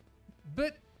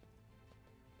 But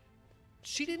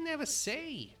she didn't have a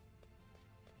say.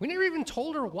 We never even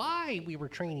told her why we were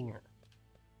training her.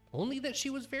 Only that she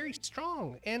was very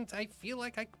strong, and I feel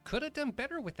like I could have done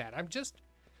better with that. I'm just...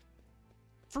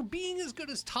 For being as good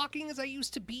as talking as I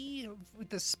used to be with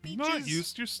the speeches... Not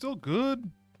used. You're still good.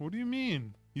 What do you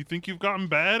mean? You think you've gotten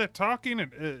bad at talking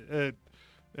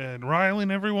and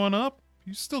riling everyone up?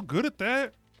 You're still good at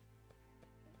that.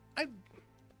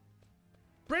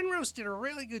 Brenrose did a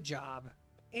really good job,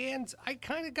 and I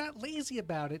kind of got lazy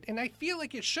about it, and I feel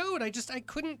like it showed. I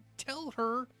couldn't tell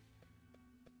her...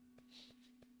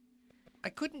 I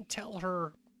couldn't tell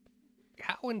her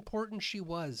how important she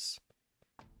was.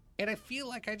 And I feel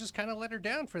like I just kind of let her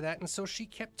down for that. And so she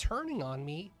kept turning on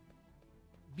me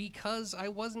because I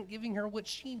wasn't giving her what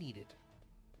she needed.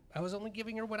 I was only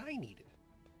giving her what I needed.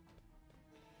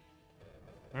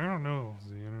 I don't know,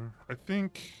 Xander. I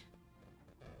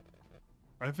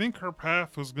think her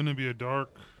path was going to be a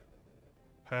dark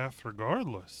path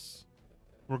regardless.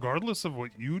 Regardless of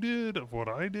what you did, of what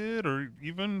I did, or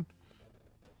even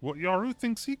what Yaru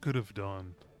thinks he could have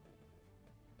done.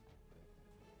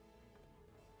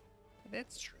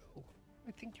 That's true.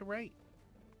 I think you're right.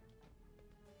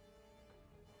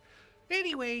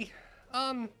 Anyway,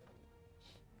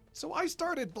 So I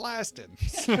started blasting.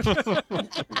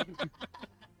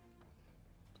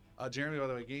 Jeremy, by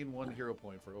the way, gain 1 hero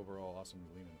point for overall awesome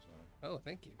Yelena. So. oh,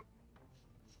 thank you.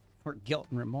 For guilt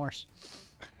and remorse.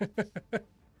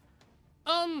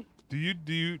 Do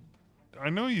you I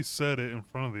know you said it in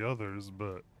front of the others,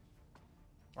 but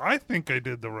I think I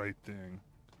did the right thing.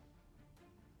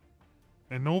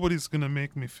 And nobody's gonna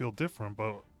make me feel different,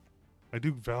 but I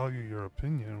do value your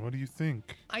opinion. What do you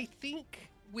think? I think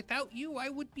without you, I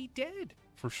would be dead.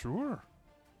 For sure.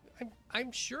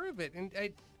 I'm sure of it, and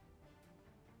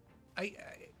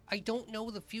I don't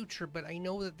know the future, but I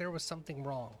know that there was something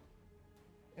wrong.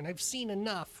 And I've seen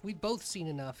enough, we've both seen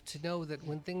enough to know that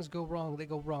when things go wrong, they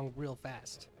go wrong real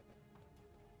fast.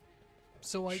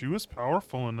 So She was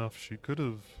powerful enough. She could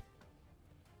have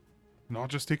Not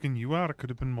just taking you out, it could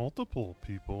have been multiple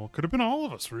people. It could have been all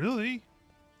of us, really.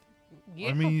 Yeah.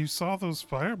 I mean, you saw those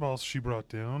fireballs she brought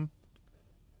down.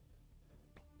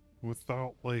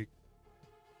 Without, like...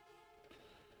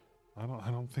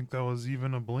 I don't think that was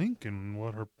even a blink in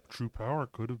what her true power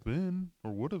could have been,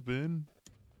 or would have been.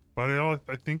 But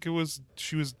I think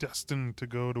she was destined to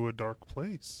go to a dark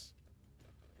place.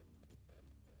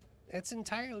 It's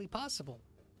entirely possible.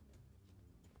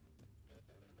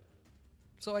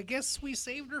 So I guess we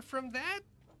saved her from that?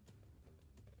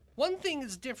 One thing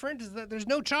is different is that there's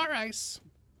no char ice.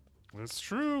 That's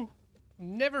true.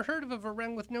 Never heard of a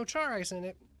Vareng with no char ice in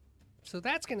it. So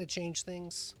that's going to change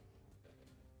things.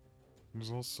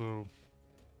 There's also...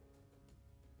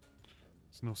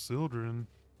 There's no Sildren.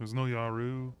 There's no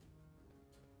Yaru.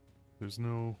 There's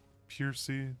no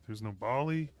Piercy. There's no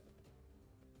Bali.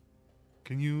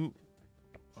 Can you...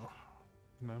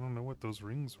 I don't know what those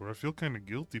rings were. I feel kind of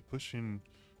guilty pushing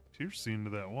Piercy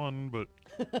into that one, but...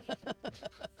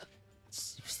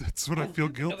 that's what I feel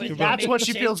guilty about. That's what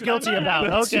she feels guilty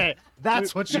about. Okay,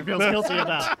 that's what she feels guilty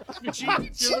about.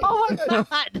 Oh my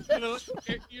god! You know,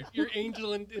 your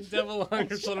angel and devil on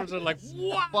your shoulders are like,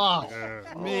 what? Fuck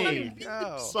Yeah. me.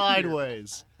 No.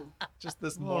 Sideways. Just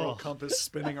this moral compass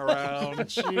spinning around.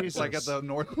 Jesus. Like at the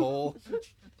North Pole.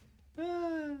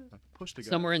 Push together.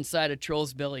 Somewhere inside a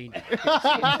troll's belly,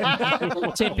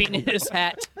 tipping his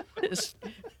hat.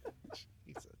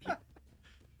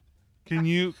 Can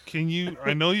you?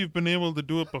 I know you've been able to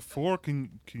do it before.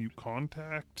 Can you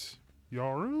contact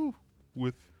Yaru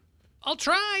with? I'll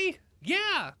try.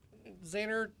 Yeah.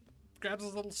 Xander grabs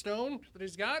his little stone that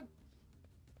he's got.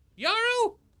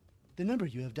 Yaru! The number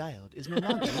you have dialed is no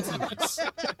longer in service.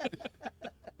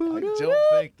 I don't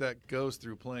think that goes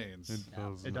through planes. It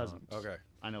does. It doesn't. Okay,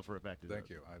 I know for a fact. thank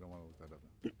you. I don't want to look that up.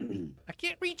 I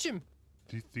can't reach him.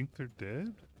 Do you think they're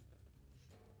dead?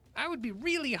 That would be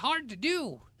really hard to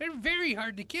do. They're very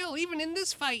hard to kill, even in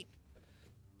this fight.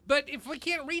 But if we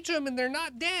can't reach them and they're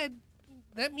not dead,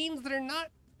 that means they're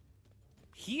not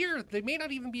here. They may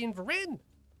not even be in Varen.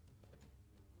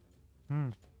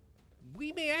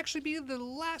 We may actually be the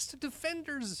last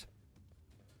defenders.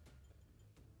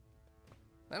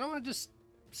 I don't want to just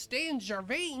stay in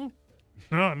Jarvain.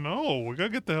 No, we gotta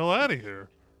get the hell out of here.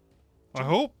 I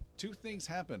hope. Two things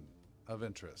happen of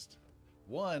interest.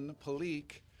 One,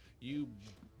 Palik, you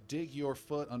dig your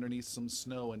foot underneath some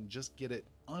snow and just get it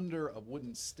under a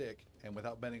wooden stick, and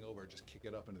without bending over, just kick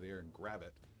it up into the air and grab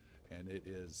it. And it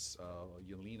is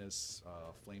Yelena's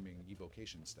flaming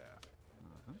evocation staff.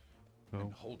 And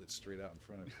Oh, hold it straight out in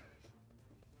front of you.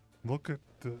 look at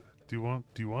the. Do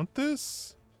you want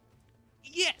this?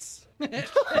 Yes. Be like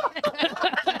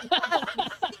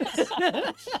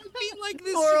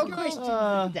this. Oral you know.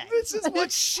 question. This is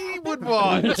what she would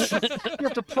want. You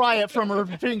have to pry it from her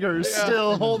fingers,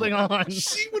 still holding on.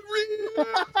 She would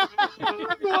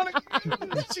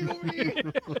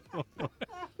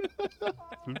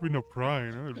There'd be no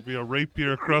prying. There'd be a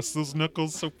rapier across those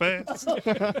knuckles so fast.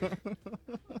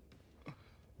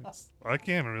 I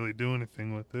can't really do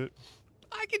anything with it.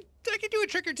 I could do a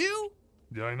trick or two.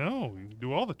 Yeah, I know. You can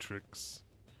do all the tricks.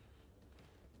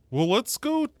 Well, let's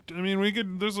go. I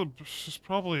mean, there's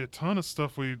probably a ton of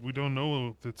stuff we don't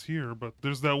know that's here, but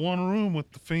there's that one room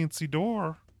with the fancy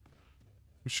door.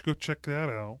 We should go check that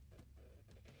out.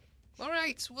 All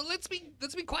right. Well, let's be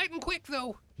quiet and quick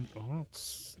though. Oh,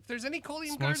 it's If there's any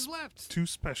Colium my guards left. two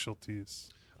specialties.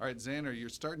 All right, Xander, you're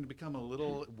starting to become a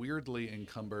little weirdly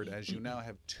encumbered as you now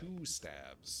have 2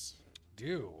 stabs.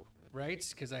 Right?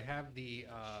 Because I have the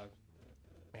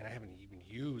man, I haven't even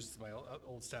used my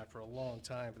old staff for a long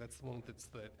time, but that's the one that's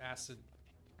the acid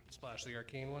splash, the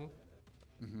arcane one.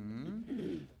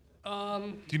 Mm-hmm.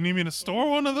 Do you need me to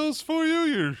store one of those for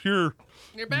you? You're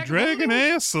You're back dragging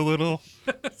holding? ass a little.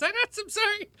 I'm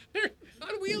sorry. They're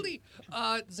unwieldy.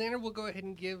 Xander will go ahead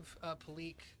and give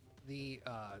Palik the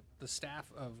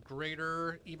staff of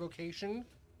greater evocation.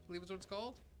 I believe is what it's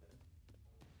called.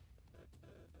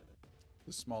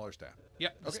 The smaller staff.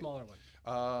 Yep, the Okay. smaller one.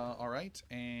 All right,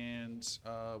 and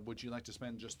would you like to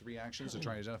spend just 3 actions to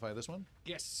try and identify this one?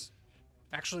 Yes.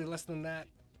 Actually, less than that.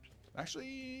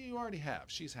 Actually, you already have.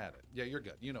 She's had it. Yeah, you're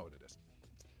good. You know what it is.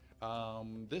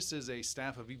 This is a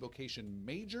Staff of Evocation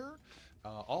Major.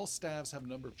 All staffs have a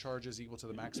number of charges equal to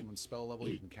the maximum spell level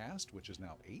you can cast, which is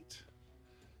now 8.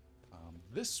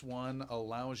 This one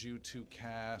allows you to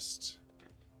cast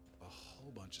a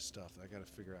whole bunch of stuff that I got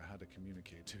to figure out how to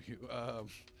communicate to you.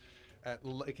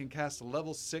 It can cast a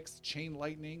level 6 Chain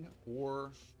Lightning,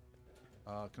 or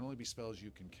can only be spells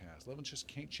you can cast. Level just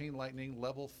Chain Lightning,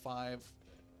 level 5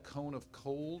 Cone of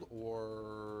Cold,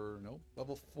 or no,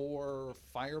 level 4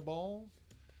 Fireball,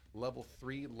 Level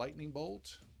 3 Lightning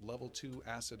Bolt, Level 2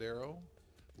 Acid Arrow,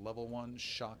 Level 1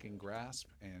 Shocking Grasp,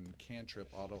 and Cantrip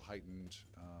Auto Heightened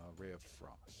Ray of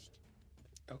Frost.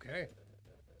 Okay.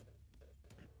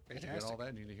 Did you get Fantastic. all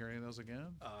that? Need to hear any of those again?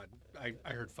 I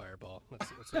heard Fireball.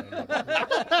 That's what I know.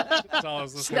 That's all I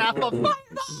was listening Staff for.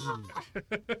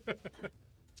 of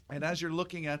And as you're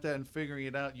looking at that and figuring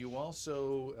it out, you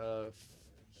also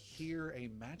hear a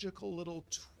magical little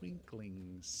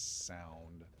twinkling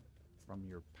sound from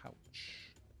your pouch.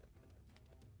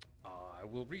 I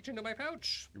will reach into my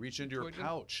pouch. You reach into your Trojan.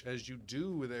 pouch. As you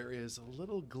do, there is a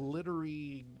little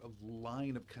glittery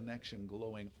line of connection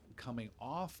glowing coming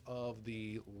off of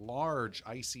the large,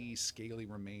 icy, scaly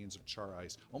remains of char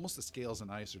ice. Almost the scales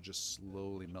and ice are just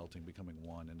slowly melting, becoming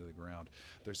one into the ground.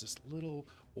 There's this little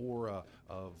aura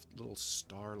of little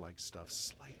star-like stuff,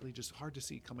 slightly just hard to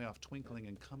see, coming off, twinkling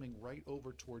and coming right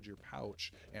over towards your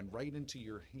pouch and right into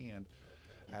your hand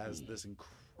as this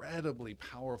incredibly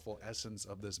powerful essence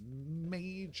of this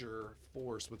major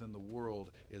force within the world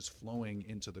is flowing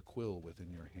into the quill within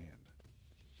your hand.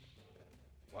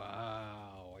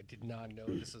 Wow, I did not know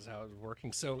this is how it was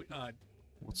working. So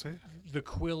What's that? the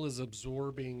quill is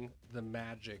absorbing the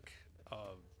magic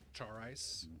of char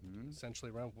ice, essentially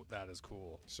around. That is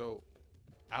cool. So,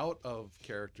 out of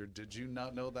character, did you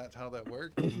not know that how that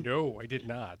worked? No, I did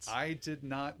not. I did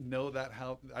not know that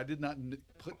how I did not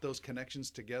put those connections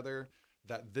together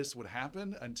that this would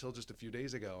happen until just a few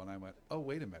days ago, and I went, "Oh,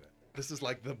 wait a minute! This is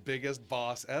like the biggest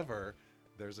boss ever."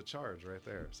 There's a charge right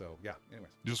there. So yeah.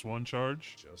 Anyways, Just one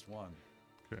charge? just one.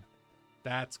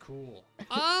 That's cool.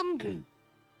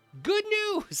 Good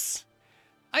news.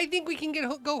 I think we can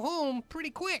go home pretty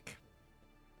quick.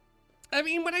 I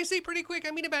mean, when I say pretty quick,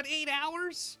 I mean about 8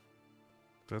 hours.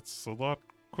 That's a lot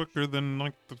quicker than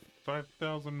like the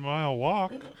 5,000-mile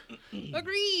walk.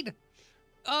 Agreed.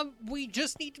 We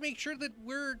just need to make sure that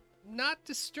we're not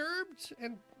disturbed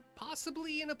and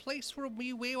possibly in a place where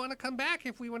we may want to come back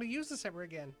if we want to use this ever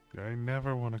again. I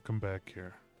never want to come back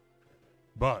here.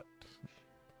 But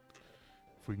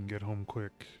if we can get home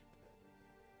quick,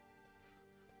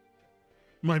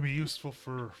 might be useful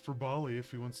for Bali if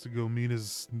he wants to go meet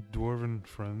his dwarven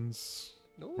friends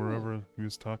wherever he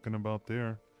was talking about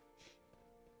there.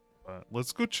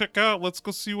 Let's go check out. Let's go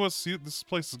see this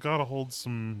place has got to hold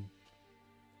some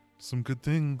good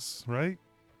things, right?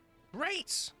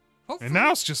 Great. Hopefully. And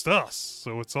now it's just us,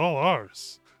 so it's all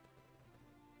ours.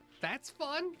 That's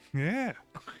fun. Yeah.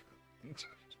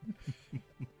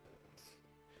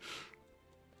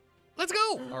 Let's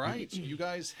go. All right, you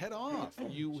guys head off.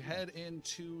 You head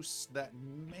into that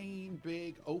main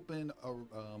big open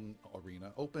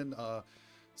arena, open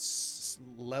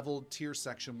leveled tier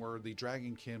section where the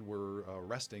Dragonkin were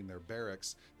resting their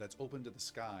barracks. That's open to the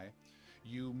sky.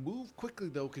 You move quickly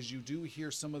though, because you do hear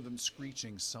some of them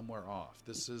screeching somewhere off.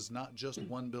 This is not just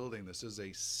one building. This is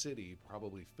a city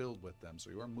probably filled with them. So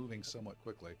you are moving somewhat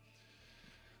quickly.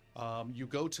 You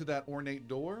go to that ornate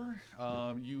door.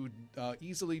 You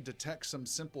easily detect some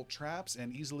simple traps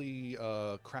and easily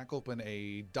crack open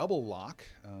a double lock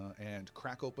and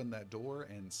crack open that door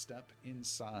and step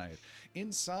inside.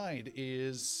 Inside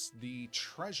is the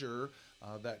treasure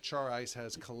that Char Ice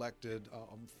has collected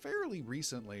fairly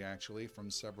recently, actually,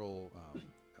 from several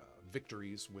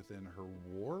victories within her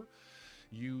war.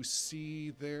 You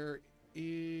see there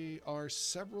are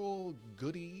several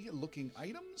goody-looking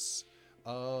items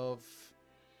of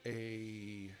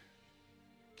a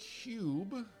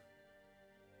cube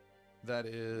that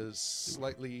is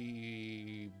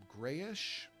slightly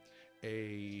grayish,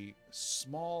 a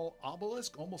small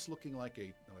obelisk, almost looking like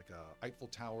a Eiffel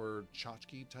Tower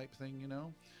tchotchke type thing, you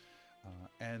know,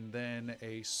 and then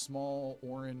a small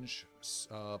orange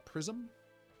prism.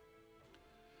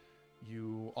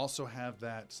 You also have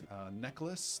that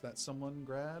necklace that someone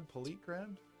grabbed, Palit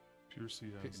grabbed. Piercy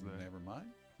has that. Never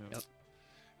mind. Yep.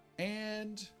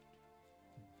 And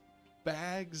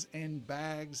bags and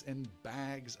bags and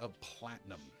bags of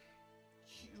platinum.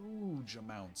 Huge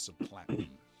amounts of platinum.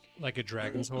 Like a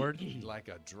dragon's horde? Like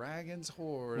a dragon's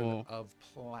horde Whoa. of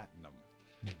platinum.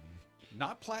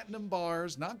 Not platinum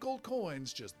bars, not gold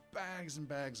coins, just bags and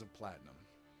bags of platinum.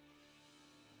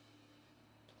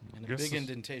 And a Guess big this-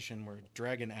 indentation where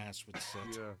dragon ass would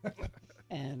sit. Yeah.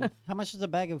 And how much does a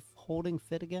bag of holding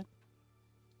fit again?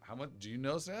 How much do you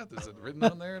know, Seth? Is it written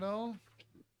on there at all?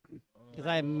 Because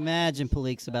I imagine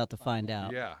Palik's about to find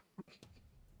out. Yeah.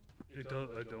 I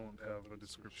don't have a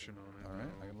description on it. All right,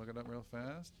 no. I can look it up real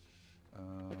fast.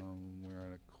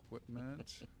 We're at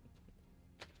equipment.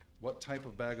 What type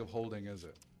of bag of holding is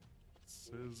it?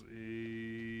 Says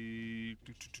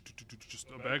just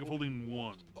a bag of holding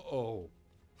 1. Oh.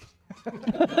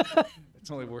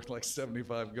 It's only worth like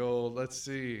 75 gold. Let's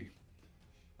see.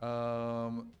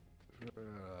 Bag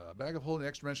of holding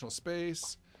extra-dimensional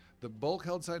space. The bulk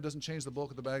held side doesn't change the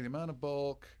bulk of the bag. The amount of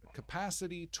bulk.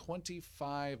 Capacity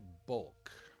 25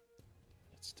 bulk.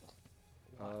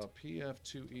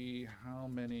 PF2E, how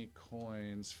many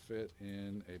coins fit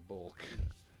in a bulk?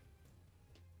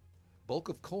 Bulk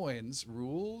of coins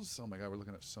rules. Oh my god, we're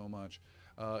looking at so much.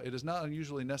 It is not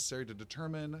unusually necessary to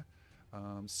determine.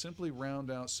 Simply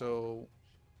round out. So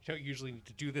You don't usually need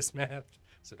to do this math,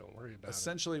 so don't worry about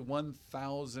essentially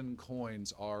 1,000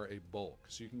 coins are a bulk.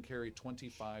 So you can carry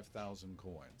 25,000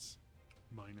 coins.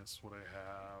 Minus what I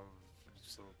have.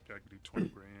 So I could do 20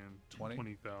 grand. 20?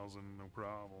 20,000, no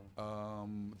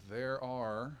problem. There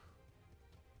are,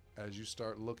 as you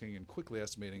start looking and quickly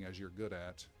estimating as you're good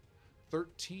at,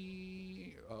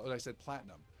 13, I said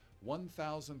platinum,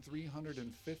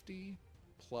 1,350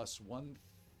 plus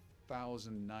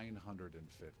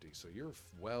 1,950. So you're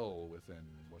well within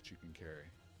what you can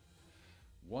carry.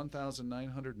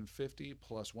 1,950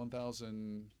 plus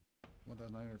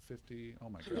 1,950. Oh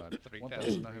my God.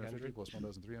 1,950 plus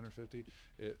 1,350.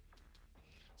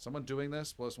 Someone doing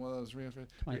this plus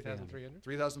 1,350. 3,300.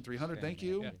 3,300. Thank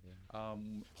you. Yeah.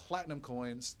 Platinum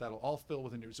coins that'll all fill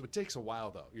within your. So it takes a while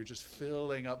though. You're just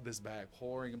filling up this bag,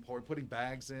 pouring and pouring, putting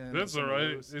bags in. That's all some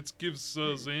right. loose. It gives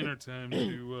Xander time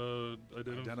to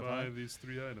identify these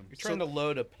 3 items. You're trying to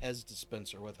load a Pez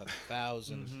dispenser with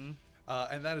 1,000.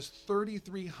 And that is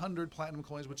 3,300 platinum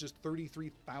coins, which is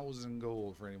 33,000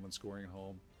 gold for anyone scoring at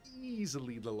home.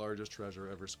 Easily the largest treasure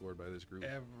ever scored by this group.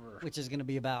 Ever. Which is going to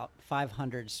be about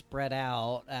 500 spread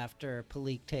out after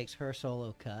Palik takes her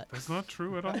solo cut. That's not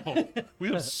true at all. We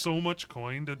have so much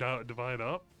coin to divide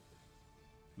up.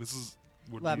 This is.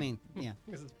 would Well, I be- mean, yeah.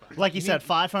 This is fine. Like you said,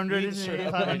 500 You is need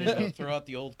to 500. throw out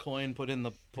the old coin, put in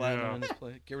the platinum, Yeah. in its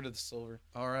place. Get rid of the silver.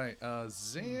 All right,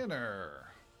 Xander.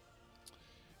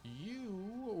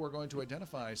 You were going to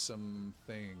identify some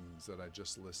things that I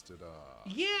just listed.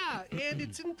 Yeah, and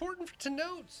it's important to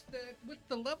note that with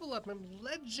the level up, I'm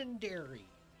legendary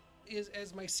is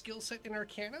as my skill set in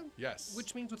Arcana. Yes.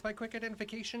 Which means with my quick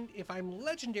identification, if I'm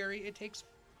legendary, it takes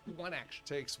 1 action.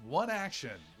 Takes one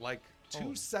action, like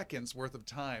 2 seconds worth of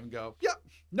time. Go, yep,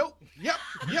 nope, yep,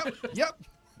 yep, yep.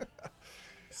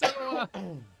 So,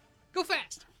 go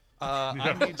fast.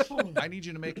 I need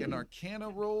you to make an Arcana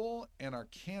roll, and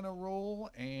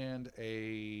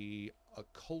a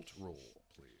Occult roll,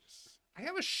 please. I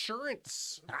have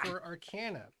assurance for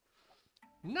Arcana.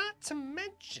 Not to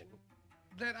mention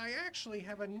that I actually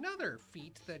have another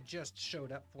feat that just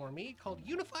showed up for me called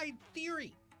Unified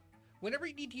Theory. Whenever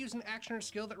you need to use an action or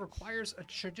skill that requires a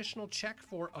traditional check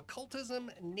for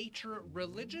occultism, nature,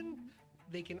 religion,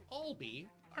 they can all be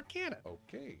Arcana.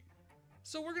 Okay.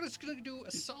 So we're just going to do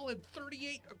a solid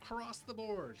 38 across the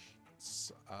board.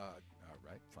 All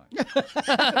right, fine.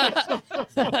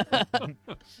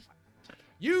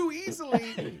 You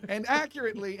easily and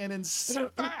accurately and in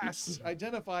fast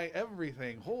identify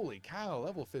everything. Holy cow,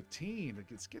 level 15.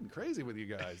 It's getting crazy with you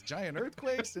guys. Giant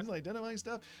earthquakes, things like identifying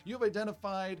stuff. You have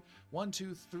identified 4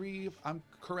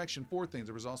 things.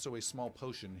 There was also a small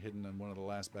potion hidden in one of the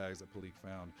last bags that Palik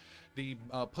found. The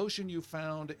potion you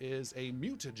found is a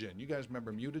mutagen. You guys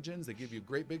remember mutagens? They give you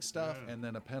great big stuff and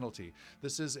then a penalty.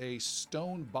 This is a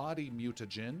stone body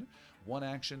mutagen. 1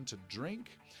 action to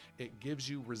drink. It gives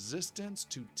you resistance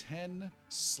to 10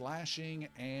 slashing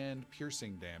and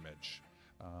piercing damage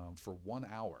for 1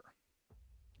 hour.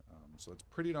 So it's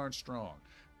pretty darn strong.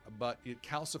 But it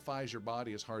calcifies your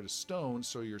body as hard as stone,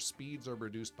 so your speeds are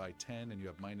reduced by 10 and you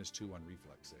have -2 on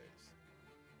reflex saves.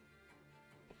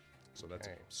 So that's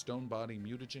Okay. Stone Body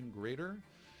Mutagen Greater.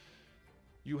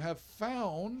 You have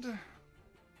found...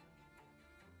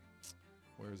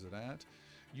 Where is it at?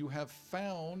 You have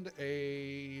found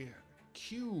a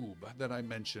cube that I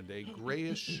mentioned, a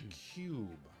grayish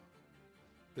cube.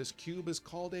 This cube is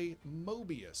called a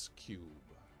Mobius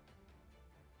cube.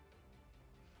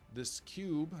 This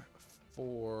cube,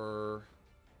 for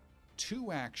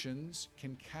 2 actions,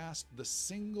 can cast the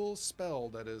single spell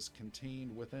that is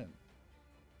contained within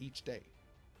each day.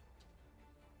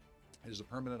 It is a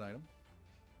permanent item.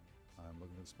 I'm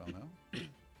looking at the spell now.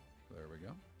 There we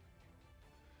go.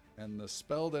 And the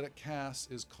spell that it casts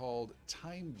is called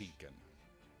Time Beacon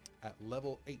at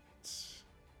level 8.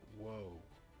 Whoa.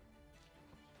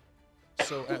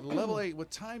 So at level 8 with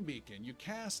Time Beacon, you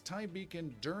cast Time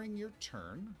Beacon during your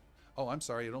turn. Oh, I'm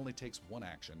sorry, it only takes 1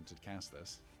 action to cast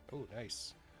this. Oh,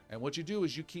 nice. And what you do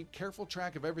is you keep careful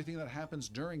track of everything that happens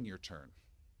during your turn.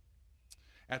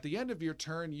 At the end of your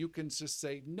turn, you can just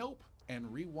say nope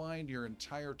and rewind your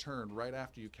entire turn right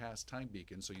after you cast Time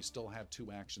Beacon, so you still have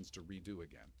 2 actions to redo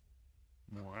again.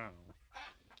 Wow.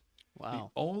 Wow.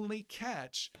 The only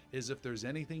catch is if there's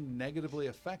anything negatively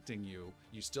affecting you,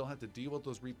 you still have to deal with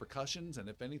those repercussions, and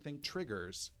if anything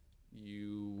triggers,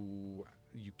 you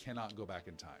cannot go back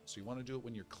in time. So you want to do it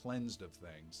when you're cleansed of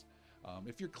things.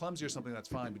 If you're clumsy or something, that's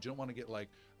fine, but you don't want to get like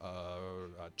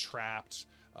trapped.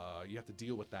 You have to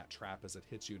deal with that trap as it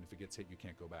hits you, and if it gets hit, you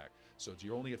can't go back. So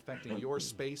you're only affecting your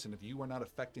space, and if you are not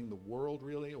affecting the world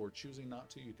really, or choosing not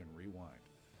to, you can rewind.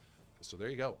 So there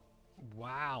you go.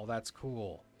 Wow, that's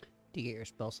cool. Do you get your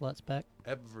spell slots back?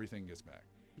 Everything gets back.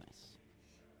 Nice.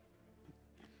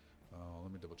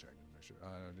 Let me double check. Make sure.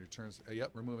 Returns.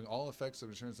 Yep, removing all effects of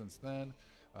return since then.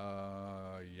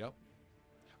 Yep.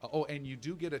 Oh, and you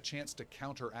do get a chance to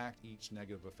counteract each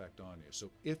negative effect on you. So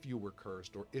if you were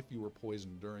cursed or if you were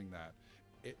poisoned during that,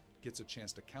 it gets a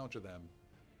chance to counter them.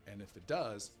 And if it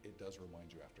does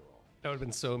rewind you after all. That would have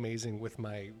been so amazing with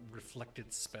my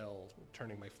reflected spell,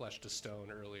 turning my flesh to stone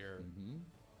earlier.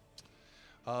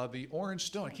 The orange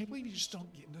stone. I can't believe you just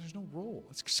don't get. There's no roll.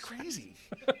 It's just crazy.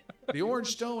 The orange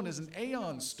stone is an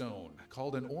Aeon stone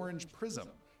called an orange prism,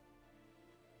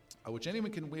 which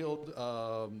anyone can wield.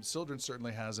 Sildren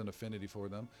certainly has an affinity for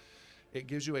them. It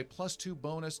gives you a +2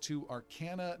 bonus to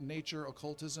Arcana, Nature,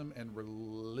 Occultism, and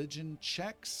Religion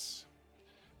checks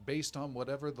based on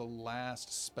whatever the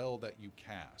last spell that you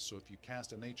cast. So if you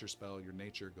cast a nature spell, your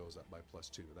nature goes up by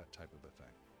 +2, that type of a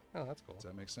thing. Oh, that's cool. Does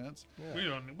that make sense?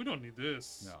 Yeah. We don't need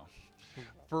this. No.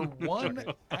 For one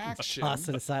action, Toss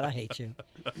it aside. I hate you.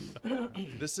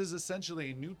 this is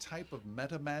essentially a new type of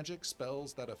meta magic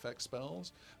spells that affect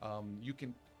spells. You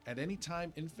can, at any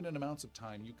time, infinite amounts of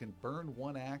time, you can burn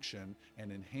one action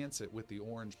and enhance it with the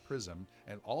orange prism.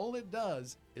 And all it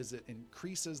does is it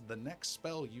increases the next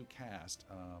spell you cast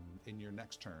in your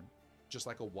next turn, just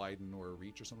like a widen or a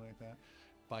reach or something like that,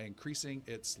 by increasing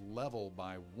its level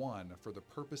by 1 for the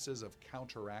purposes of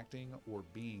counteracting or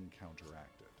being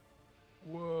counteracted.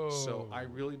 Whoa. So I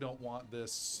really don't want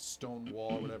this stone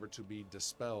wall or whatever to be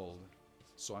dispelled.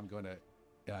 So I'm going to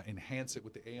enhance it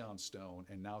with the Aeon Stone,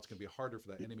 and now it's going to be harder for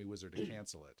that enemy wizard to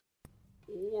cancel it.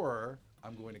 Or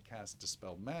I'm going to cast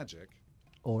Dispel Magic,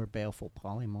 Or Baleful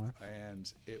Polymorph.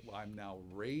 and I'm now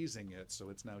raising it so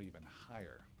it's now even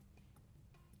higher.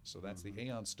 So that's the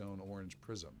Aeon Stone Orange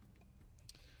Prism.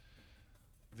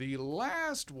 The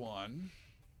last one,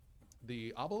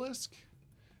 the Obelisk,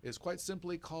 is quite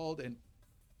simply called an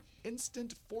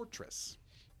Instant Fortress.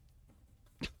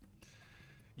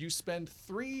 You spend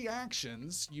 3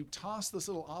 actions, you toss this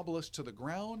little obelisk to the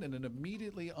ground, and it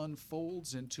immediately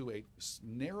unfolds into a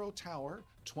narrow tower,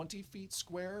 20 feet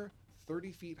square,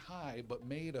 30 feet high, but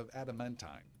made of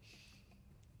adamantine.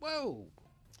 Whoa.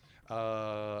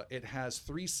 It has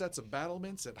 3 sets of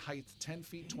battlements at height 10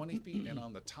 feet, 20 feet, and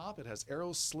on the top it has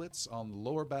arrow slits on the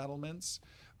lower battlements.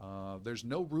 There's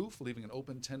no roof, leaving an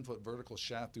open 10-foot vertical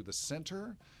shaft through the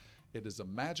center. It is a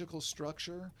magical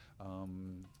structure.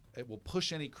 It will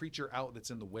push any creature out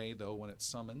that's in the way, though, when it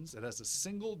summons. It has a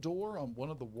single door on one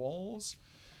of the walls.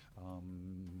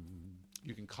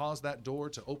 You can cause that door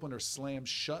to open or slam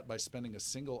shut by spending a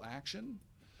single action.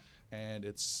 And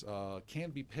it's can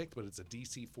be picked, but it's a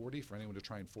DC 40 for anyone to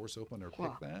try and force open or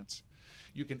pick that.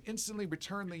 You can instantly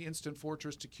return the instant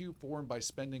fortress to cube form by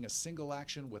spending a single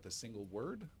action with a single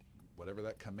word, whatever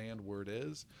that command word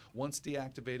is. Once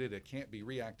deactivated, it can't be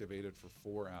reactivated for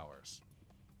 4 hours.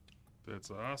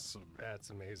 That's awesome. That's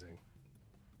amazing.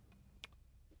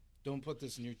 Don't put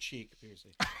this in your cheek, Piercy.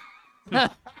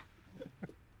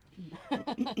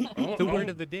 The word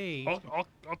of the day. I'll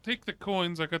take the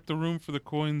coins. I got the room for the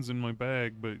coins in my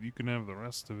bag, but you can have the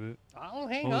rest of it. I'll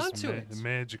hang All on this to it.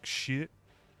 magic shit.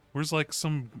 Where's like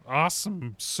some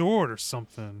awesome sword or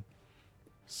something?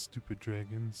 Stupid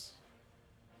dragons.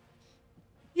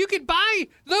 You could buy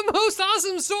the most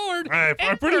awesome sword. I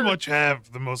pretty ever. much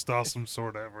have the most awesome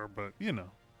sword ever, but you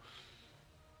know.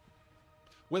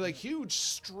 With a huge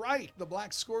strike, the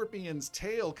Black Scorpion's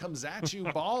tail comes at you,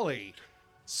 Bali.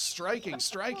 Striking.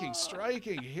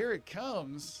 Here it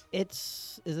comes.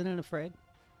 Isn't it afraid?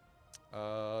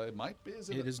 It might be.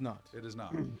 It is not. It is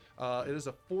not. It is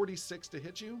a 46 to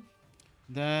hit you.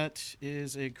 That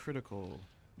is a critical.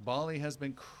 Bali has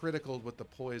been criticaled with the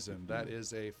poison. That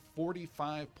is a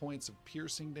 45 points of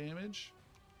piercing damage.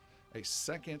 A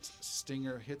second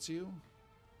stinger hits you.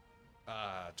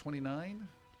 29.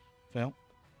 Fail.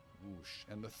 Whoosh.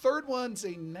 And the third one's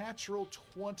a natural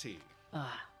 20.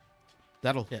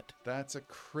 That'll hit. That's a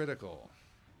critical.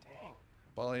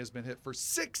 Bali has been hit for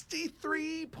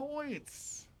 63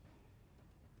 points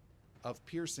of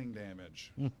piercing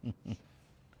damage.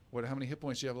 How many hit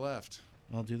points do you have left?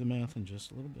 I'll do the math in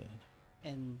just a little bit.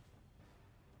 And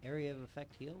area of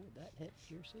effect heal, would that hit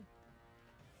Piercy?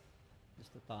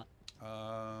 Just a thought.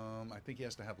 I think he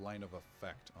has to have line of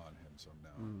effect on him, so no.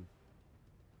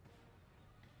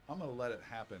 I'm gonna let it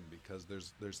happen because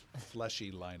there's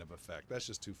fleshy line of effect. That's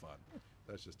just too fun.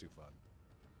 That's just too fun.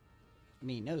 I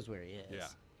mean, he knows where he is. Yeah.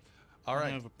 All I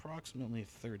right. have approximately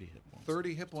 30 hit points.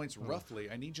 30 hit points roughly.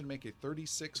 I need you to make a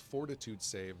 36 fortitude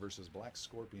save versus Black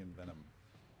Scorpion Venom.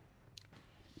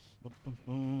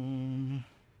 Boom.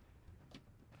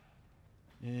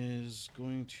 Is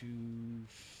going to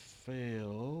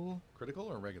fail. Critical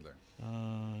or regular?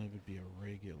 It would be a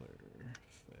regular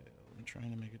fail. I'm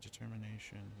trying to make a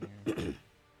determination here.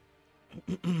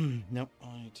 Nope.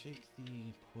 I take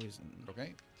the poison.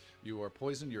 Okay. You are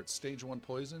poisoned. You're at stage 1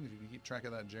 poison. If you can keep track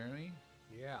of that, Jeremy.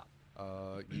 Yeah.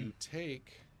 You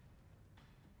take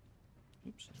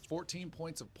 14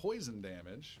 points of poison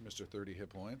damage, Mr. 30 hit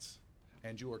points,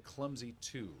 and you are clumsy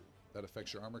 2. That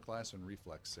affects your armor class and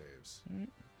reflex saves. The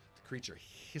creature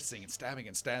hissing and stabbing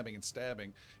and stabbing and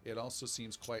stabbing. It also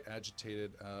seems quite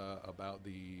agitated about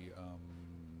the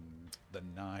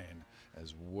 9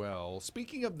 as well.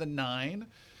 Speaking of the 9,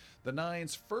 the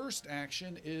 9's first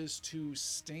action is to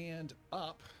stand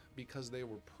up because they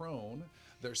were prone.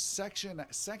 Their second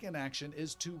action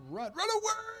is to run. Run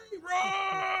away!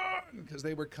 Run! Because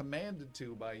they were commanded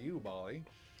to by you, Bali.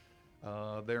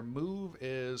 Their move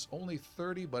is only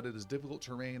 30, but it is difficult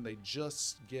terrain. They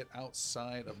just get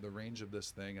outside of the range of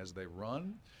this thing as they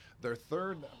run. Their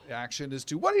third action is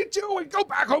to, what are you doing? Go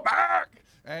back, go back!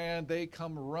 And they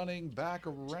come running back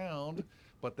around,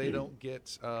 but they don't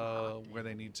get where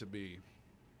they need to be.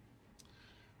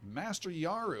 Master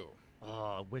Yaru.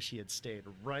 Oh, I wish he had stayed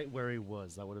right where he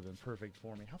was. That would have been perfect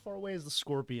for me. How far away is the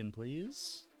scorpion,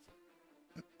 please?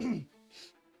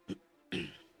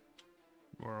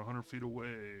 We're 100 feet away.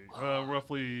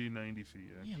 Roughly 90 feet.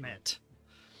 Actually. Damn it.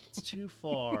 It's too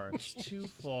far. It's too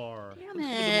far. Damn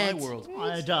it. My world.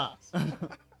 I die.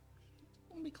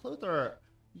 Let me clother.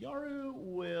 Yaru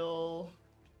will.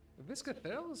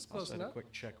 Viscathel is I'll close set a enough.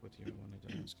 quick check with you when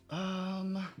it does.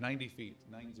 90 feet.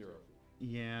 90.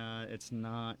 Yeah, it's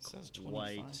not It says 25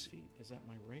 quite feet. Is that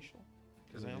my racial?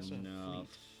 Because I good also have enough. fleet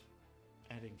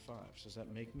adding 5. So does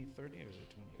that make me 30 or is it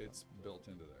 20? It's built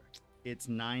into there. It's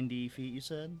 90 feet, you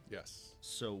said? Yes.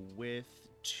 So with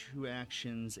 2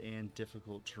 actions and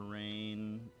difficult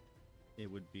terrain, it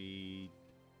would be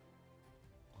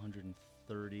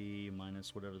 130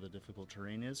 minus whatever the difficult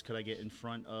terrain is. Could I get in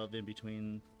front of, in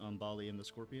between Bali and the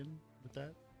Scorpion with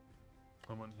that?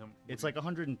 It's like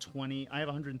 120. I have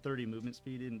 130 movement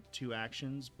speed in 2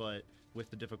 actions, but with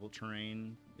the difficult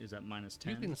terrain, is at minus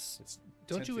 10. You can. It's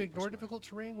Don't 10 you feet per ignore square. difficult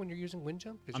terrain when you're using wind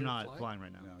jump? 'Cause I'm you're not flying? flying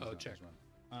right now. No, Oh, he's check. not.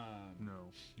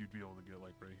 No, you'd be able to get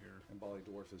like right here. And Bali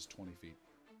Dwarf is 20 feet.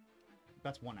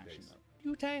 That's 1 action, Base. though.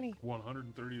 You tiny.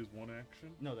 130 is 1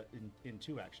 action. No, that in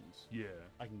 2 actions, Yeah.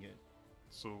 I can get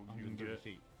So you can 130 get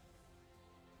feet.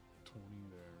 20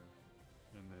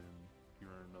 there, and then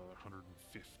you're at another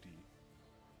 150.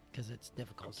 Because it's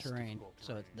difficult 'Cause it's terrain, difficult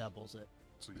so it terrain. doubles it.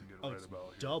 So you can get Oh, right it's about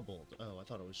here. doubled. Oh, I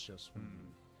thought it was just when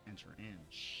you enter in.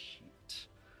 Shit.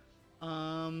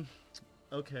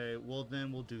 Okay, well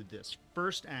then we'll do this.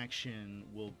 First action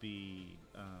will be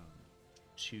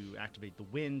to activate the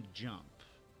wind jump,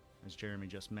 as Jeremy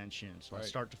just mentioned. So I'll Right.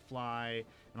 start to fly,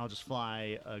 and I'll just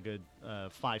fly a good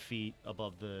 5 feet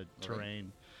above the All right.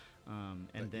 terrain. And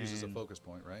That then uses a focus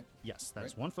point, right? yes,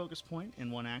 that's Right. 1 focus point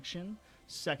in 1 action.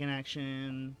 Second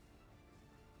action,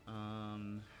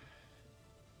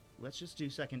 let's just do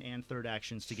second and third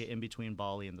actions to get in between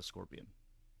Bali and the Scorpion.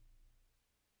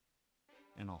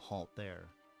 And I'll halt there.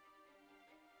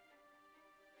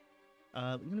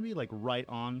 I'm gonna be like right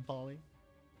on Bali,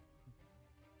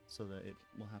 so that it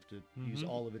will have to use Mhm.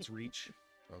 all of its reach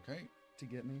Okay. to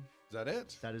get me. Is that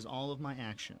it? That is all of my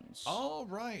actions. All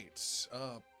right.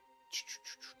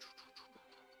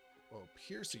 Oh,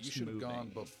 Piercy, you Just should have gone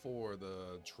moving. before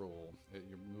the troll.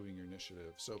 You're moving your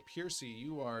initiative. So, Piercy,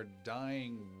 you are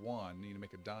dying 1. Need to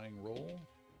make a dying roll.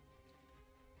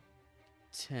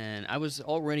 10. I was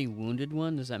already wounded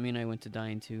 1. Does that mean I went to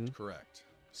dying 2? Correct.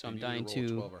 So you I'm need to dying roll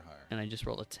 2, 12 or higher. and I just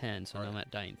rolled a 10, so All now I'm right.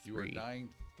 at dying You are 3.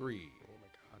 dying 3. Oh my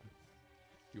god.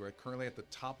 You are currently at the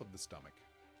top of the stomach.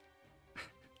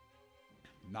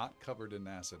 Not covered in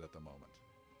acid at the moment.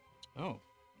 Oh.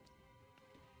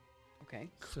 Okay.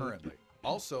 Currently.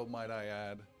 Also, might I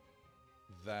add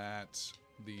that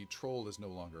the troll is no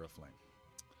longer a flame.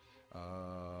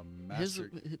 Master,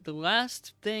 The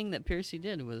last thing that Piercy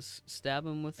did was stab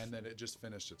him with. and then it just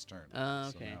finished its turn.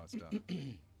 Okay. So now it's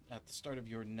done. At the start of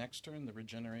your next turn, the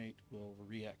regenerate will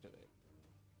reactivate.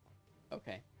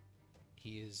 Okay.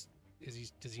 Does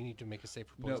he need to make a save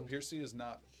for No, poison? Piercy is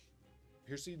not.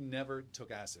 Piercy never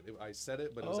took acid. I said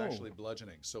it, but it was actually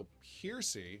bludgeoning. So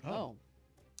Piercy, Oh.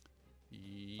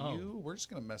 we're just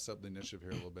gonna mess up the initiative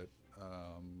here a little bit.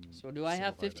 So do I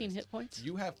have simplify 15 things. hit points?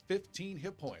 You have 15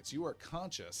 hit points. You are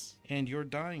conscious. And your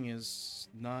dying is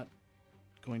not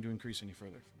going to increase any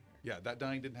further. Yeah, that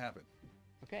dying didn't happen.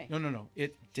 Okay. No.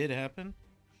 It did happen.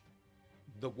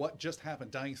 The what just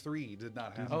happened, dying 3 did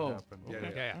not happen. Oh, Yeah,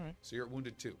 okay. yeah. All right. So you're at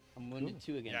wounded 2. I'm wounded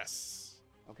 2 again. Yes.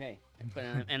 Okay.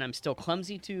 And I'm still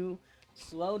clumsy 2,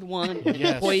 slowed 1, and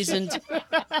Yes.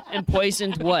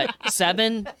 poisoned what?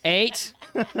 7, 8?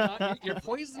 You're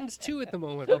poisoned 2 at the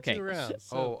moment. Okay. 2 rounds.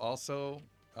 Oh, also,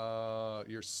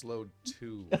 you're slowed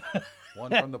 2. One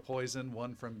from the poison,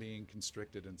 one from being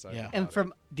constricted inside. Yeah. the And body.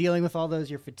 from dealing with all those,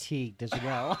 you're fatigued as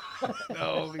well.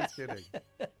 No, he's kidding.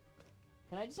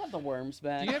 Can I just have the worms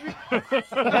back? Do you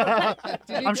have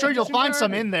your... I'm sure you'll find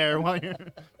some in there while you're.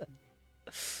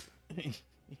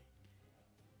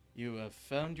 You have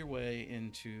found your way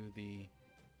into the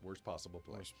Worst possible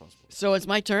place. worst possible. So it's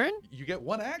my turn? You get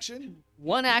one action,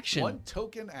 One action. one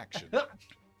token action.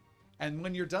 And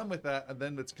when you're done with that,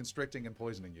 then it's constricting and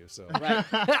poisoning you. So Right.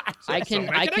 I can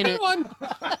one.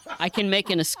 I can make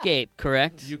an escape,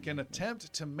 correct? you can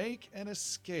attempt to make an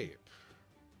escape.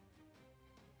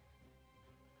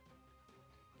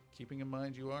 Keeping in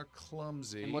mind you are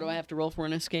clumsy. And what do I have to roll for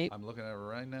an escape? I'm looking at it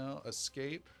right now.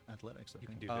 Escape. Athletics, I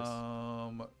think. do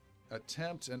this.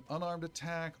 Attempt an unarmed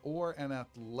attack or an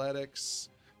athletics.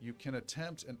 You can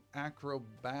attempt an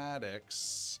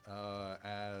acrobatics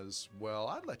as well.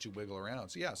 I'd let you wiggle around.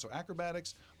 So yeah, so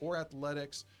acrobatics or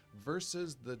athletics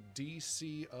versus the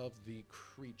DC of the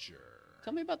creature.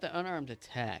 Tell me about the unarmed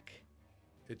attack.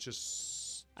 It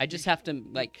just I just have to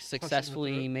like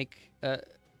successfully make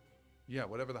yeah,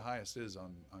 whatever the highest is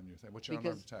on your thing. What's your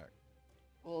unarmed Because- attack?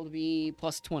 well, it'll be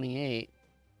plus 28.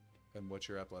 And what's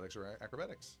your athletics or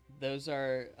acrobatics? Those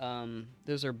are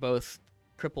both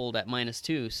crippled at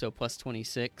 -2, so plus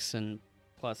 26 and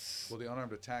plus. Well, the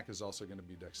unarmed attack is also going to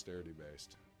be dexterity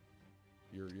based.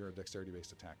 You're a dexterity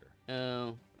based attacker.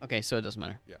 Oh, okay, so it doesn't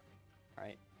matter. Yeah. All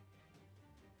right.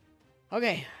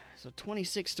 Okay, so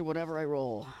 26 to whatever I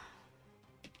roll.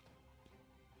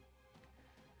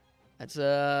 That's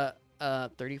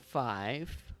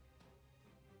 35.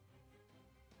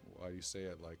 Why do you say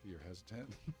it like you're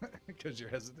hesitant? Because you're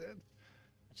hesitant.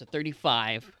 That's a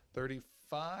 35.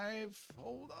 35.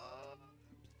 Hold on.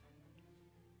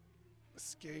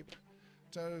 Escape.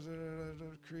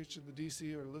 Creature, the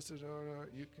DC or listed order,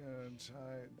 you can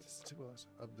tie this to us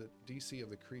of the DC of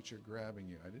the creature grabbing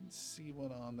you. I didn't see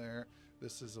one on there.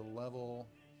 This is a level.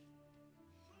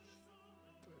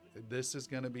 This is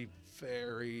going to be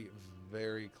very,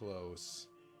 very close.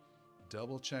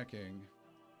 Double checking.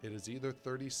 It is either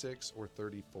 36 or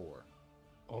 34.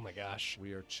 Oh my gosh.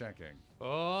 We are checking.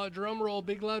 Oh, drum roll,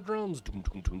 big loud drums. Dum,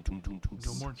 dum, dum, dum, dum, dum.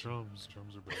 No more drums.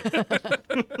 Drums are better.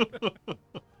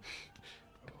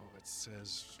 Oh, it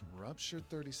says rupture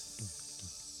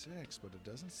 36, but it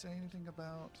doesn't say anything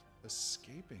about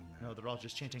escaping that. No, they're all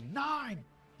just chanting 9,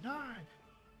 9,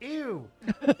 ew.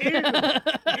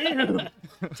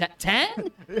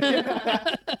 10?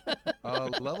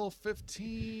 Level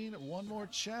 15, one more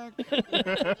check. Give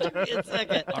me a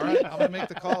second. All right, I'm going to make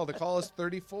the call. The call is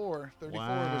 34. 34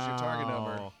 is your target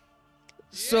number. Wow.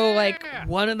 So, like,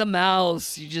 one of the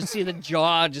mouths, you just see the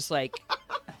jaw just, like,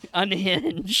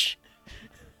 unhinge.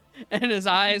 And his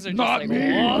eyes are just like, "What?"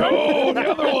 No, the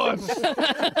other one.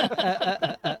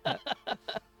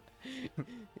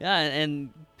 Yeah, and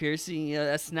Piercy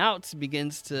snout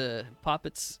begins to pop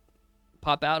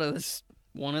out of this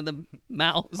one of the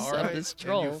mouths All of right, this and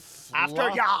troll.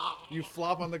 After ya! You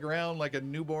flop on the ground like a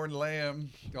newborn lamb,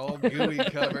 all gooey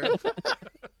covered.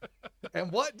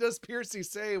 And what does Piercy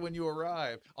say when you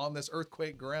arrive on this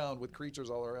earthquake ground with creatures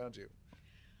all around you?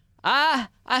 I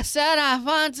said I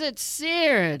want it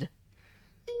seared.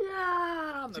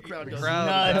 The crowd The goes crowd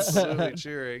nuts. is absolutely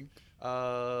cheering.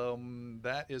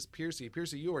 That is Piercy.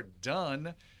 Piercy, you are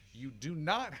done. You do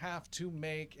not have to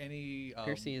make any.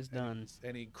 Piercy is done.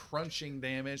 Any crunching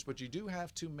damage, but you do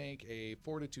have to make a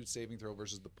fortitude saving throw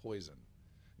versus the poison.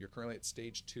 You're currently at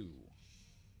stage 2.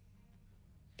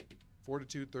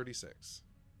 Fortitude 36.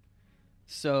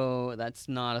 So that's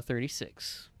not a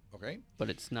 36, Okay. but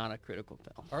it's not a critical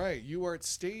fail. All right. You are at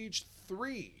stage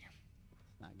 3.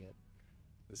 Not good.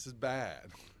 This is bad.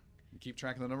 You keep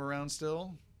tracking the number around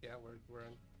still. Yeah, we're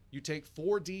on. You take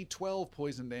 4d12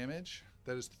 poison damage.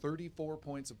 That is 34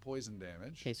 points of poison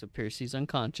damage. Okay, so Piercy's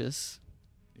unconscious.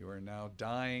 You are now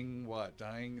dying, what?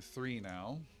 Dying 3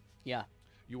 now. Yeah.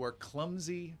 You are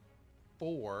clumsy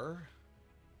 4.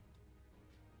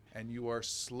 and you are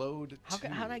slowed to.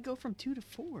 How'd I go from 2 to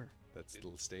 4? That's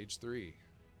stage 3.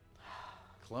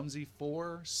 Clumsy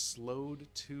 4, slowed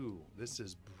 2. This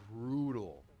is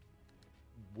brutal.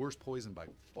 Worst poison by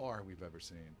far we've ever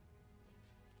seen.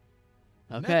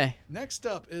 Okay. Next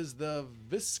up is the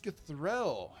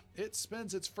Viscathrel. It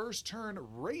spends its first turn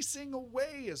racing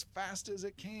away as fast as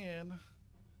it can.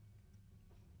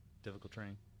 Difficult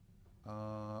terrain.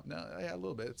 No, yeah, a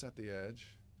little bit. It's at the edge.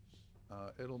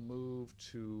 It'll move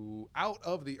to out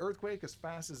of the earthquake as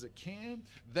fast as it can.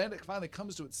 Then it finally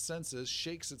comes to its senses,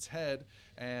 shakes its head,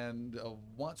 and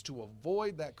wants to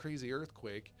avoid that crazy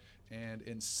earthquake, and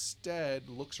instead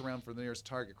looks around for the nearest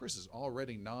target. Chris is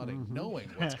already nodding, knowing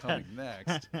what's coming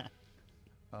next.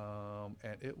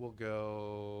 And it will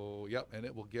go, and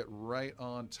it will get right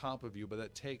on top of you, but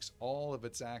that takes all of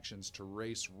its actions to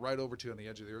race right over to you on the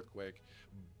edge of the earthquake.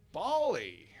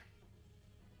 Bali!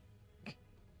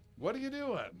 What are you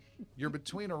doing? You're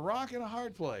between a rock and a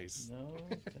hard place. No,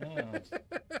 don't. Good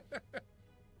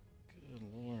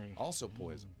lord. Also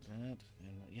poison. That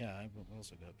and yeah, I've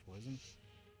also got poison.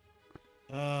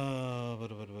 I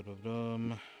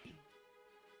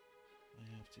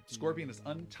have to do... Scorpion is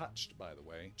untouched, by the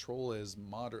way. Troll is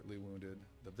moderately wounded.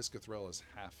 The Viscathrel is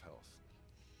half health.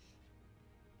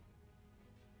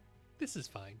 This is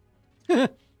fine.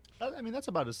 I mean, that's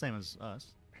about the same as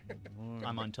us.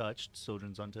 I'm untouched.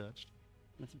 Sojourn's untouched.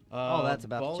 That's about to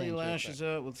Bali change. lashes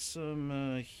out with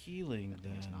some healing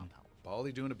then.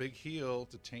 Bali doing a big heal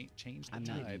to change the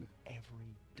tide.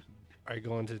 Are you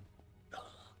going to?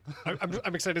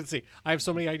 I'm excited to see. I have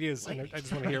so many ideas, and I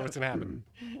just want to hear what's going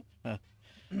to happen.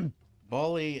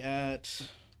 Bali at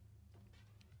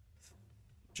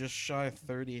just shy of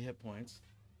 30 hit points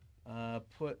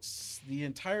puts the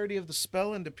entirety of the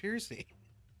spell into Piercy.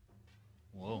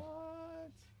 Whoa.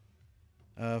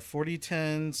 40,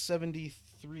 10,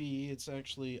 73. It's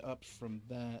actually up from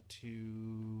that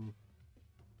to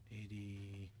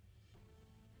 80.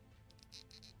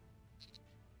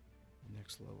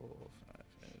 Next level.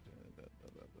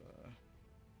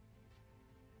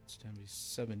 It's going to be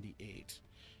 78.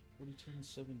 40, 10,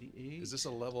 78. Is this a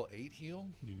level 8 heal?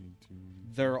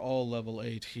 They're all level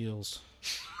 8 heals.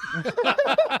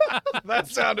 That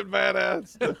sounded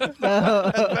badass. As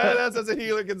badass as a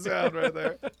healer can sound right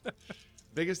there.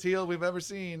 Biggest heal we've ever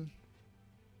seen.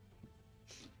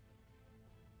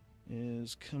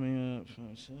 Is coming up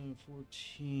 5, 7,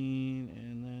 14,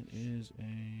 and that is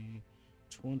a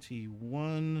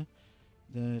 21.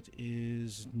 That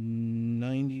is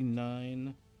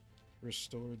 99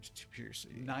 restored to Piercy.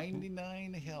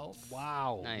 99 health.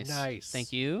 Wow. Nice.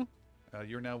 Thank you.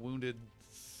 You're now wounded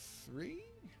 3?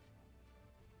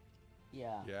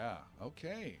 Yeah. Yeah.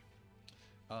 Okay.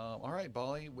 All right,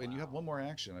 Bali. And you have one more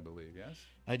action, I believe. Yes.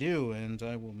 I do, and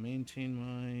I will maintain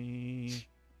my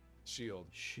Shield.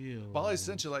 shield. Bali's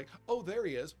essentially like, oh, there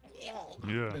he is,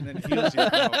 Yeah. and then heals you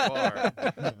from afar.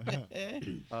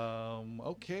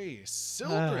 Okay,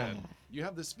 Sildren. You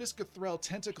have this Viscathrel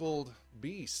tentacled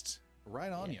beast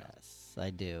right on you. Yes,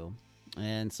 I do.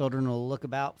 And Soldern will look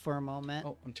about for a moment.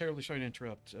 Oh, I'm terribly sorry to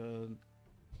interrupt.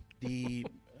 The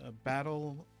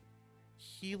battle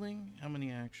healing, how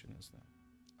many action is that?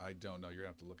 I don't know. You're gonna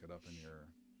have to look it up in your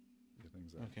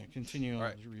things there. Okay, continue. All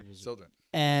right, I'll revisit. Sildren.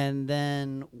 And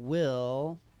then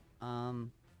Will,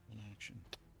 One action.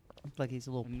 looks like he's a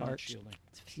little I'm not parched. shielding.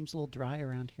 Seems a little dry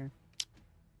around here.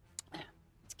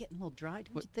 It's getting a little dry,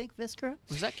 don't you think, Viscera?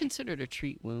 Was that considered a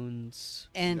treat wounds?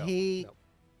 And No, he no.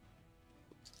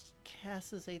 casts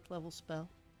his 8th level spell,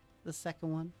 the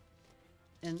second one.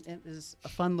 And it is a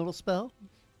fun little spell.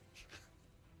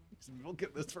 We'll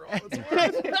get this for all it's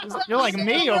worth. You're like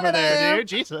me over there, dude.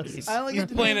 Jesus. I only He's get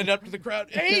to playing do- it up to the crowd.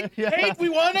 Eight! We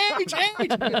want eight!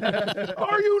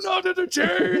 Are you not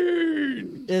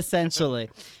entertained?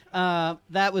 Essentially.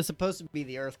 That was supposed to be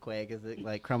the earthquake as it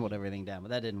like crumbled everything down, but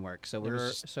that didn't work. So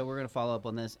we're going to follow up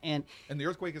on this. And And the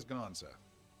earthquake is gone, sir.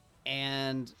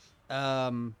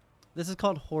 this is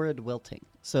called horrid wilting.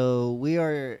 So we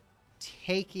are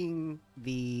taking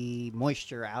the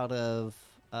moisture out of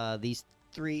these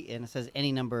 3, and it says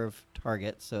any number of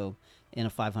targets, so in a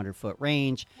 500-foot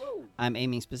range. Whoa. I'm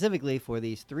aiming specifically for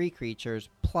these 3 creatures,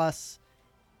 plus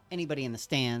anybody in the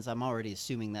stands. I'm already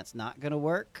assuming that's not going to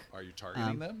work. Are you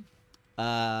targeting them?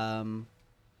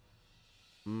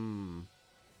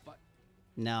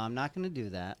 No, I'm not going to do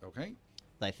that. Okay.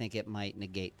 I think it might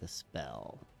negate the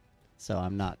spell. So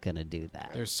I'm not going to do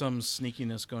that. There's some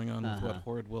sneakiness going on with what Uh-huh.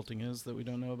 horrid wilting is that we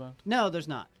don't know about. No, there's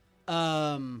not.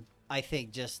 I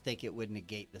just think it would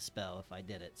negate the spell if I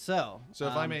did it. So if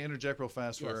I may interject real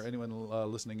fast for yes. anyone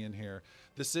listening in here,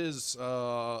 this is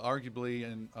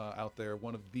arguably out there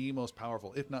one of the most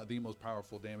powerful, if not the most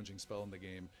powerful, damaging spell in the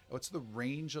game. What's the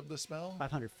range of the spell?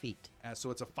 500 feet. So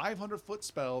it's a 500-foot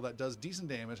spell that does decent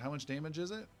damage. How much damage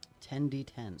is it?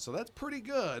 10d10. So that's pretty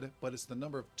good, but it's the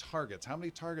number of targets. How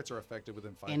many targets are affected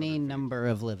within 500 Any feet? number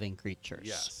of living creatures.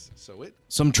 Yes. So it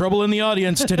Some trouble in the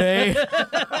audience today.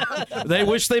 They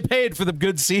wish they paid for the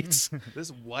good seats.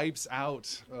 this wipes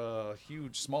out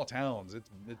huge small towns. It's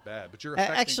bad, but you're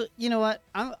affecting. Actually, you know what?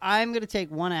 I'm going to take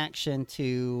one action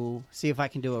to see if I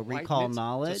can do a recall it?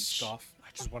 knowledge. Just scoff. I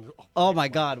just wanted. Oh my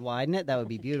God, widen it. That would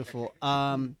be beautiful.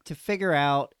 To figure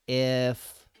out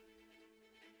if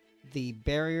the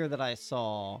barrier that I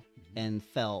saw and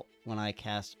felt when I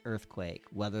cast Earthquake,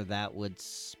 whether that would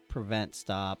prevent,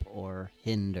 stop, or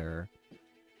hinder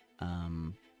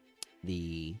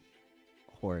the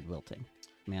horrid wilting.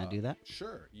 May I do that?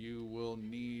 Sure. You will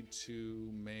need to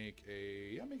make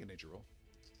a nature roll.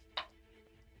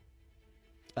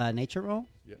 Nature roll?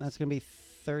 Yes. That's going to be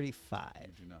 35. I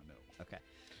do not know. Okay.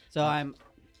 So I'm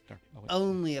There. Oh, wait.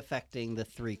 only affecting the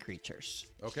 3 creatures.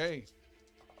 Okay.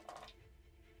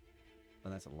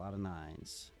 Well, that's a lot of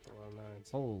 9s. A lot of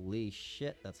 9s. Holy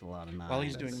shit, that's a lot of 9s. While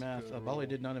he's doing math, Bali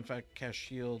did not in fact cast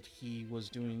shield. He was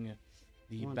doing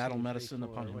the battle medicine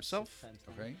upon himself.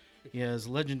 Okay. He has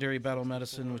legendary battle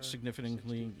medicine, which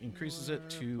significantly increases it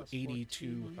to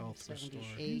 82 health restore.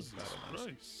 8.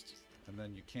 Christ. And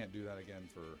then you can't do that again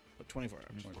for 24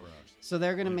 hours. 24 hours. So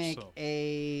they're going to Like make so.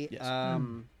 a Yes.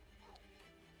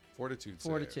 Fortitude save.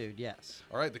 fortitude, yes.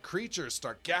 All right, the creatures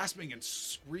start gasping and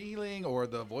squealing, or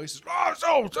the voices, "Oh,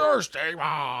 so thirsty!"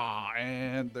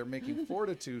 And they're making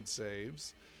fortitude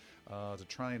saves to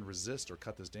try and resist or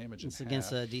cut this damage It's in against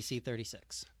half. a DC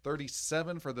 36.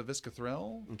 37 for the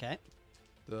Viscathrel, Okay.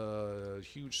 the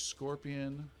huge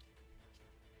scorpion.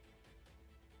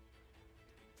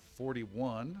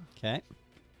 41, Okay.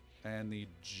 and the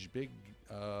big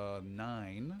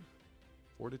 9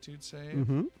 fortitude save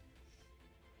Mm-hmm.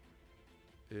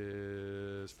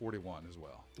 is 41 as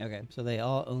well. Okay. So they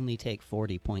all only take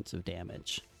 40 points of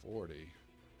damage. 40.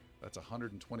 That's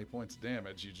 120 points of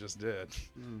damage you just did.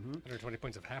 Mm-hmm. 120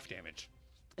 points of half damage.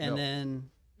 And No. then,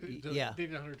 yeah. They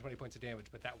did 120 points of damage,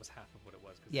 but that was half of what it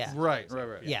was. 'cause Yeah. this is-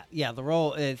 Right. Yeah. The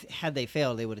roll, had they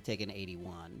failed, they would have taken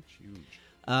 81. Huge.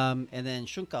 And then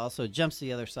Shunka also jumps to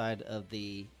the other side of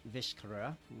the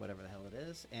Vishkara, whatever the hell it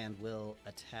is, and will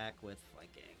attack with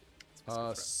flanking.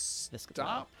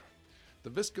 Stop. The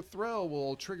Viscathrel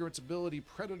will trigger its ability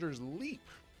Predator's Leap.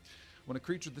 When a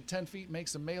creature within 10 feet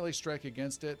makes a melee strike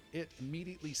against it, it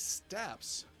immediately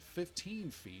steps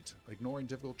 15 feet, ignoring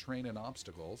difficult terrain and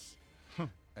obstacles,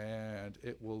 and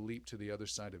it will leap to the other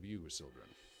side of you, Sildren.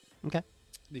 Okay.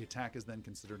 The attack is then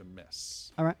considered a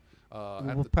miss. All right.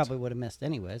 At We the probably would have missed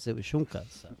anyways. It was Shunka,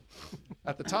 so.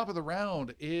 At the top of the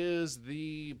round is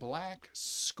the black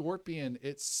scorpion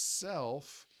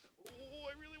itself. Oh,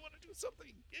 I really want to do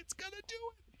something. It's going to do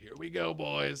it. Here we go,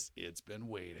 boys. It's been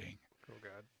waiting. Oh,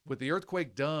 God. With the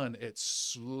earthquake done, it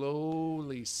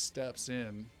slowly steps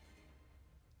in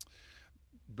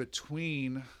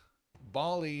between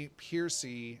Bali,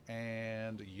 Piercy,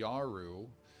 and Yaru,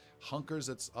 hunkers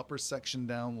its upper section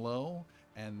down low,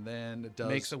 and then does...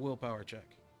 Makes a willpower check.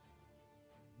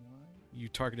 You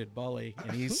targeted Bali,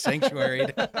 and he's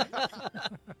sanctuaried.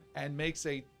 and makes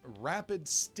a rapid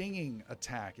stinging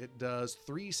attack. It does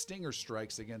 3 stinger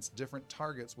strikes against different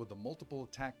targets with a multiple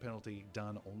attack penalty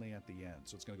done only at the end.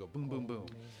 So it's going to go boom, boom, boom.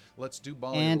 Let's do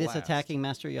Bali And it's last. attacking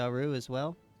Master Yaru as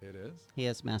well. It is. He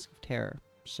has Mask of Terror.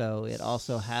 So it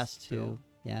also has to. Still.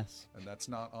 Yes. And that's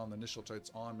not on the initial,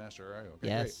 it's on Master Ario. Okay,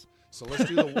 Yes. great. So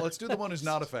let's do the one who's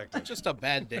not affected. Just a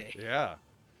bad day. Yeah.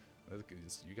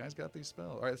 You guys got these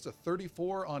spells. All right, it's a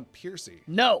 34 on Piercy.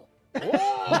 No.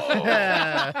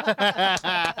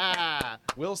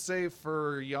 Will save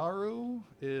for Yaru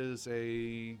is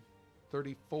a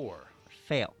 34.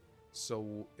 Fail.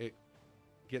 So it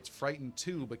gets frightened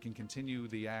too, but can continue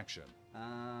the action.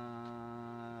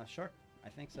 Sure. I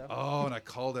think so. Oh, and I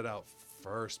called it out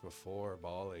first before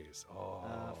Bali's.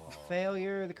 Oh.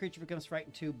 Failure. The creature becomes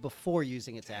frightened too before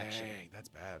using its action. Dang, that's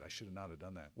bad. I should not have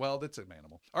done that. Well, that's an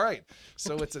animal. All right.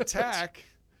 So its attack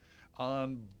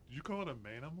on You call it a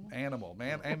manimal? animal.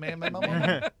 Man.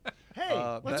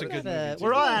 Hey, that's a good movie,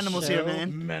 we're all TV animals here, show.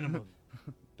 man. Minimum.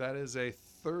 That is a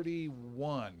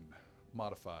 31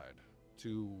 modified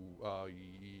to Bali.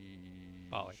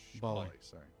 Bali,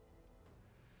 sorry.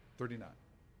 39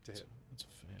 to hit. That's a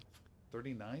fail.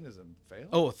 39 is a fail?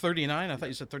 Oh, 39? I thought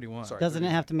you said 31. Sorry. Doesn't it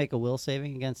 39. have to make a will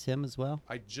saving against him as well?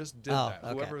 I just did Oh, that.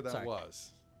 okay. Whoever that Sorry.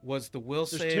 was. was the will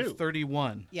There's save 2.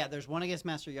 31. Yeah, there's one against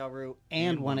Master Yaru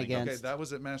and one against. Okay, that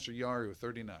was at Master Yaru,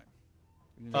 39.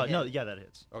 No, yeah, that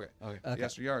hits. Okay. Okay.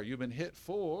 Master Yaru, you've been hit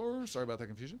for, sorry about that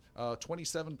confusion,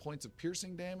 27 points of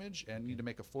piercing damage, and need to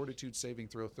make a fortitude saving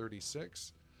throw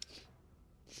 36.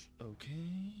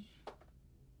 Okay.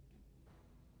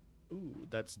 Ooh,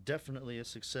 that's definitely a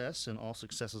success, and all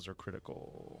successes are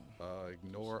critical.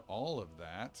 Ignore all of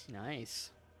that.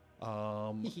 Nice.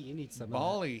 You need some.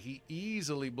 Molly, he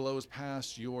easily blows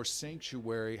past your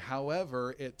sanctuary.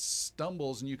 However, it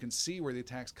stumbles, and you can see where the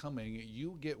attack's coming.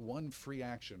 You get 1 free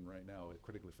action right now. It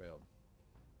critically failed.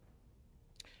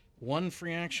 1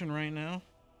 free action right now.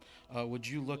 Would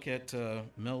you look at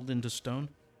Meld into Stone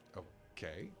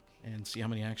Okay. and see how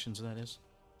many actions that is?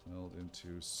 Meld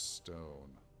into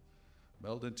Stone.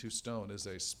 Meld into Stone is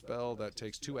a spell that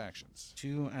takes 2 actions.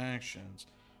 2 actions.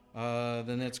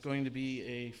 Then it's going to be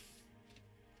a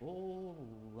full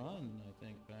run, I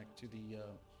think, back to the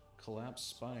collapsed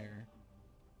spire.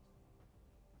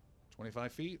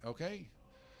 25 feet, okay.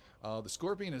 The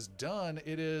Scorpion is done.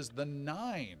 It is the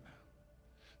 9.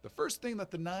 The first thing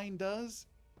that the 9 does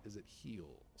is it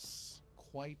heals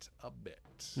quite a bit.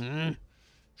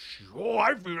 Sure,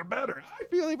 I feel better. I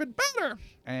feel even better.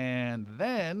 And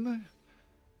then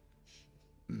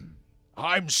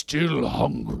I'm still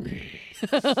hungry.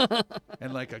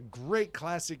 And like a great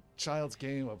classic child's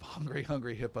game of Hungry,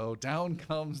 Hungry Hippo, down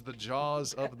comes the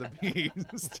jaws of the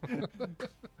beast.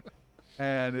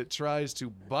 And it tries to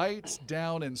bite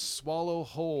down and swallow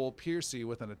whole Piercy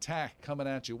with an attack coming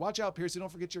at you. Watch out, Piercy.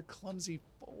 Don't forget your clumsy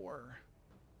 4.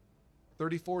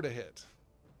 34 to hit.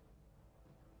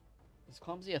 Does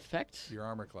clumsy affect? Your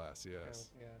armor class,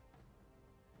 yes. Yeah.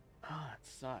 Oh, it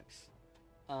sucks.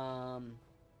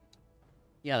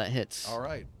 Yeah, that hits. All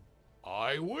right.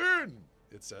 I win,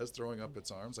 it says, throwing up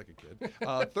its arms like a kid.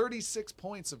 36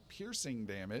 points of piercing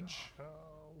damage.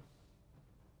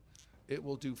 It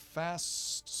will do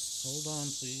fast. Hold on,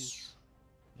 please.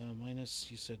 Minus,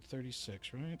 you said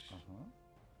 36, right?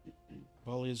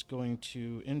 Bali is going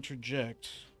to interject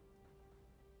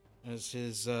as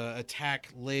his attack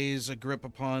lays a grip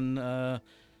upon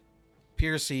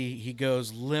Piercy. He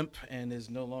goes limp and is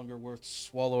no longer worth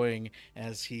swallowing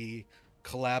as he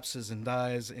collapses and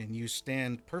dies, and you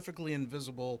stand perfectly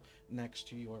invisible next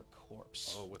to your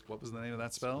corpse. Oh, what was the name of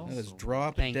that spell? That is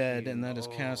Drop Thank Dead, you. and that is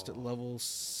cast at level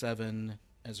 7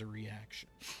 as a reaction.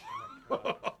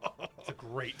 It's a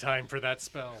great time for that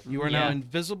spell. You are now Yeah.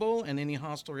 invisible, and any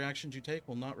hostile reactions you take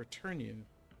will not return you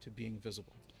to being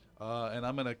visible. And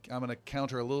I'm gonna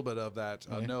counter a little bit of that.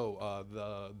 Okay. No,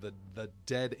 the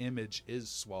dead image is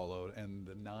swallowed, and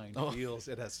the 9 feels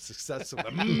it has successfully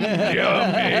yummy,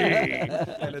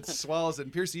 and it swallows it.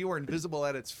 And Piercy, you are invisible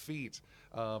at its feet,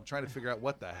 trying to figure out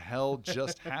what the hell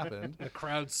just happened. The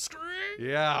crowd screams.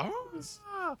 Yeah.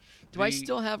 Do I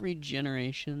still have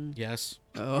regeneration? Yes.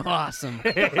 Oh, awesome.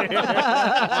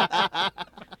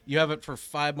 You have it for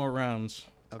 5 more rounds.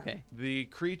 Okay. The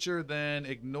creature then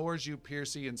ignores you,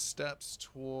 Piercy, and steps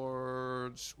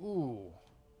towards. Ooh.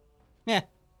 Yeah.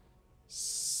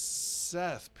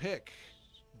 Seth, pick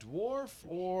dwarf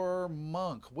or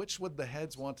monk. Which would the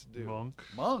heads want to do? Monk.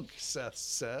 Monk, Seth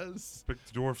says.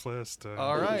 Picked the dwarf last time.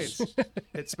 All right.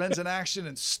 It spends an action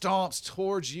and stomps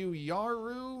towards you,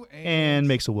 Yaru, And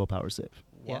makes a willpower save.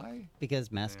 why?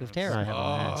 Because Mask of I Terror. have a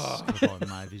mask upon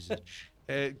my visage.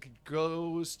 It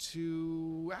goes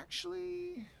to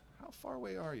actually. How far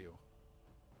away are you?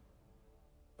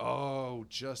 Oh,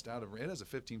 just out of. It has a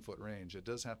 15-foot range. It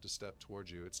does have to step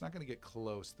towards you. It's not going to get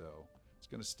close though. It's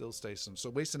going to still stay some. So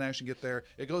waste an action, get there.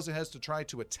 It goes ahead to try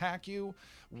to attack you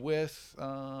with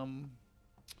a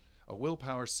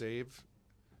willpower save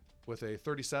with a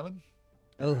 37,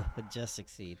 Oh, but just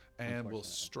succeed. and we'll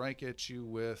strike at you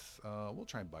with. We'll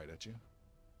try and bite at you.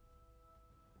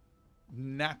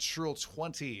 Natural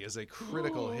 20 is a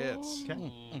critical hit.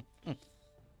 Okay.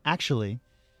 Actually,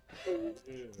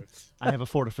 I have a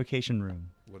fortification rune,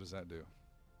 What does that do?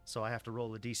 so I have to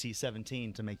roll a DC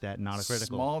 17 to make that not a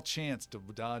critical. Small chance to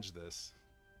dodge this.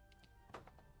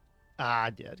 Ah,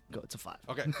 yeah, it's a 5.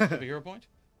 Okay. Have a hero point?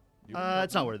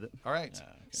 It's not worth it. All right. okay.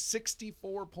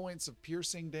 64 points of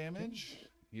piercing damage.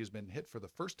 He has been hit for the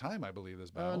first time, I believe,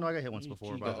 this battle. No, I got hit once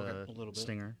before you by got the a little bit.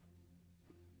 stinger.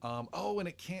 And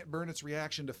it can't burn its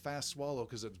reaction to fast swallow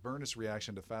because it's burn its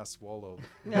reaction to fast swallow.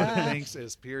 What it thinks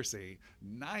is Piercy.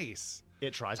 Nice.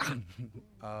 It tries.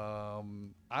 I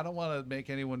don't want to make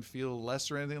anyone feel less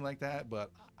or anything like that,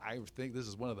 but I think this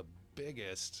is one of the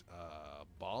biggest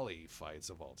Bali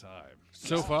fights of all time.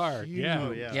 So far, yeah.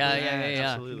 Oh, yeah.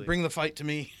 Yeah. Absolutely. Bring the fight to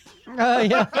me.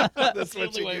 Yeah. That's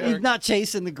what you He's get. not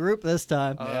chasing the group this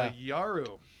time.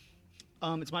 Yaru.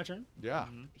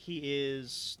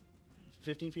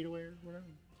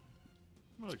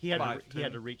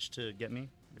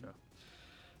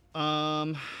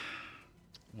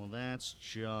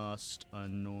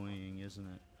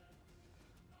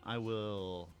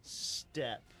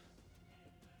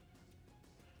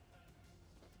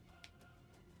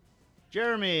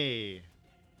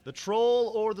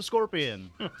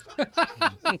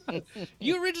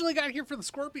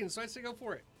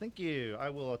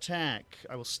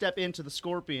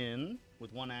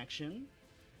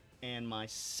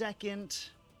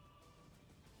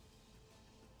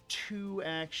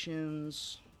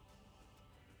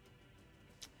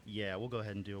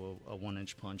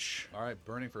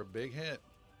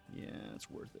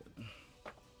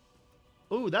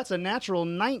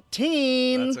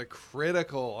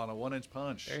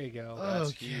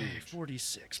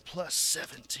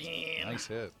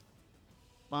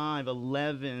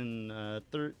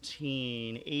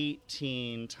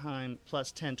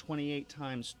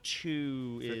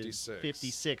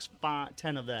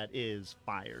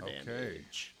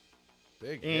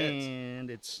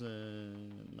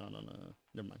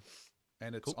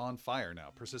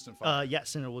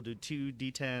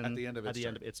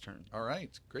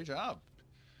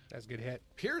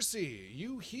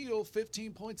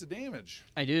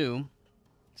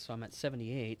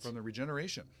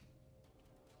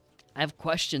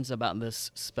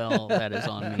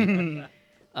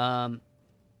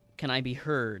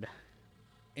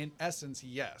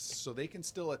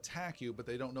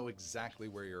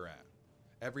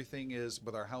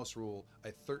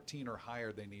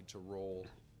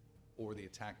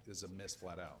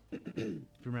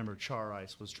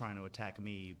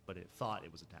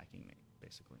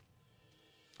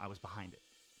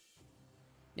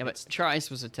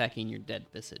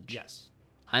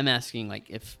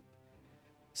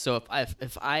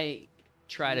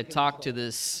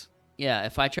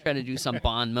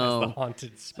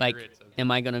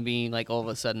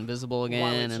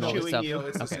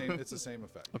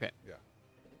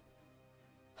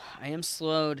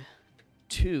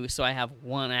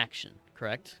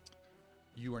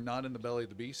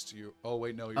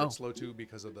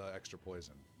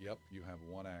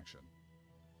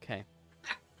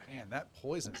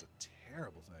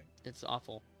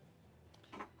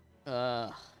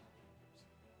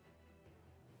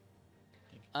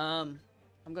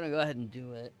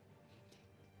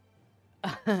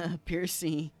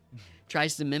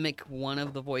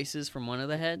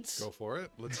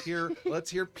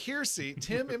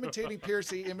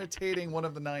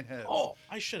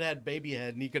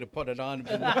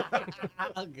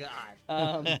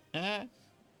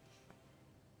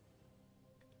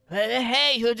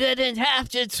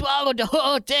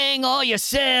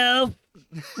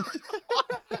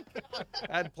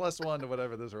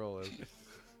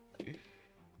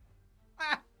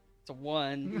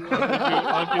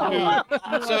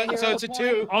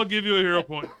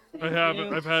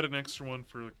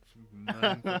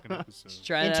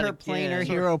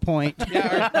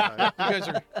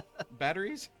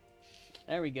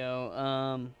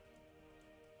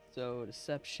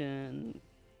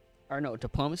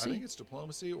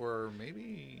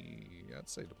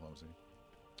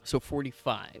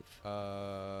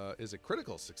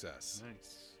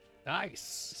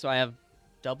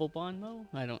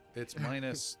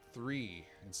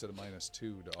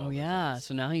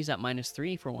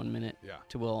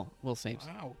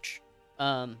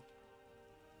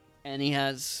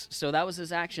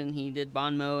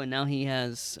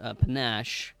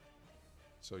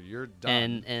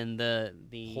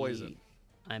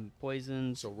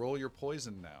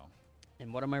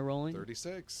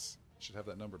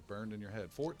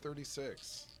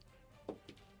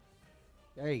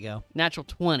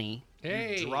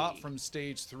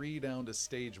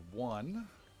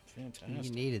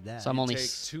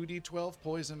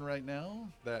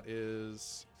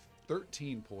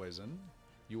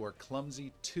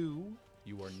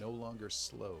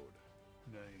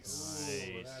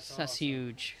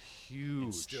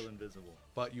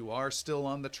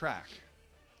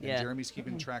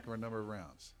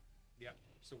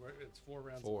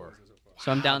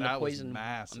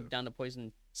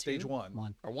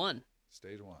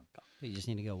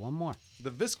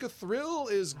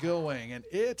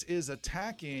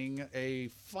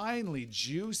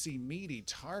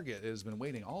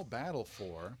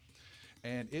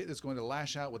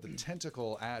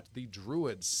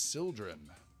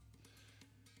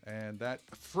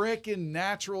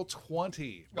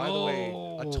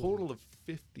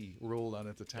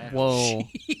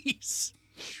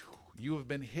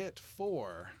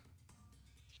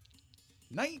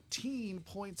 19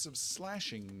 points of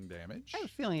slashing damage. I have a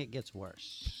feeling it gets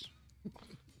worse.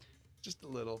 Just a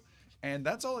little. And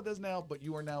that's all it does now, but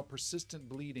you are now persistent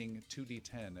bleeding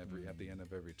 2d10 at the end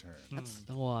of every turn. That's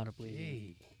a lot of bleeding.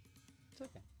 Hey. It's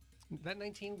okay. That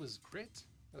 19 was crit?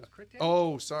 That was crit damage?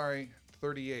 Oh, sorry.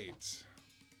 38.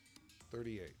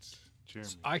 38.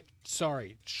 Jeremy.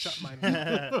 Sorry. Shut my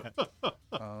mouth.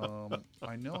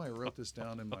 I know I wrote this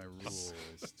down in my rules,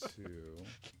 too.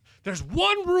 There's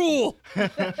one rule!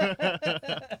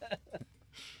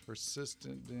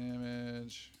 Persistent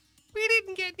damage. We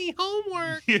didn't get any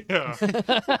homework. Yeah.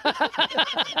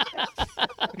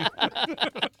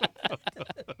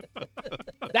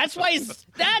 That's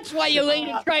why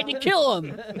Elena tried to kill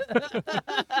him.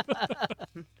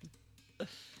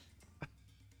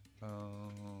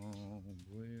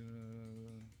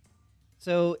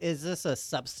 So is this a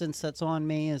substance that's on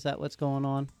me? Is that what's going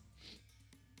on?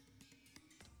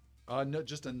 No,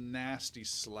 just a nasty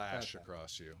slash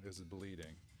across you is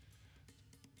bleeding.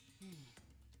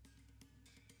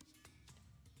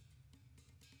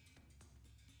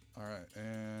 All right,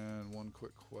 and one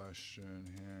quick question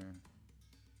here.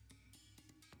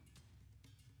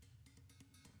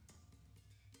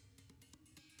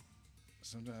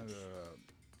 Sometimes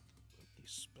These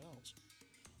spells.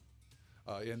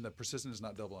 and the persistent is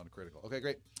not double on a critical. Okay,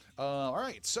 great. All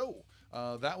right, so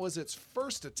that was its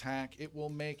first attack. It will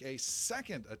make a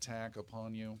second attack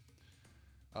upon you.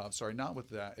 Sorry, not with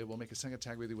that. It will make a second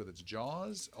attack with you with its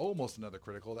jaws. Almost another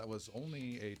critical. That was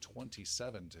only a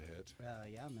 27 to hit.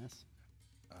 Yeah, miss.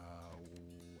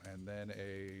 And then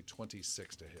a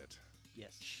 26 to hit.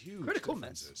 Yes. Huge Critical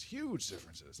differences. miss. Huge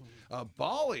differences.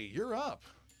 Bali, you're up.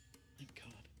 Thank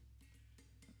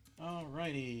God.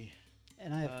 Alrighty.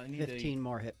 And I have I need 15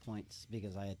 more hit points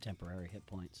because I had temporary hit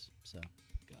points. So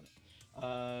Got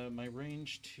it. My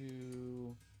range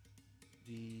to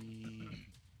the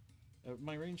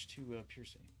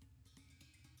piercing.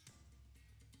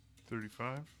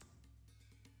 35.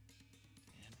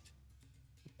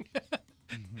 Damn it.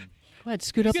 Go ahead,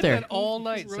 scoot up Get there. that all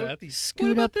night, Wrote Seth. these- What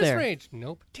Scoot about up this there. range?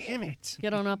 Nope. Damn it.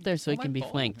 Get on up there so he my can be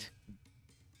fault. flanked.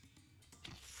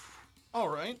 All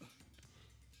right.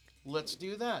 Let's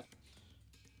do that.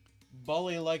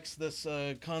 Bali likes this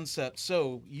concept,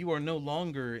 so you are no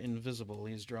longer invisible.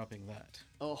 He's dropping that.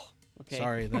 Oh, okay.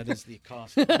 Sorry, that is the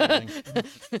cost of living.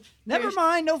 never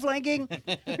mind, no flanking.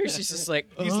 She's just like,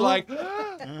 He's like,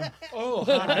 oh,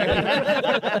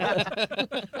 hi.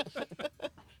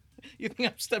 You think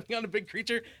I'm stepping on a big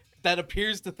creature that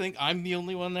appears to think I'm the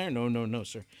only one there? No,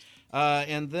 sir.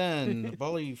 And then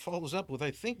Bali follows up with,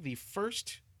 I think, the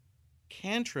first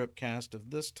cantrip cast of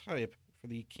this type for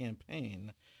the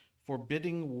campaign,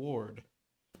 Forbidding Ward.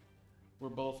 We're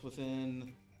both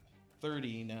within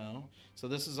 30 now. So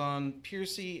this is on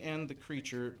Piercy and the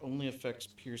creature. Only affects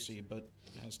Piercy, but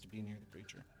it has to be near the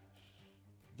creature.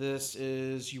 This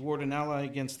is you ward an ally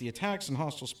against the attacks and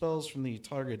hostile spells from the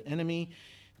target enemy.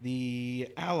 The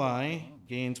ally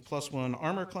gains +1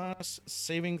 armor class,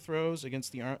 saving throws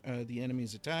against the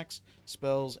enemy's attacks,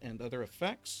 spells, and other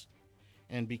effects.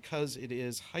 And because it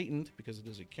is heightened, because it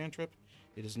is a cantrip,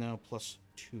 it is now +2.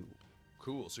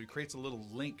 Cool. So he creates a little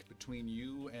link between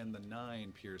you and the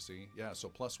 9, Piercy. Yeah, so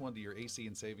 +1 to your AC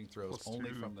and saving throws only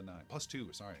 +2. from the 9.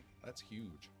 +2, sorry. That's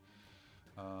huge.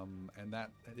 And that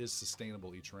is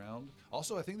sustainable each round.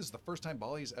 Also, I think this is the first time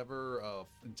Bali's ever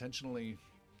intentionally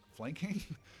flanking.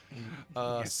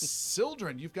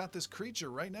 Sildren, you've got this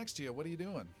creature right next to you. What are you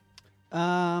doing?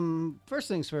 First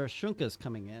things first, Shunka's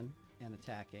coming in and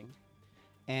attacking.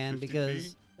 And 50 because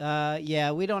feet?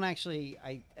 yeah, we don't actually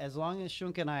as long as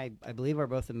Shunka and I believe are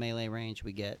both in melee range,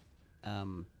 we get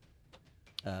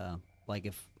like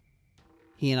if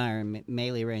he and I are in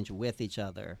melee range with each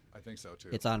other, I think so, too.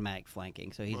 it's automatic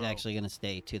flanking. So he's Wow. actually going to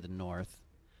stay to the north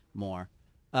more.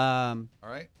 All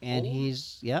right. And Hold.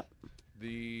 he's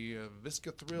The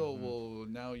Visca Thrill will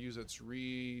now use its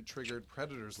re-triggered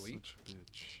Predator's Leap. Such a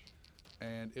bitch.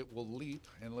 And it will leap,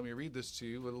 and let me read this to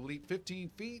you. It'll leap 15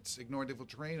 feet, ignore difficult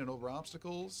terrain and over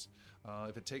obstacles.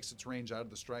 If it takes its range out of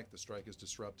the strike is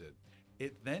disrupted.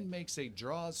 It then makes a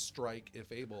draws strike,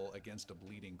 if able, against a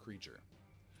bleeding creature.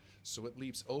 So it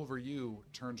leaps over you,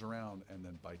 turns around, and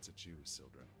then bites at you,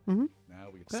 Sildren. Mhm. Now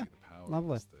we get to Okay. see the power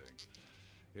Lovely. of this thing.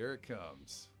 Here it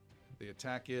comes. The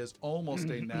attack is almost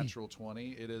a natural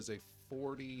 20. It is a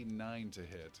 49 to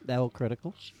hit. that will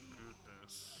critical.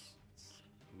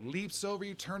 Leaps over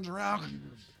you, turns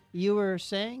around. You were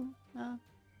saying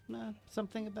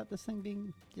something about this thing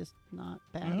being just not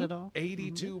bad at all.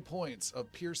 82 points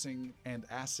of piercing and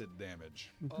acid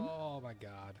damage. Oh my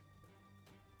god.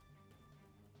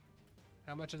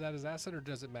 How much of that is acid, or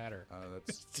does it matter?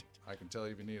 That's I can tell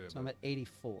you if you need it. So I'm at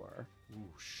 84.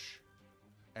 Whoosh.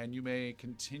 And you may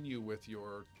continue with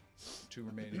your 2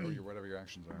 remaining, or your whatever your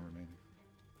actions are remaining.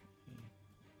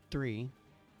 3.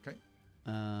 Okay.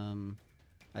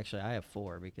 Actually, I have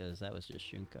 4 because that was just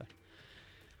Shunka.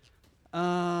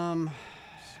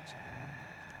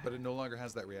 But it no longer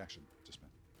has that reaction to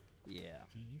spend. Yeah.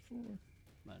 84.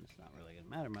 But it's not really going to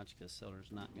matter much because Silder's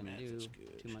not going to do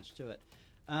too much to it.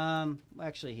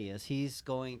 Actually, he is. He's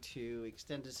going to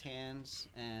extend his hands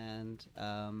and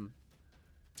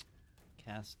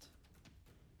cast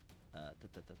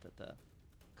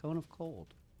Cone of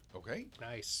Cold. Okay.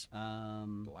 Nice.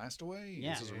 Blast away.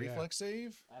 Yeah. This is a Yeah. reflex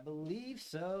save. I believe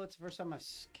so. It's the first time I've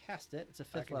cast it. It's a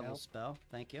 5th can level help. spell.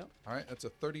 Thank you. All right, that's a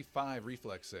 35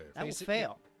 reflex save. That will Basic-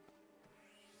 fail.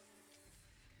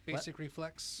 Basic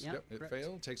reflex. Yeah. Yep, it correct.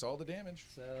 failed. Takes all the damage.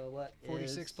 So what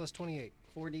 46 is plus 28.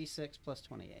 4d6 plus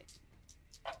 28?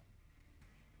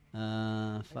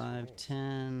 5,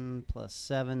 10 plus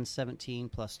 7, 17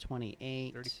 plus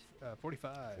 28.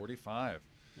 45. 45.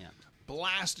 Yeah.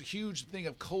 Blast a huge thing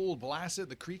of cold. Blast it.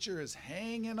 The creature is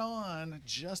hanging on,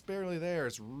 just barely there.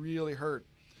 It's really hurt.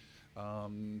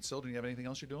 Sildren, you have anything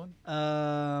else you're doing?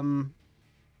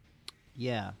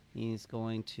 Yeah, he's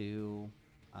going to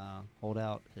hold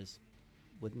out his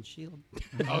wooden shield.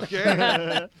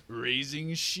 Okay.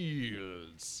 Raising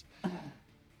shields.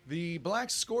 The black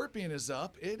scorpion is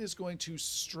up. It is going to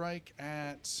strike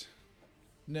at.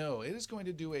 No, it is going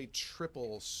to do a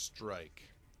triple strike.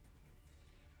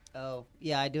 Oh,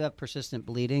 yeah, I do have persistent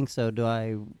bleeding, so do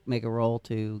I make a roll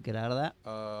to get out of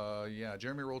that? Yeah,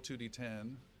 Jeremy roll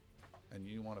 2d10, and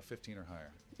you want a 15 or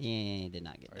higher. Yeah, did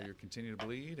not get All right, that. you continue to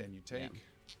bleed, and you take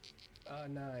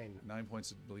 9. 9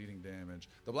 points of bleeding damage.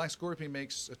 The black scorpion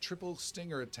makes a triple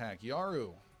stinger attack.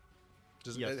 Yaru.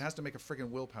 Yes. It has to make a freaking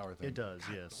willpower thing. It does,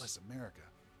 God yes. Bless America.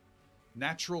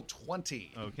 Natural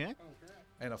 20. Okay.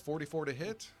 And a 44 to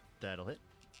hit. That'll hit.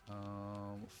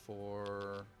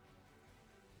 For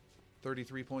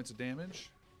 33 points of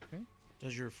damage.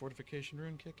 Does your fortification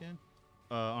rune kick in?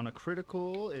 On a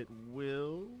critical, it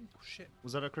will. Shit.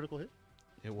 Was that a critical hit?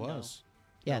 It was.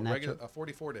 Yeah, No, natural. a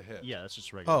 44 to hit. Yeah, that's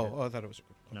just a regular. hit. Oh, I thought it was.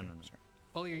 No, okay, no, no. sorry.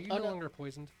 Polly, are you Oh, no no. longer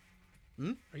poisoned?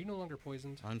 Hmm? Are you no longer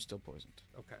poisoned? I'm still poisoned.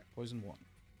 Okay. Poison 1.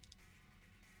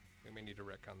 We may need to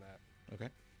wreck on that. Okay.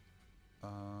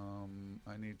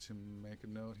 I need to make a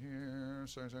note here.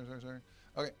 Sorry.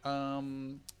 Okay.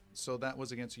 So that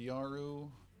was against Yaru.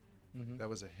 Mhm. That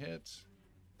was a hit.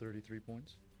 33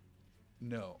 points.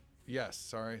 No. Yes.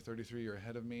 Sorry. 33. You're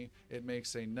ahead of me. It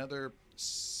makes another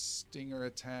stinger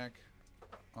attack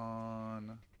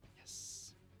on.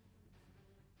 Yes.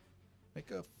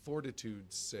 Make a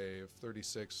fortitude save.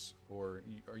 36. Or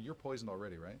you're poisoned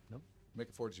already, right? Nope. Make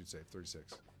a fortitude save.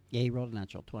 36. Yeah, he rolled a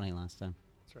natural 20 last time.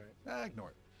 That's right. Ignore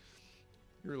it.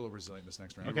 You're a little resilient this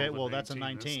next round. Okay, rolled a well, that's a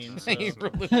 19 this 19.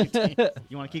 time. So.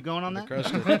 You want to keep going on that?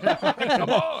 Come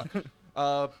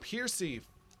on. Piercy,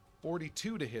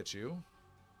 42 to hit you.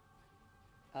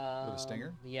 With a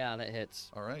stinger? Yeah, that hits.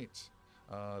 All right.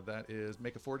 That is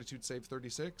make a fortitude save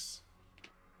 36.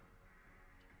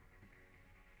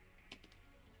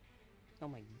 Oh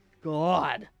my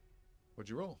god. What'd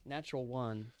you roll? Natural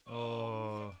 1.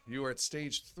 Oh. You are at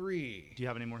stage 3. Do you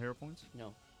have any more hero points?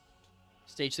 No.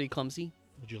 Stage 3 clumsy.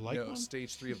 Would you like no, one?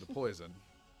 stage 3 of the poison,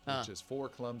 Ah. which is 4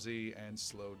 clumsy and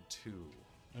slowed 2.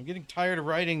 I'm getting tired of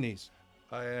writing these.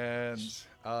 And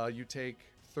you take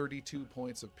 32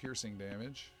 points of piercing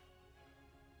damage.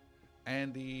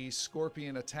 And the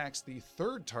scorpion attacks the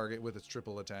third target with its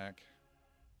triple attack.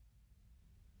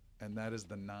 And that is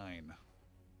the 9.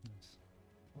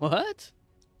 What?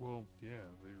 Well, yeah,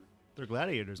 They're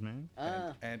gladiators, man.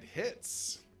 And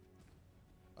hits.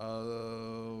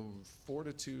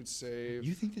 Fortitude save.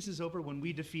 You think this is over when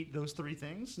we defeat those 3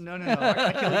 things? No. I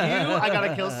gotta kill you. I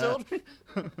gotta kill Sild.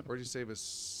 Fortitude save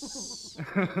is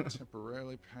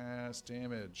temporarily past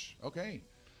damage. Okay.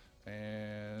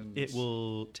 And It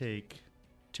will take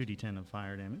 2d10 of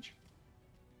fire damage.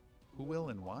 Who will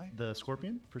and why? The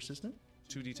scorpion, persistent.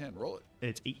 2d10. Roll it.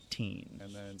 It's 18.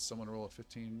 And then someone roll a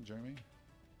 15, Jeremy.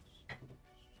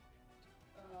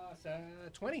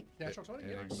 20. Natural 20. It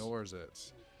Yeah. ignores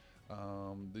it.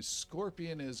 The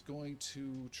scorpion is going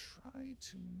to try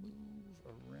to move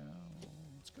around.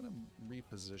 It's going to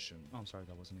reposition. Oh, I'm sorry,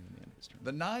 that wasn't even the end of his turn.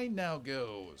 The 9 now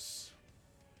goes.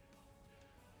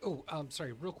 Oh,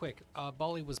 sorry, real quick.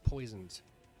 Bali was poisoned.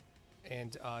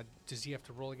 And does he have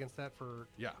to roll against that for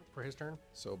his turn?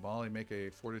 So Bali, make a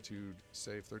fortitude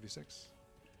save 36.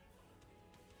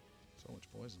 So much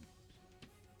poison.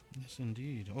 Yes,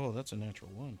 indeed. Oh, that's a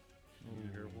natural 1. you need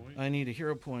a hero point. I need a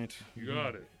hero point. You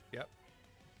got it. Yep.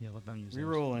 Yeah, let them use those.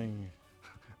 Rerolling.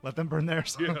 Let them burn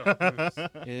theirs.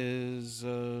 Is Just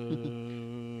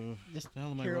what the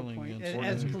hell am I hero rolling point. against?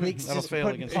 As Bleak's That'll just fail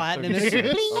putting against platinum in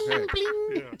 36.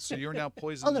 it. Okay. So you're now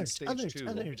poisoned in stage Alert, 2,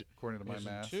 alert. according to my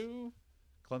Poison math. 2.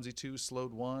 Clumsy 2,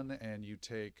 slowed 1, and you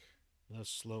take The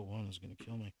slow one is going to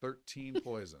kill me. 13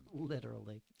 poison.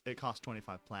 Literally. It costs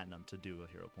 25 platinum to do a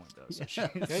hero point, though. So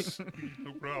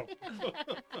No problem.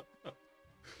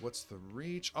 What's the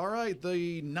reach? All right,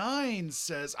 the 9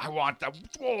 says, I want the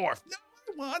dwarf. No,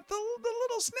 I want the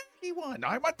little snacky one.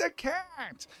 I want the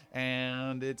cat.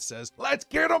 And it says, let's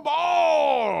get them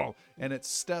all. And it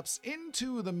steps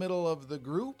into the middle of the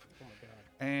group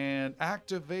and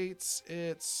activates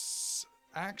its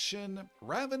action,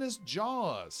 Ravenous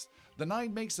Jaws. The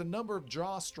 9 makes a number of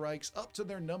jaw strikes up to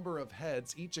their number of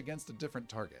heads, each against a different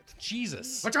target.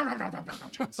 Jesus.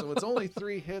 So it's only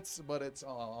 3 hits, but it's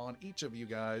on each of you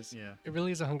guys. yeah. It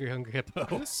really is a hungry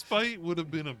hippo. This fight would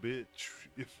have been a bitch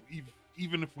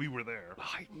even if we were there.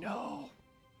 I know.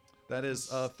 That is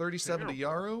 37 to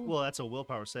Yaru Well, that's a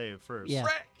willpower save first. Yeah.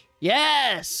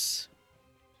 Yes.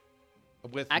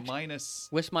 with Act- minus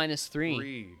With -3.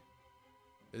 3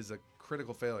 is a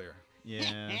critical failure.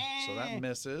 Yeah. So that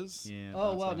misses. Yeah. Oh,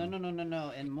 that's well, fine. no.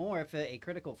 And more, if a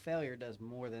critical failure does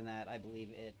more than that, I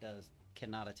believe it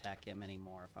cannot attack him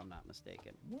anymore, if I'm not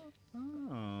mistaken. Or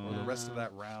Oh. the rest of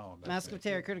that round. I Mask of think.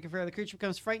 Terror, critical failure. The creature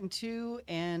becomes frightened 2,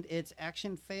 and its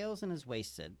action fails and is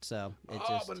wasted. So it Oh,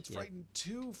 just. but it's yeah. frightened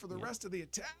 2 for the rest of the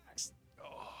attacks.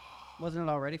 Wasn't it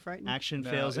already frightened? Action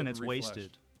No, fails and it it's refreshed.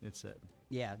 wasted. It said.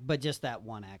 Yeah, but just that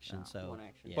one action. So. one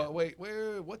action. Yeah. But wait,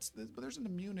 what's this? But there's an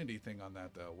immunity thing on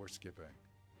that, though. We're skipping.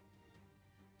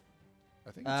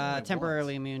 I think it's only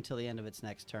Temporarily once. immune till the end of its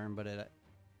next turn, but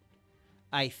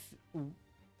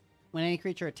when any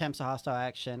creature attempts a hostile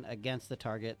action against the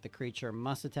target, the creature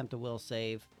must attempt a will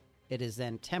save. It is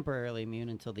then temporarily immune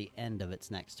until the end of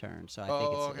its next turn. So I think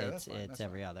okay, that's it's fine, that's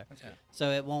every fine. other. That's fine.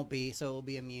 So it won't be. So it will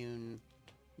be immune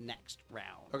next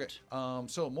round. Okay.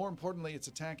 So more importantly, it's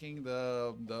attacking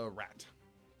the rat.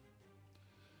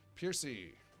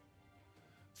 Piercy.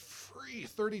 Free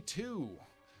 32.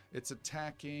 It's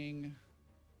attacking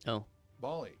Oh.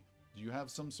 Bali. Do you have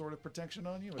some sort of protection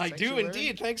on you? A I do sanctuary?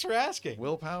 indeed. Thanks for asking.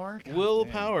 Willpower? God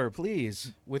Willpower,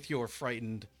 please, with your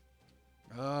frightened.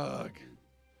 dang. Ugh.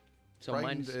 So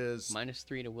Frightened is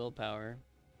 -3 to willpower.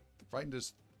 frightened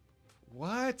is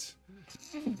what?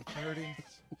 30.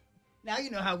 Now you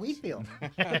know how we feel.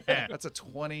 That's a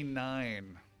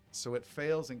 29. So it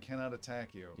fails and cannot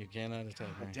attack you. You cannot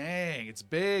attack me. Dang, it's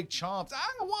big chomps.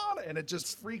 I don't want it. And it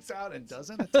just freaks out and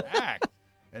doesn't attack.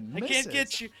 And I misses. can't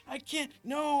get you. I can't.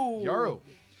 No. Yaru.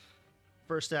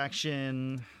 First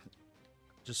action,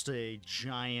 just a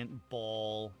giant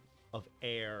ball of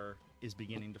air is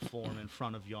beginning to form in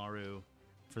front of Yaru.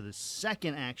 For the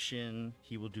second action,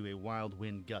 he will do a wild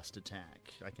wind gust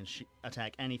attack. I can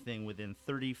attack anything within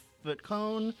 30-foot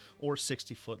cone or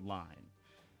 60-foot line.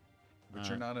 But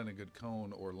you're not in a good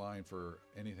cone or line for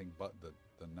anything but the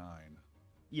 9.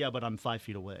 Yeah, but I'm 5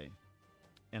 feet away,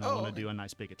 and I Oh, want to okay. do a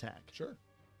nice big attack. Sure.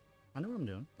 I know what I'm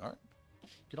doing. All right.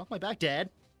 Get off my back, Dad.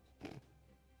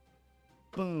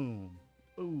 Boom.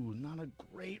 Ooh, not a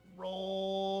great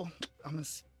roll. I'm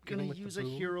gonna with the use a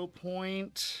boom. hero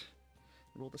point.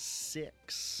 Rolled a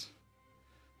 6.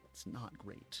 It's not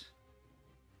great.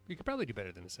 You could probably do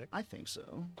better than a 6. I think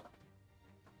so.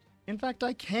 In fact,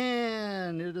 I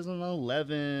can. It is an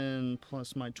 11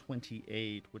 plus my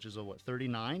 28, which is a what,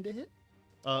 39 to hit?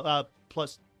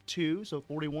 Plus 2, so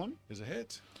 41. Is a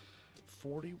hit.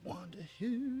 41 to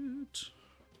hit.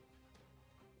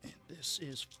 And this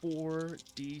is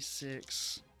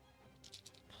 4d6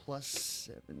 plus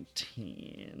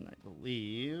 17, I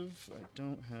believe. I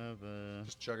don't have a...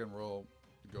 Just chug and roll.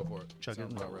 Go for it. Chug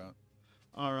Sounds and about roll. right.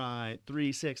 All right,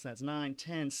 3, 6, that's 9,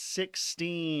 10,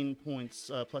 16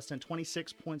 points, plus 10,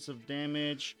 26 points of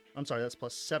damage. I'm sorry, that's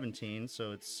plus 17,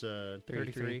 so it's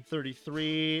 33.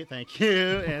 33, thank you.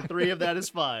 And 3 of that is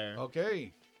fire.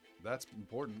 Okay. That's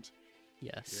important.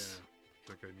 Yes.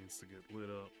 That guy needs to get lit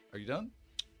up. Are you done?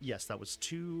 Yes, that was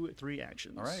 3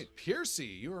 actions. All right. Piercy,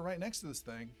 you are right next to this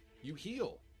thing. You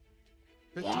heal.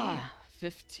 15. Yeah.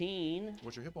 15.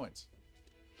 What's your hit points?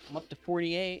 I'm up to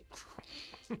 48.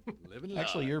 Living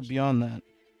Actually, large. you're beyond that.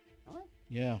 What?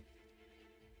 Yeah.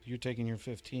 You're taking your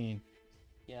 15.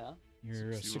 Yeah.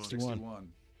 You're 61.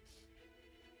 61.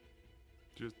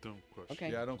 Just don't question.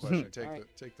 Okay. Yeah, don't question it. Take All right.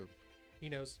 take the. He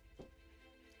knows.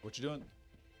 What you doing?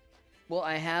 Well,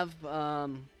 I have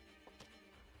one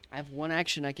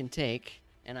action I can take,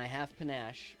 and I have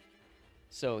panache.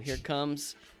 So here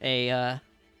comes a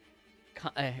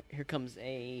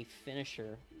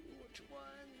finisher. Which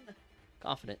one?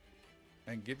 Confident.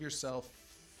 And give yourself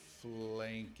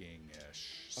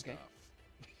flanking-ish Okay.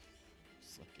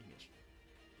 stuff.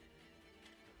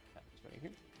 Right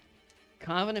here.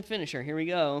 Confident finisher. Here we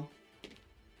go.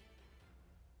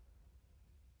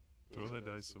 Throw that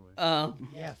dice away.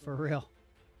 Yeah, for real.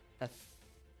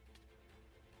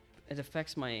 It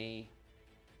affects my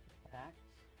attack.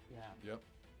 Yeah. Yep.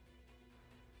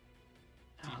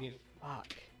 Do you need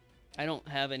Fuck. I don't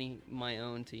have any my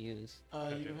own to use. You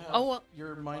have Oh, well.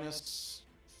 your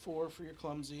 -4 for your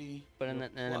clumsy. But your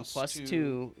and then plus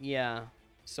two. Yeah.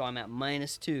 So I'm at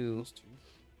 -2.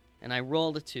 And I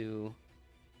rolled a 2.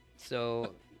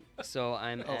 So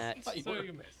I'm Oh, at. I thought you So were,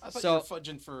 you missed. I thought So- you were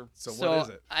fudging for. So, So what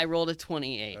is it? I rolled a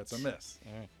 28. That's a miss.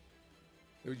 All right.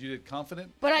 You did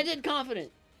confident, But I did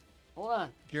confident. Hold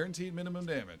on. guaranteed minimum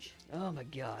damage. Oh my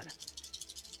god.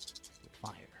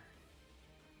 Fire.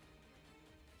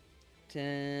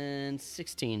 10,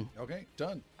 16. Okay,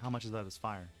 done. How much of that is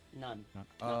fire? None.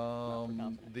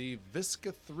 The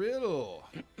Viscathril,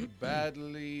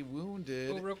 badly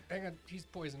wounded. Oh, hang on. He's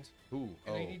poisoned. Ooh,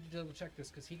 And I oh. need to double check this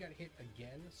because he got hit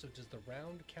again. So does the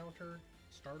round counter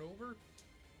start over?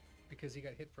 Because he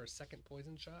got hit for a second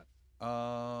poison shot?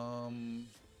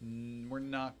 We're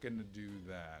not gonna do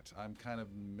that. I'm kind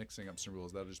of mixing up some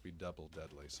rules. That'll just be double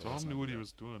deadly. So let's Tom not knew what do he that.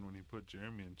 was doing when he put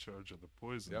Jeremy in charge of the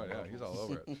poison. Yeah, yeah, he's all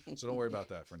levels. over it. So don't worry about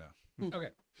that for now. Okay.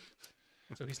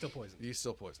 So he's still poisoned. He's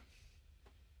still poisoned.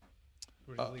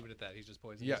 We're just leave it at that. He's just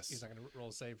poisoned. yes. He's not going to roll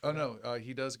a save. Oh for that. no,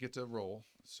 he does get to roll.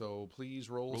 So please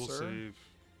roll, Roll sir. save,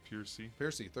 Piercy.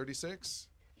 Piercy, 36.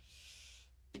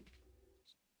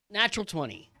 Natural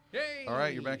 20. Yay! All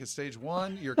right, you're back at stage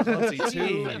 1. You're clumsy 2.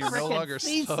 You're no Frickin' longer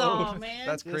seesaw, sewed. man.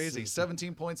 That's This crazy. is-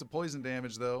 17 points of poison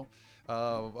damage, though.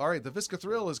 All right, the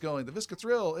Viscathril is going. The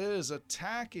Viscathril is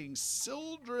attacking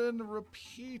Sildren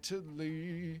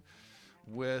repeatedly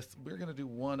with, we're going to do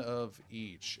one of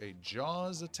each. A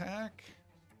Jaws attack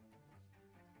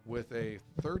with a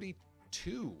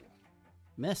 32.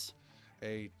 Miss.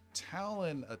 A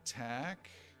Talon attack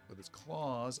with its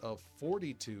claws of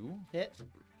 42. Hit.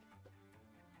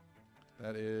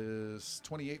 That is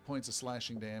 28 points of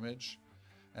slashing damage.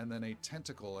 And then a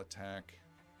tentacle attack.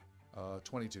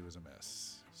 22 is a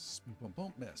miss. Boom,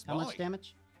 boom, miss. How much Volley.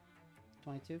 damage?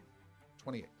 22.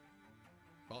 28.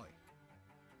 Volley.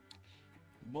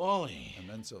 Bolly. And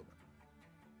then Sylvan.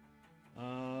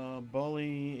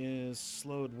 Bolly is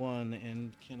slowed 1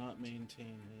 and cannot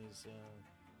maintain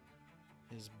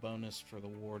his bonus for the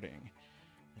warding.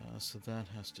 So that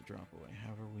has to drop away.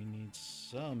 However, we need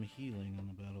some healing on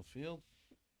the battlefield.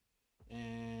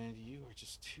 And you are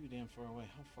just too damn far away.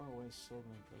 How far away is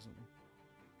Sylvan presently?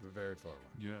 We're very far away.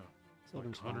 Yeah.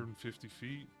 Sylvan's Like 150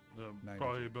 feet. 90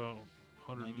 Probably feet. about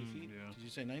 100 90 feet? Yeah. Did you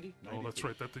say 90? Oh, 90 that's feet.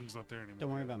 right. That thing's not there anymore. Don't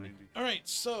worry Yeah, about me. 90. All right,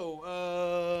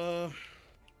 so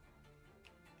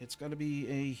it's going to be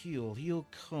a heal. Heal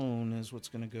cone is what's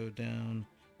going to go down,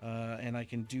 and I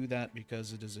can do that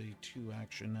because it is a 2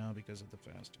 action now because of the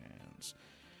fast hands.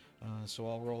 So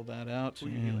I'll roll that out Who are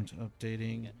you and healing?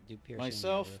 updating Do piercing,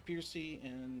 myself, yeah. Piercy,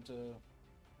 and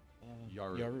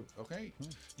Yaru. Okay.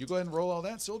 You go ahead and roll all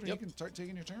that. Sildren, Yep. you can start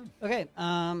taking your turn. Okay.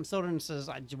 Sildren says,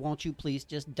 "Won't you please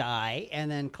just die?"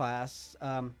 And then class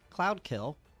Cloud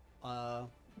Kill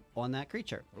on that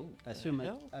creature. Oh. I assume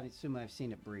hell? I assume I've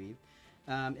seen it breathe.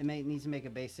 Needs to make a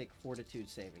basic Fortitude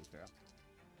saving throw.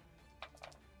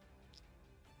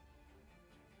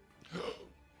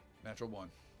 Natural 1.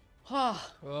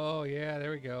 Oh, yeah,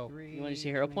 there we go. You want to see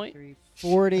hero point?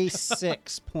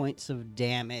 46 points of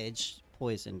damage,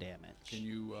 poison damage. Can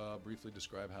you briefly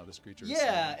describe how this creature is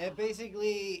Yeah, sounding? it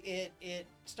basically it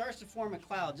starts to form a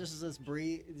cloud just as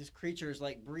this creature is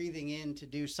like breathing in to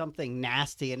do something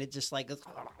nasty, and it just like goes,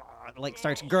 like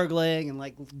starts gurgling, and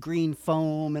like green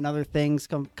foam and other things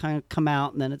come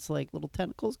out, and then it's like little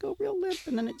tentacles go real limp,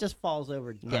 and then it just falls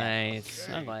over dead. Nice.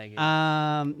 I like it.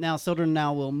 Now Sildren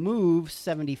will move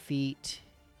 70 feet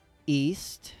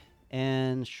east,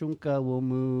 and Shunka will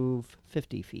move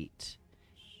 50 feet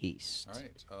east. All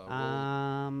right.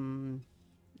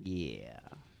 Yeah.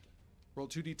 Roll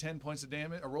 2d10 points of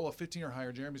damage. A roll of 15 or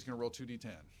higher. Jeremy's going to roll 2d10.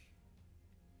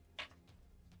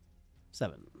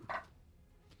 7. I'm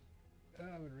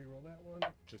going to reroll that one.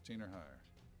 15 or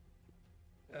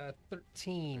higher.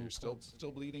 13. You're still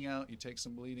bleeding out. You take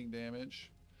some bleeding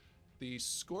damage. The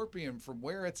scorpion, from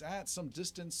where it's at, some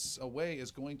distance away, is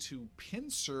going to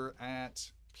pincer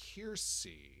at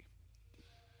Piercy.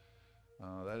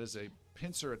 That is a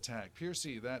pincer attack.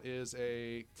 Piercy, that is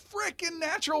a freaking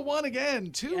natural one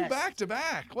again. 2 back to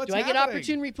back. What's Do I get happening?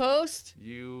 opportune ripost?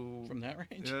 You From that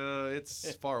range?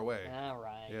 it's far away. All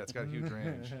right. Yeah, it's got a huge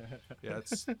range. Yeah,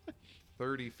 it's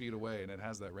 30 feet away, and it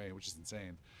has that range, which is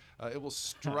insane. It will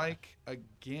strike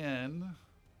again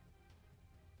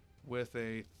with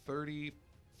a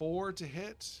 34 to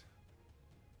hit.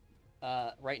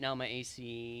 Right now my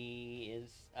AC is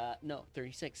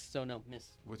 36, so no, miss.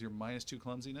 With your -2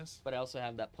 clumsiness? But I also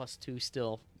have that +2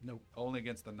 still, Nope. Only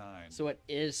against the 9. so it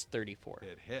is 34.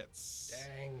 It hits.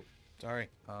 Dang. Sorry.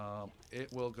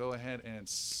 It will go ahead and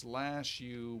slash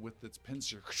you with its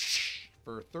pincer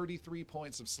for 33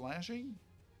 points of slashing,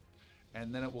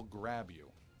 and then it will grab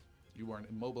you. You are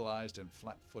immobilized and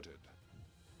flat-footed.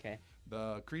 Okay.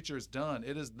 The creature is done.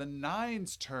 It is the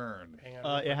 9's turn. Hang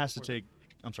on. It has to take.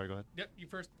 I'm sorry. Go ahead. Yep, you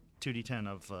first. 2d10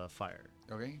 of fire.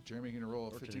 Okay, Jeremy, can you roll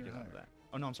a Or did 15 it or get out of higher? that?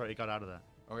 Oh no, I'm sorry. It got out of that.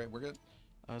 Okay, we're good.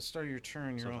 Start of your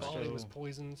turn. You're Bali was also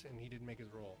poisoned, and he didn't make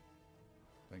his roll.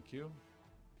 Thank you.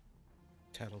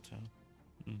 Tattletale.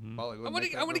 Bali, go ahead and I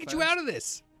make that want to real get you fast. out of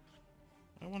this.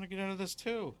 I want to get out of this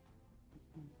too.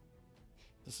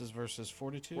 This is versus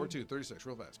 42. 4-2, 36,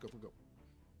 real fast. Go for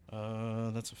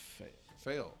go. That's a fail.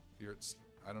 Fail.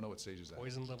 I don't know what stage is that.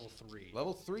 Poison level 3.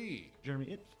 Level 3. Jeremy,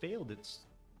 it failed its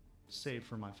save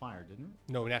for my fire, didn't it?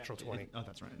 No, natural 20. Oh,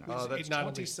 that's right. That's It not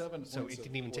only- 27 So points it of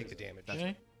didn't even take the poison. damage.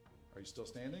 Okay. Are you still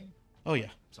standing? Oh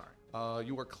yeah. Sorry.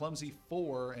 You are clumsy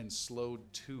 4 and slowed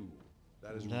 2.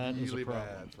 That is That is a really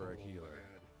problem. bad for a healer.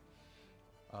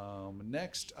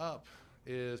 Next up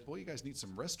is, boy, you guys need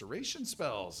some restoration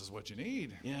spells, is what you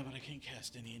need. Yeah, but I can't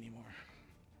cast any anymore.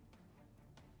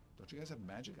 Don't you guys have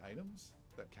magic items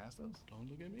that cast those? Don't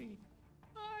look at me.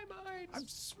 I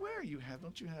swear you have.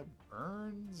 Don't you have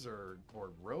urns or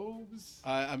robes?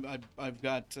 I've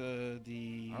got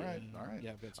the. All right, all right.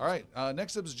 Yeah, I've got some All right,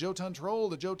 next up is Jotun Troll.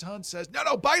 The Jotun says,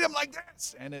 no, bite him like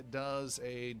this! And it does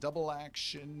a double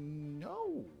action.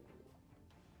 No.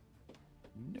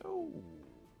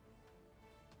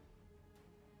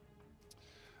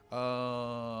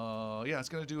 Yeah, it's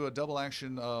going to do a double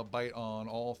action bite on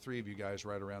all 3 of you guys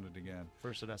right around it again.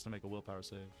 First, it has to make a willpower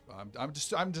save.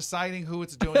 I'm deciding who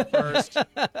it's doing first.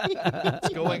 It's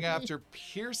going after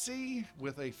Piercy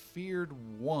with a feared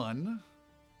 1.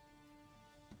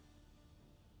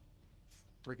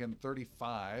 Freaking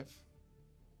 35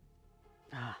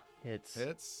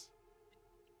 hits.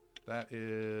 That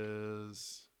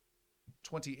is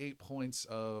 28 points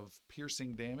of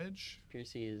piercing damage.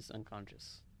 Piercy is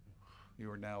unconscious. You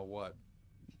are now what?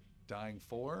 Dying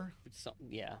 4?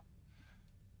 Yeah.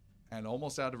 And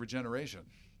almost out of regeneration.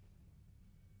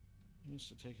 You must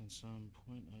have taken some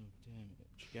point of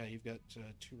damage. Yeah, you've got 2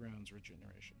 rounds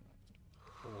regeneration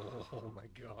left. Oh my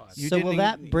god. You So will didn't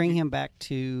that even- bring him back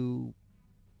to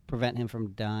prevent him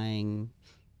from dying,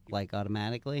 like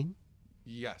automatically?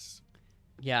 Yes.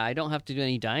 Yeah, I don't have to do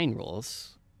any dying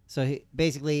rolls. So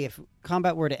basically, if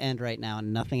combat were to end right now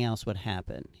and nothing else would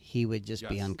happen, he would just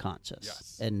be Yes. unconscious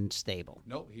Yes. and stable.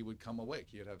 No, he would come awake.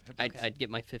 He'd have hit points. I'd get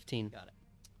my 15. Got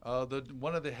it.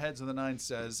 One of the heads of the 9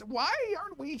 says, "Why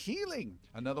aren't we healing?"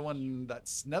 Another one,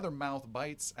 that's Nethermouth,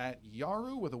 bites at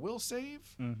Yaru with a will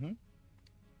save. Mm-hmm.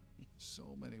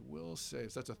 So many will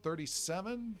saves. That's a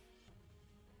 37.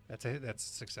 That's a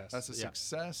success. That's a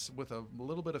success with a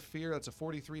little bit of fear. That's a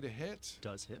 43 to hit.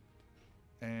 Does hit.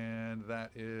 And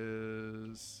that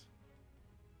is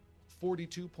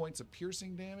 42 points of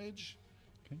piercing damage.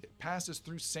 Okay. It passes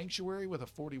through Sanctuary with a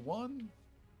 41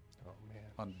 Oh man.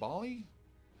 on Bali.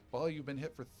 Bali, you've been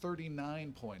hit for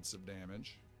 39 points of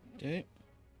damage. Okay.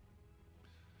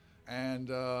 And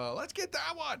let's get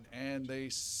that one. And they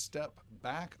step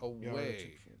back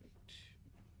away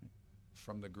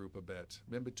from the group a bit,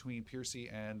 in between Piercy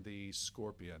and the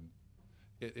Scorpion.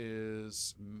 It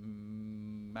is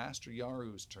Master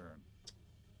Yaru's turn.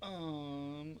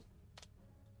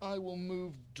 I will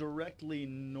move directly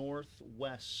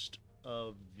northwest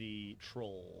of the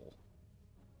troll.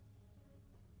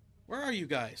 Where are you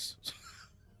guys?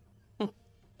 We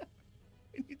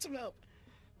need some help.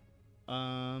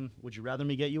 Would you rather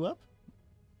me get you up?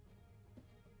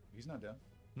 He's not down.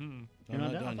 Hmm. You're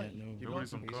I'm not not down? done yet. No.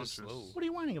 Nobody's He's just unconscious. slow. What are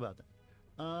you whining about then?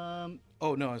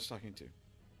 Oh no, I was talking to.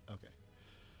 Okay.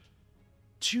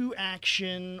 2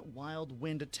 action wild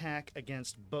wind attack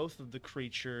against both of the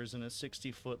creatures in a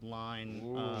 60-foot line.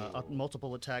 A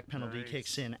multiple attack penalty Nice.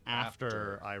 kicks in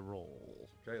after I roll.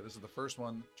 Okay, this is the first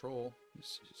one. Troll.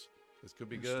 This could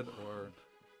be good or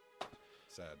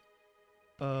sad.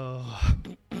 Do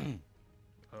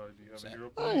you have a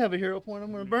hero I point? have a hero point.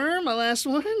 I'm going to burn my last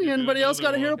one. Anybody else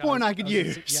got a hero point I could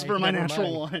use Yeah, for my never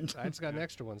natural mind. one? I just got an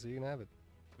extra one, so you can have it.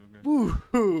 Okay. Woo,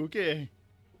 okay.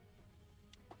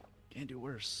 Can't do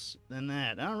worse than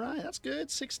that. All right, that's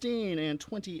good. 16 and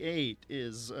 28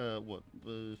 is, what?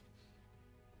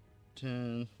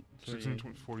 10, 16,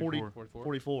 40, 44.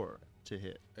 44 to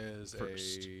hit. Is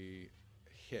First. a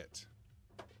hit.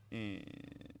 And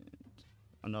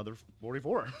another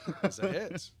 44. Is a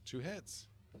hit. 2 hits.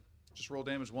 Just roll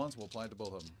damage once. We'll apply it to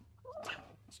both of them.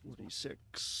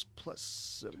 46 plus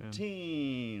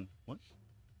 17. What?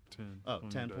 10. Oh,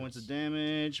 20 10 dice. points of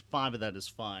damage. 5 of that is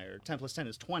fire. 10 plus 10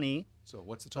 is 20. So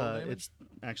what's the total damage?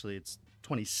 It's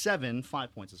 27.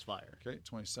 5 points is fire. Okay,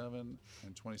 27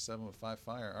 and 27 with 5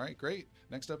 fire. All right, great.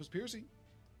 Next up is Piercy.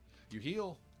 You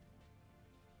heal.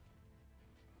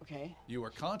 Okay. You are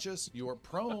conscious. You are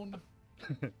prone.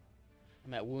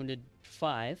 I'm at wounded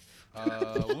 5.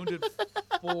 Wounded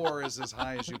 4 is as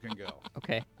high as you can go.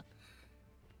 Okay.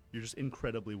 You're just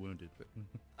incredibly wounded.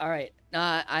 All right.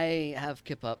 I have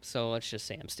Kip up, so let's just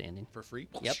say I'm standing. For free?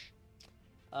 Yep.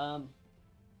 Am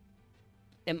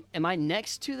I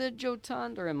next to the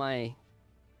Jotund or am I?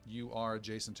 You are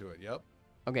adjacent to it. Yep.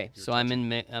 Okay, You're so I'm touching.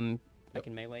 in. I Yep.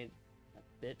 can melee that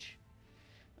bitch.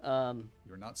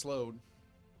 You're not slowed.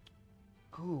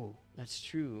 Ooh, that's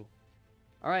true.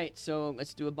 All right, so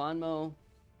let's do a Bonmo.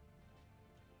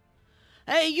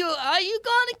 Hey, are you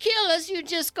gonna kill us? You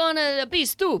just gonna be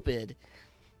stupid?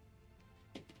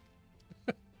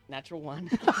 Natural 1.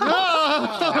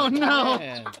 Oh, no.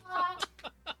 Man.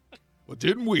 Well,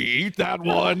 didn't we eat that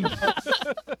one?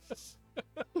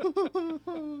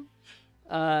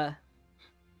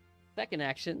 Second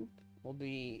action will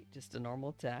be just a normal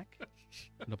attack.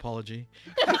 An apology.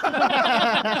 I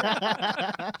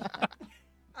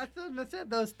shouldn't have said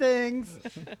those things.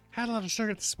 Had a lot of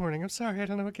sugar this morning. I'm sorry. I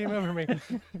don't know what came over me.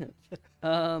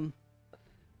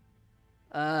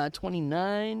 29.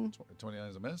 29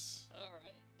 is a miss. All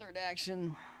right, third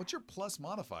action. What's your plus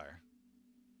modifier?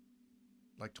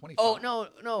 Like 25? Oh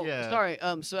no, Yeah. sorry.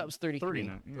 So that was 33.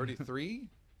 39. 33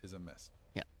 is a miss.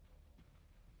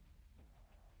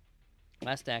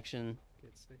 Last action.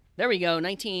 There we go.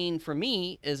 19 for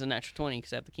me is a natural 20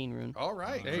 because I have the keen rune. All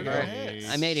right. There you good go. hits.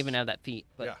 I may even have that feat,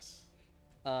 but Yes.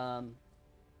 um.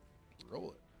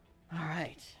 Roll it. All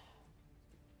right.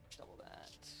 Double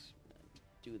that.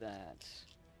 Do that.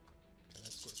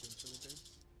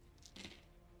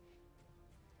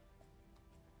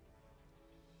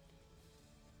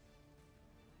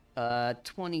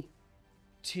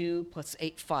 22 plus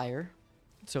 8 fire,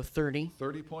 so 30.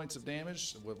 30 points of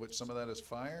damage, with which some of that is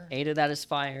fire. 8 of that is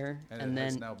fire, And, and it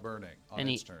is then now burning on and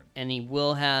its he turn. and he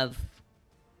will have.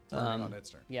 Burning on its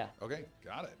turn. Yeah. Okay,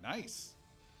 got it. Nice.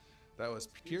 That was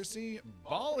Piercy.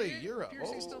 Bali, you're up.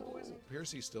 Piercy's still poisoned.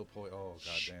 Piercy's still poisoned. Oh,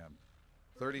 goddamn.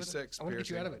 36, I want to get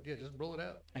Piercy. you out of it. Yeah, just roll it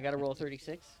out. I got to roll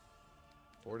 36.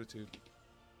 Fortitude.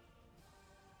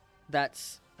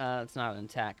 That's it's not an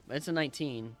attack, but it's a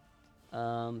 19.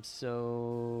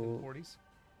 So 40s.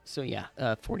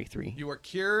 yeah, 43. You are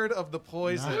cured of the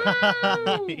poison.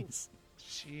 Nice.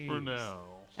 Jeez. For now.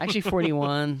 Actually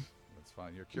 41. That's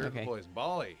fine. You're cured of Okay. the poison.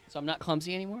 Bali, So I'm not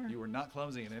clumsy anymore. you were not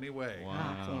clumsy in any way.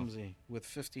 Ah, clumsy with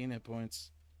 15 hit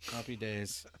points. Happy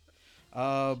days.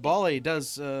 Bali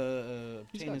does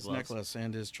obtain got his gloves. necklace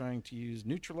and is trying to use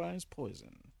neutralize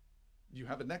poison. You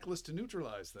have a necklace to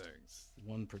neutralize things.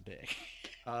 1 per day.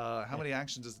 How many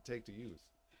actions does it take to use?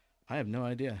 I have no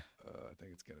idea. I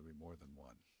think it's going to be more than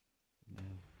one.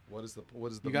 What is the?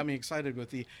 You got me excited with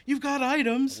the. You've got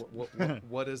items.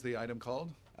 What is the item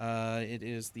called? It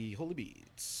is the holy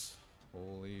beads.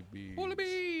 Holy beads. Holy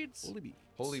beads. Holy beads.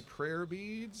 Holy prayer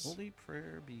beads. Holy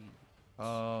prayer beads.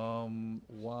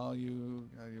 While you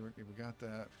got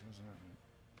that.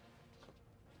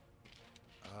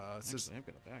 It says, Actually, I'm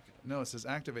gonna back it up. no, it says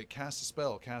activate, cast a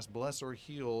spell, cast bless or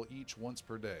heal each once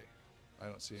per day. I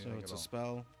don't see So anything it's at a all.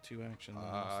 spell, 2 action. then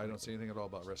I also- don't see anything at all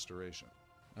about restoration.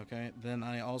 Okay, then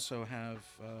I also have.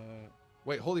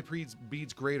 Wait, holy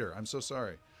beads greater. I'm so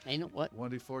sorry. And you know what?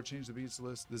 1d4, change the beads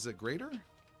list. Is it greater?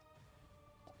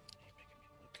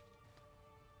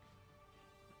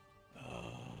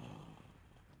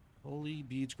 Holy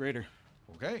beads greater.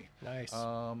 Okay. Nice.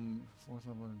 Fourth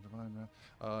level in divine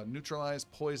wrath. Neutralize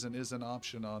poison is an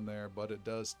option on there, but it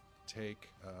does take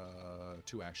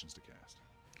 2 actions to cast.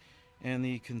 And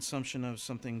the consumption of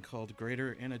something called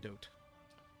greater antidote.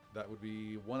 That would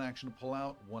be 1 action to pull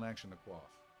out, 1 action to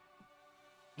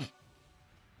quaff.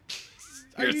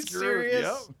 Are you serious?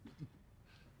 Yep.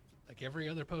 Like every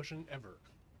other potion ever.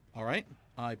 All right,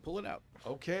 I pull it out.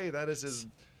 Okay, that is his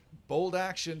bold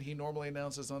action he normally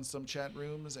announces on some chat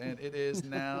rooms, and it is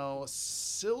now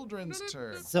Sildren's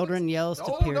turn. Sildren yells to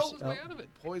Oh, Pierce. no, Way out of it.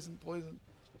 Poison.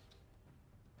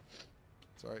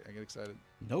 Sorry, I get excited.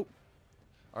 Nope.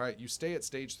 All right, you stay at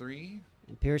stage 3.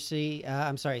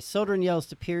 And Sildren yells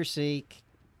to Piercy,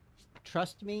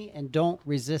 trust me and don't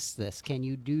resist this. Can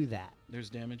you do that? There's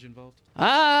damage involved.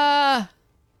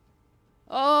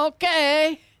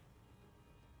 Okay.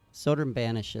 Sildren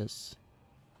banishes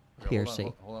Okay,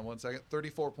 Piercy. Hold on 1 second.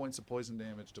 34 points of poison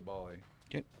damage to Bali.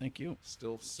 Okay, thank you.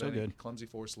 Still So setting. good. Clumsy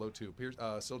 4, slow 2.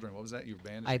 Sildren, what was that? You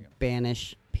banished I him.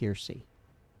 banish Piercy.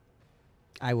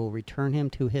 I will return him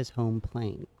to his home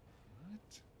plane.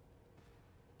 What?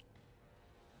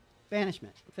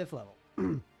 Banishment, 5th level.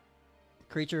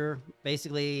 Creature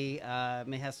basically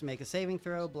has to make a saving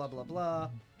throw, blah, blah, blah.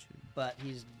 But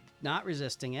he's not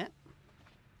resisting it.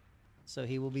 So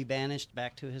he will be banished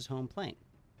back to his home plane.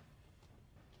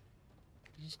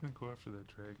 He's just gonna go after that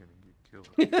dragon and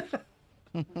get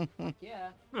killed.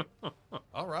 Yeah.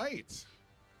 All right.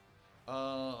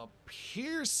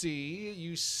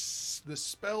 Piercy, the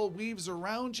spell weaves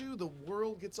around you. The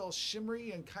world gets all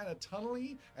shimmery and kind of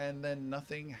tunnely, and then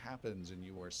nothing happens, and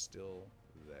you are still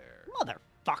there.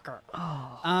 Motherfucker.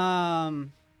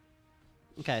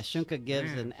 Okay, Shunka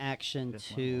gives an action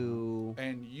to...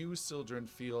 And you, Sildren,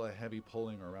 feel a heavy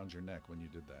pulling around your neck when you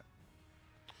did that.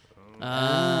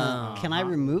 Can I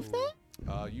remove that?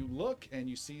 You look, and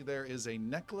you see there is a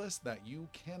necklace that you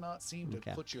cannot seem to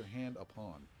Okay. put your hand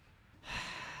upon.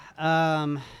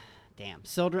 Damn.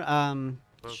 Sildren,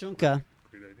 Shunka.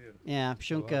 Great idea. Yeah,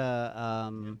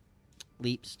 Shunka,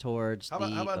 leaps towards How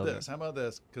the about ogre. this? How about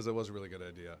this? Because it was a really good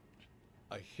idea.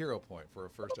 A hero point for a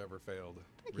first ever failed.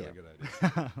 Really you. good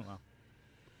idea. Wow.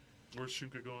 Where's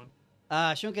Shunka going?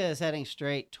 Shunka is heading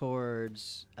straight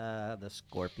towards the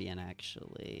scorpion,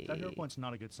 actually. That hero point's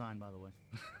not a good sign, by the way.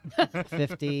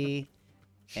 50.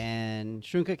 And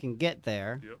Shunka can get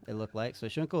there, Yep. it looked like. So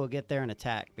Shunka will get there and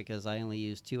attack because I only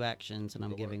used 2 actions and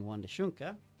I'm Go for it. giving 1 to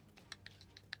Shunka.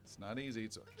 It's not easy.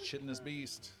 It's a chitinous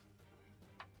beast.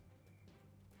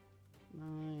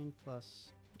 9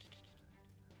 plus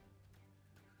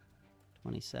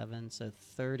 27, so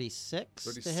 36 to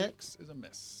hit. 36 is a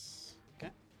miss.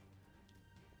 Okay.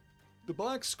 The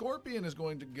black scorpion is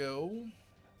going to go,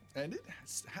 and it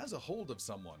has a hold of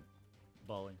someone.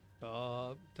 Bali.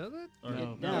 Does it? Or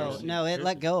No, it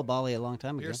let go of Bali a long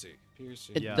time ago. Piercy.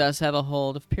 Piercy. It Yeah. does have a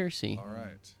hold of Piercy. All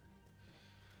right.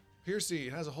 Piercy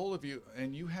has a hold of you,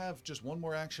 and you have just one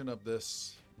more action of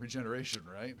this regeneration,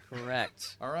 right?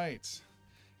 Correct. All right.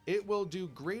 It will do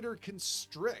Greater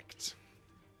Constrict.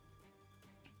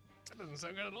 That doesn't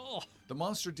sound good at all. The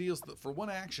monster deals, for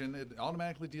 1 action, it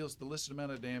automatically deals the listed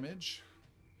amount of damage.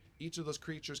 Each of those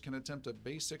creatures can attempt it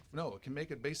can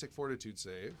make a basic fortitude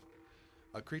save.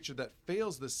 A creature that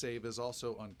fails this save is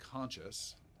also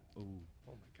unconscious. Oh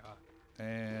my god.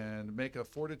 And make a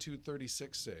fortitude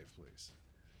 36 save, please.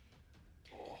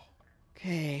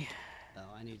 Okay.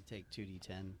 Oh, I need to take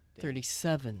 2d10.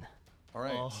 37. All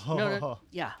right. Oh. No.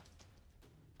 Yeah.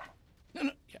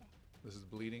 This is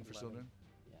bleeding for 11. children.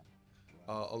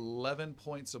 Yeah. 11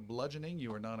 points of bludgeoning.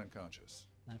 You are not unconscious.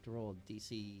 I have to roll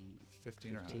DC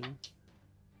 15 or higher. 15.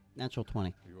 Natural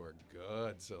 20. You are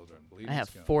good, children. Bleeding I have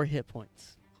scum. 4 hit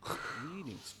points.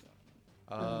 Bleeding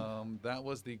scum. That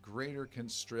was the Greater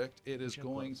Constrict. It is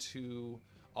going to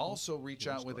also reach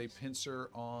out with a pincer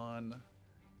on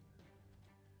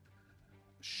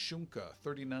Shunka.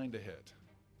 39 to hit.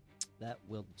 That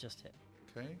will just hit.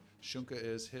 Okay. Shunka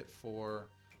is hit for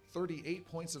 38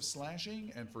 points of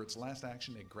slashing, and for its last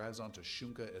action, it grabs onto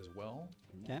Shunka as well.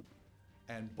 Okay.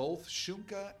 And both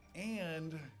Shunka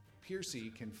and Piercy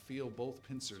can feel both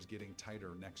pincers getting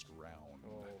tighter next round.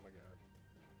 Oh my god.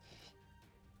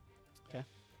 Okay.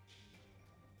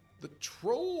 The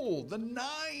troll, the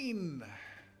 9,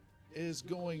 is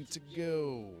going to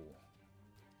go.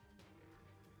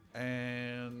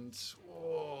 And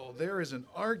there is an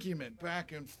argument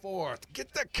back and forth.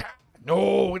 Get the cat.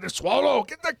 No, the swallow.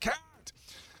 Get the cat.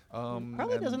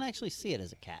 Probably and- doesn't actually see it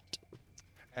as a cat.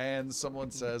 And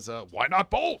someone says, why not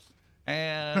both?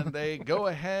 And they go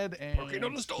ahead and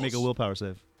Make a willpower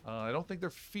save. I don't think they're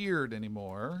feared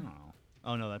anymore.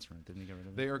 Oh no, that's right. Didn't you get rid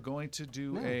of it? They are going to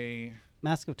do No. a.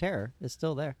 Mask of Terror is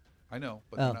still there. I know,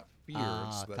 but Oh. they're not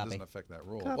feared, so that Copy. doesn't affect that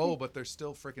roll. Copy. Oh, but they're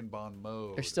still freaking bond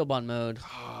mode. They're still bond mode.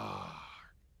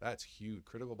 That's huge.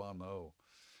 Critical bond mode.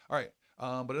 All right,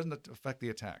 but it doesn't affect the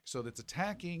attack. So it's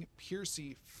attacking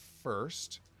Piercy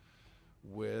first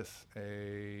with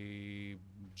a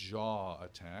jaw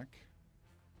attack.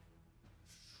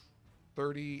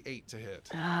 38 to hit.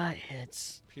 Ah, it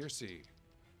hits. Piercy.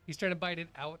 He's trying to bite it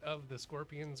out of the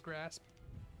scorpion's grasp.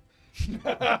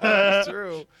 That's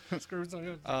true. Piercy,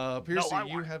 Piercy,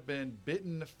 you have been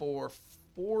bitten for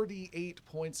 48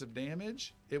 points of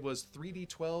damage. It was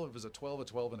 3d12. It was a 12, a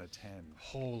 12, and a 10.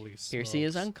 Holy smokes. Piercy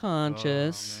is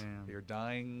unconscious. Oh, man. You're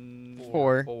dying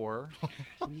Four. 4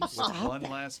 with one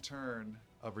last turn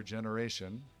of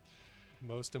regeneration.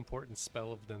 Most important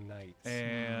spell of the night.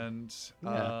 And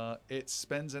Yeah. it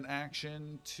spends an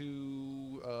action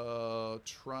to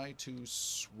try to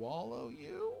swallow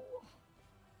you.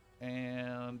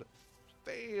 And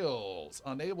fails.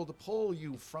 Unable to pull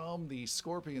you from the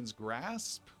scorpion's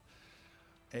grasp.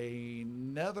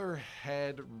 Another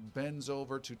head bends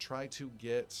over to try to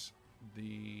get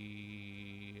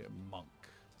the monk.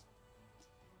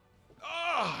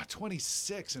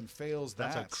 26 and fails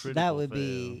that. That's a critical That would fail.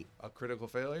 be, A critical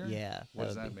failure? yeah. What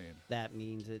does would that be- mean? That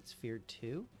means it's feared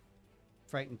 2,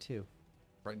 frightened 2,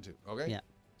 Frightened 2. Okay. Yeah.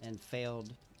 and failed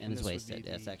and And is this would wasted. be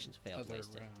Yes, the actions failed, Other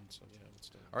wasted. round, so yeah, it's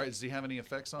still. All right. Does he have any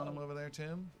effects on him over there,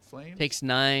 Tim? Flames? Takes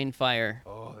 9 fire.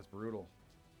 Oh, that's brutal.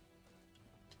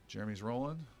 Jeremy's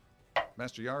rolling.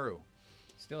 Master Yaru.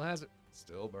 Still has it.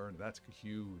 Still burned. That's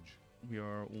huge. We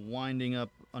are winding up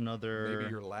another. Maybe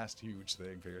your last huge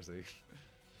thing, Piercy.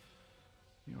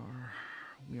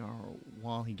 We are.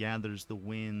 While he gathers the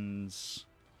winds,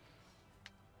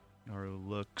 Yaru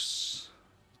looks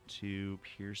to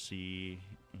Piercy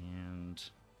and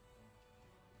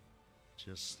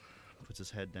just puts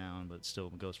his head down, but still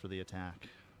goes for the attack.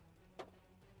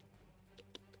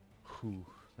 Whew,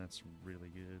 that's really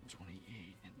good.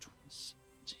 28 and 27.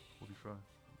 45.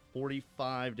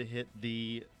 45 to hit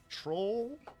the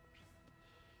troll.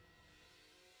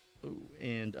 Ooh,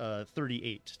 and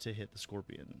 38 to hit the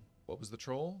scorpion. What was the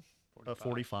troll?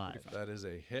 45. That is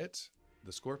a hit.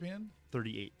 The scorpion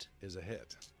 38. is a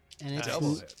hit. And it's,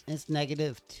 Double hit. it's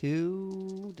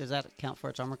 -2. Does that count for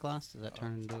its armor class? Does that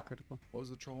turn into a critical? What was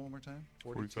the troll one more time?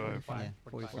 45. Yeah,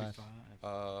 45.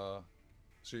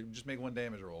 So you just make one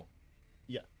damage roll.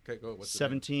 Yeah. Okay, go. What's the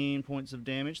 17 points of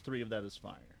damage. 3 of that is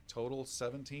fire. total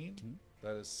 17?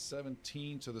 That is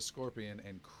 17 to the scorpion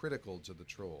and critical to the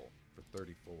troll for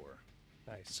 34.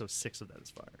 Nice. So 6 of that is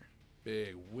fire.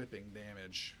 Big whipping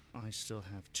damage. I still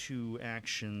have 2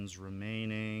 actions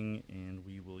remaining, and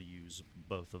we will use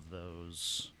both of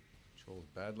those. Troll's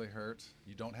badly hurt.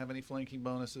 You don't have any flanking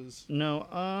bonuses? No,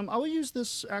 I will use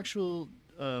this actual,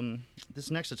 this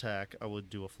next attack. I would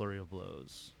do a flurry of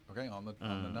blows. Okay, on the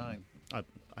 9.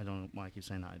 I don't know why I keep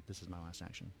saying that. This is my last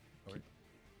action. Okay.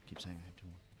 Keep saying I have 2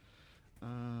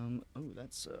 more. Oh,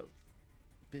 that's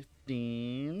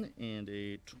 15 and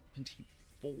a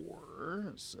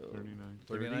 24. So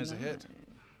 39 is a hit. 39.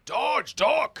 Dodge,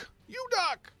 Doc! You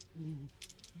duck!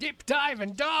 Dip, dive,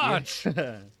 and dodge.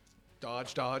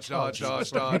 Dodge, dodge, Oh, dodge, dodge,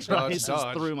 Jesus dodge, dodge, Christ,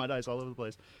 dodge. threw my dice all over the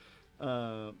place.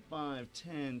 5,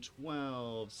 10,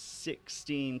 12,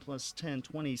 16 plus 10,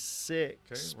 26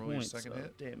 Okay, roll your points second of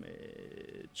hit.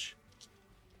 damage.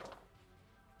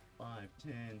 5,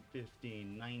 10,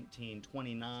 15, 19,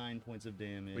 29 points of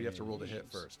damage. But you have to roll the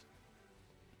hit first.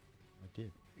 I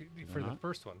did. For the Not?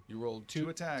 first one. You rolled 2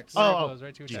 attacks. Oh, Blows,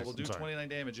 right? 2 geez. attacks. We'll do I'm sorry. 29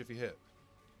 damage if you hit.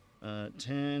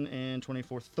 10 and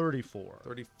 24, 34.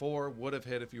 34 would have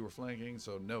hit if you were flanking,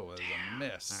 so no, it was a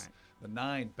miss. All right. The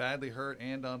 9, badly hurt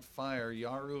and on fire.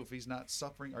 Yaru, if he's not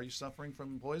suffering, are you suffering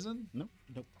from poison? Nope.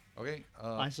 Nope. Okay.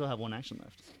 I still have 1 action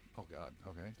left. Oh, God.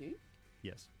 Okay.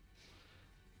 Yes.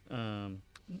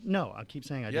 No, I keep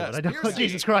saying I Yes, do, but I don't. Piercy.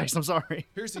 Jesus Christ, I'm sorry.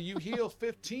 Piercy, you heal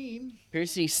 15.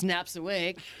 Piercy snaps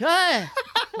awake. Ah,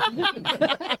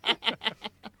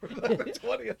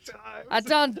 20th time.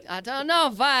 I don't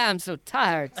know why I'm so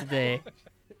tired today.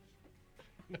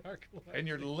 And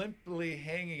you're limply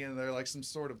hanging in there like some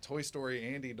sort of Toy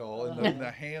Story Andy doll in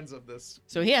the hands of this.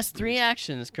 So he has 3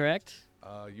 actions, correct?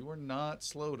 You are not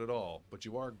slowed at all, but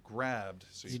you are grabbed.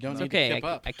 So You don't cannot- It's need to okay. kip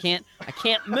up. I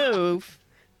can't move,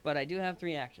 but I do have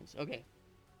 3 actions. Okay.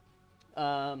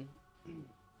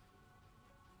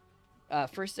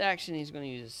 First action, he's going to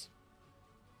use.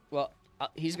 Well,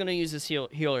 he's going to use his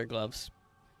healer gloves,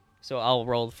 so I'll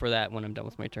roll for that when I'm done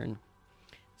with my turn.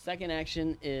 Second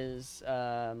action is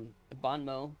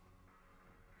Bonmo.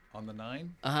 on the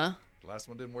 9. Uh The last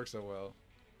one didn't work so well.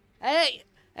 huh.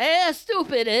 Hey,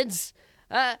 stupids!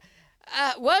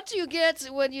 What do you get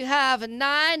when you have a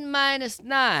 9 minus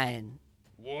 9?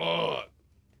 What?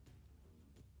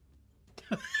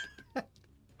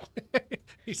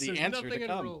 He The says answer to nothing and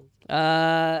come. rolls.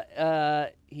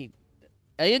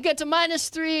 You get to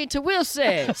 -3 to will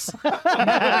saves.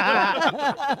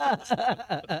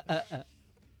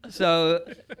 So,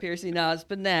 Piercy now it's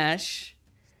Panache.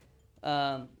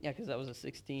 Yeah, because that was a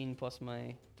 16 plus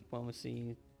my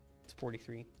diplomacy. It's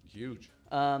 43. Huge.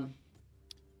 Now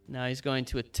he's going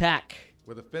to attack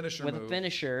With a finisher with move, a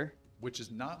finisher. which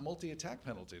is not multi-attack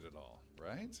penalty at all,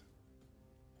 right?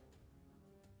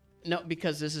 No,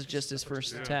 because this is just his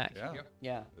first attack. Yeah.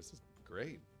 Yeah. This is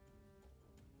great.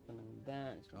 And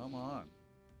that. Come on.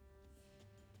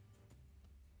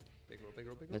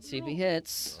 Let's see if he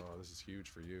hits. Oh, this is huge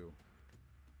for you.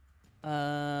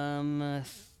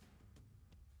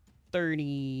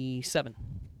 37.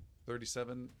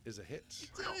 37 is a hit.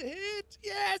 It's a hit.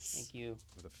 Yes. Thank you.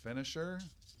 With a finisher,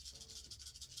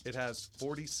 it has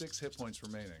 46 hit points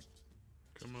remaining.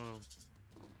 Come on.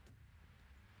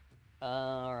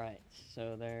 All right.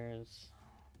 So there's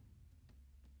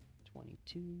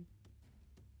 22,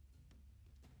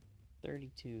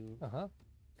 32, Uh-huh.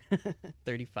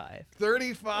 35.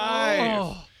 35!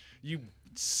 Oh. You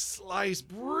slice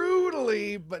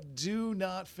brutally, but do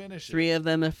not finish it. 3 of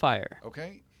them at fire.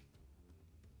 Okay.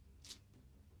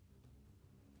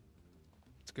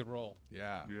 It's a good roll.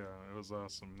 Yeah. Yeah, it was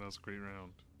awesome. That was a great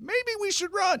round. Maybe we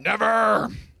should run. Never!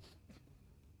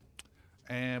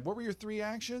 And what were your 3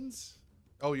 actions?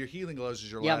 Oh, your healing gloves is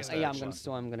your Yeah, last yeah. action.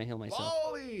 I'm gonna heal myself.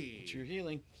 Bolly! It's your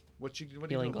healing. What do you Healing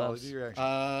do, Bolly? gloves. Do your action.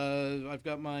 I've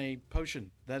got my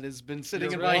potion that has been sitting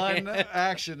Your in my one hand.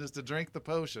 action is to drink the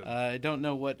potion. I don't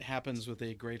know what happens with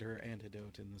a greater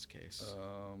antidote in this case.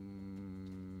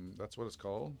 That's what it's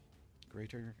called.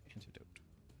 Greater antidote.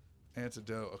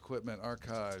 Antidote, equipment,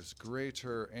 archives,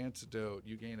 greater antidote.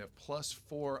 You gain a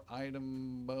 +4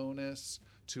 item bonus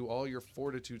to all your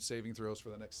fortitude saving throws for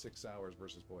the next 6 hours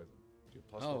versus poison.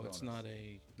 Oh, it's not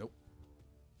a. Nope.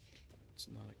 It's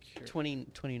not a cure.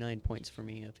 29 points for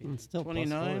me. I think. It's still plus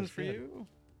 29 4 is for good. you.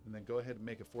 And then go ahead and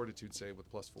make a fortitude save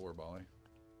with +4, Bolly.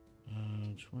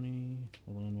 20.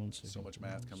 Hold on one second. So much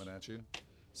math coming at you.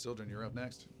 Sildren, you're up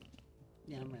next.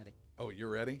 Yeah, I'm ready. Oh, you're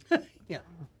ready? Yeah.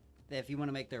 If you want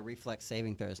to make their reflex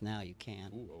saving throws now, you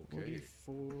can. Ooh, okay.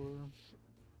 44.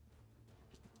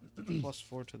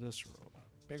 +4 to this roll.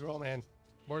 Big roll, man.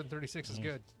 More than 36 is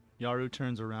good. Yaru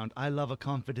turns around. I love a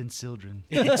confident Sildren.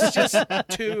 It's just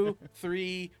 2,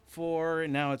 3, 4,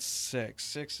 and now it's 6.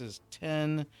 6 is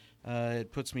 10.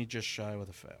 It puts me just shy with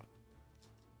a fail.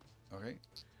 Okay.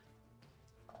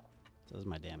 So is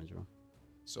my damage roll.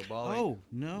 So, Bolly. Oh,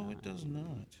 no, it does not.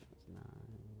 19.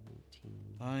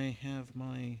 I have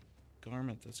my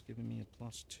garment that's giving me a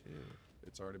 +2.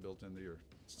 It's already built into your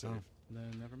save. Oh, then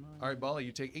never mind. All right, Bolly,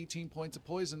 you take 18 points of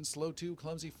poison, slow 2,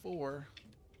 clumsy 4.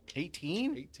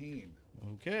 18? 18.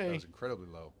 That Okay. was incredibly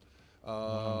low.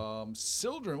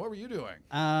 Sildren, what were you doing?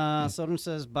 Sodom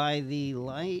says, by the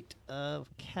light of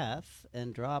Keth,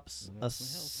 and drops a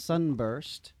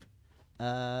sunburst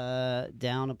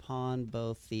down upon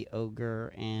both the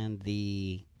ogre and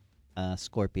the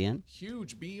scorpion.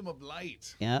 Huge beam of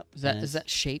light. Yep. Is that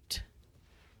shaped?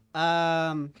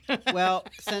 Well,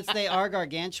 since they are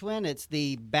gargantuan, it's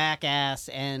the back ass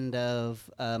end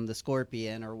of the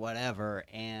scorpion or whatever,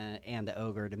 and the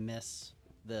ogre to miss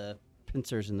the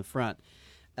pincers in the front.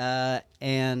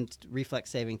 And reflex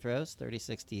saving throws,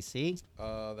 36 DC.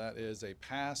 That is a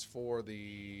pass for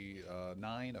the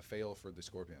 9, a fail for the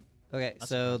scorpion. Okay,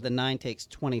 so the 9 takes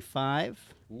 25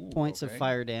 points of okay.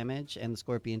 fire damage, and the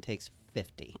scorpion takes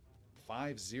 50.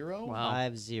 5-0? Wow.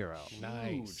 5-0.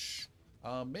 Huge.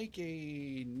 Make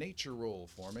a nature roll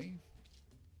for me.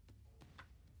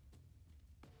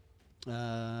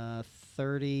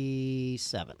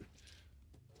 37.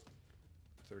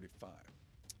 35.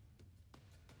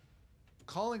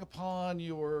 Calling upon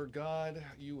your god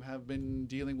you have been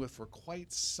dealing with for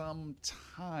quite some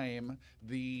time,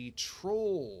 the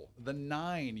troll, the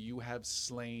 9 you have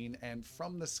slain, and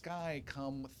from the sky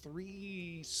come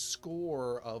 3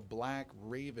 score of black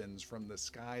ravens from the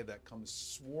sky that come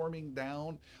swarming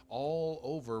down all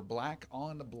over, black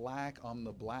on the black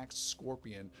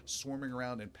scorpion, swarming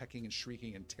around and pecking and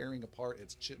shrieking and tearing apart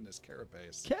its chitinous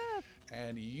carapace.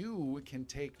 And you can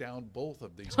take down both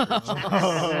of these creatures.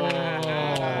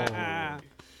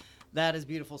 That is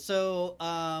beautiful. So,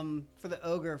 for the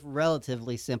ogre,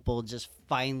 relatively simple, just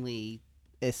finally,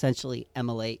 essentially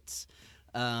immolates,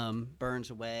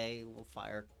 burns away, a little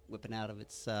fire whipping out of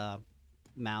its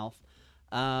mouth.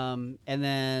 And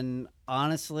then,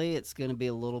 honestly, it's going to be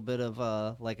a little bit of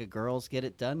a girls get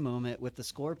it done moment with the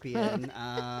scorpion,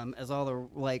 as all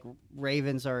the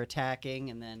ravens are attacking,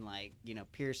 and then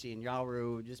Piercy and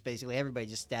Yaru, just basically everybody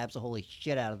just stabs the holy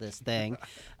shit out of this thing,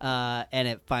 and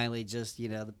it finally just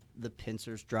the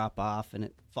pincers drop off and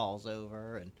it falls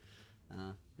over and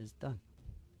is done.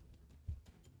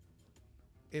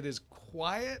 It is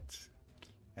quiet,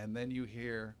 and then you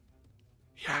hear,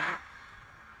 yeah.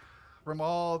 from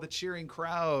all the cheering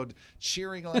crowd,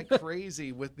 cheering like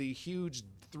crazy with the huge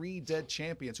 3 dead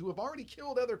champions who have already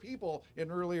killed other people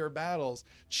in earlier battles,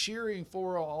 cheering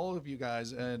for all of you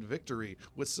guys and victory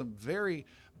with some very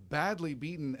badly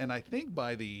beaten, and I think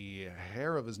by the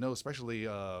hair of his nose, especially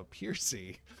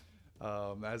Piercy.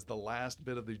 As the last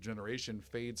bit of the generation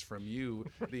fades from you,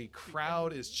 the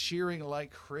crowd is cheering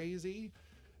like crazy.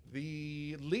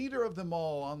 The leader of them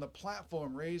all on the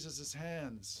platform raises his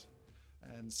hands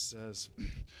and says,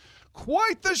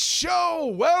 "Quite the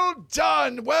show! Well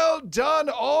done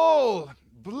all!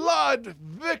 Blood,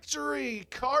 victory,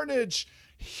 carnage,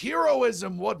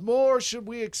 heroism, what more should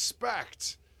we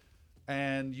expect?"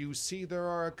 And you see there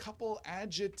are a couple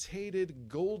agitated,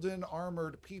 golden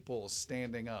armored people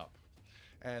standing up.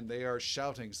 And they are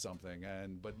shouting something,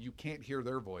 but you can't hear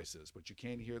their voices, but you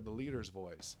can hear the leader's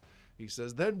voice. He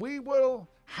says, "Then we will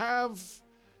have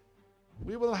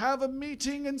a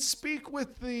meeting and speak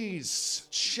with these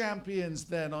champions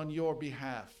then on your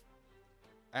behalf.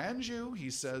 And you,"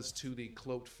 he says to the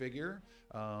cloaked figure,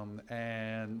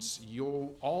 and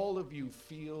all of you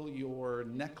feel your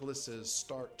necklaces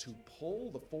start to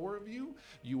pull, the 4 of you.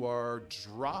 You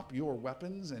drop your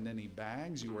weapons and any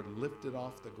bags. You are lifted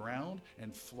off the ground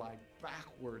and fly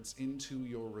backwards into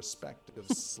your respective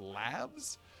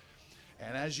slabs.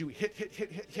 And as you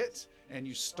hit, and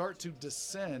you start to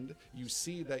descend, you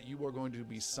see that you are going to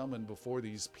be summoned before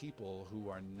these people who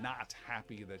are not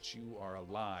happy that you are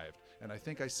alive. And I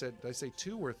think did I say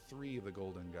 2 or 3 of the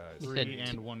golden guys? 3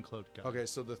 and 1 cloaked guy. Okay,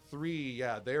 so the 3,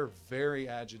 they're very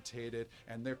agitated,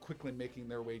 and they're quickly making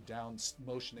their way down,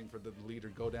 motioning for the leader,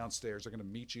 go downstairs, they're going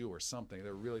to meet you or something.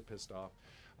 They're really pissed off.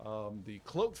 The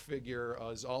cloaked figure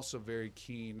is also very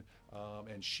keen,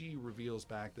 and she reveals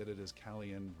back that it is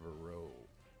Callian Verreau.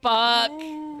 Fuck!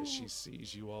 As she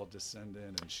sees you all descend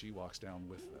in, and she walks down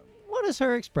with them. What is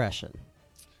her expression?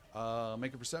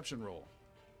 Make a perception roll.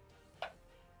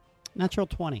 Natural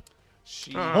 20.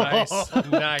 Nice.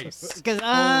 Nice. Because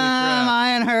I'm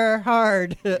eyeing her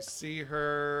hard. You see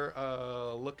her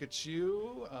look at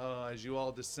you as you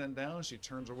all descend down. She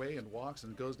turns away and walks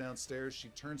and goes downstairs. She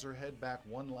turns her head back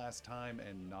one last time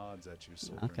and nods at you,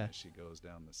 Silver, as she goes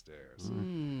down the stairs.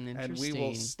 And we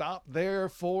will stop there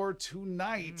for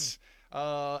tonight.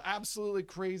 Absolutely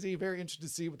crazy. Very interested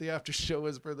to see what the after show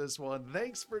is for this one.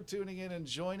 Thanks for tuning in and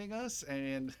joining us,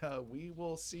 and we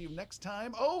will see you next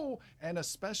time. Oh, and a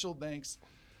special thanks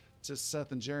to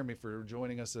Seth and Jeremy for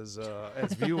joining us as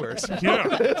viewers. Yeah.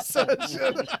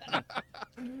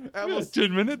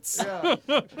 10 minutes. Yeah.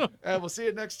 And we'll see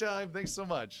you next time. Thanks so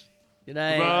much. Good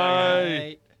night.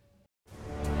 Bye.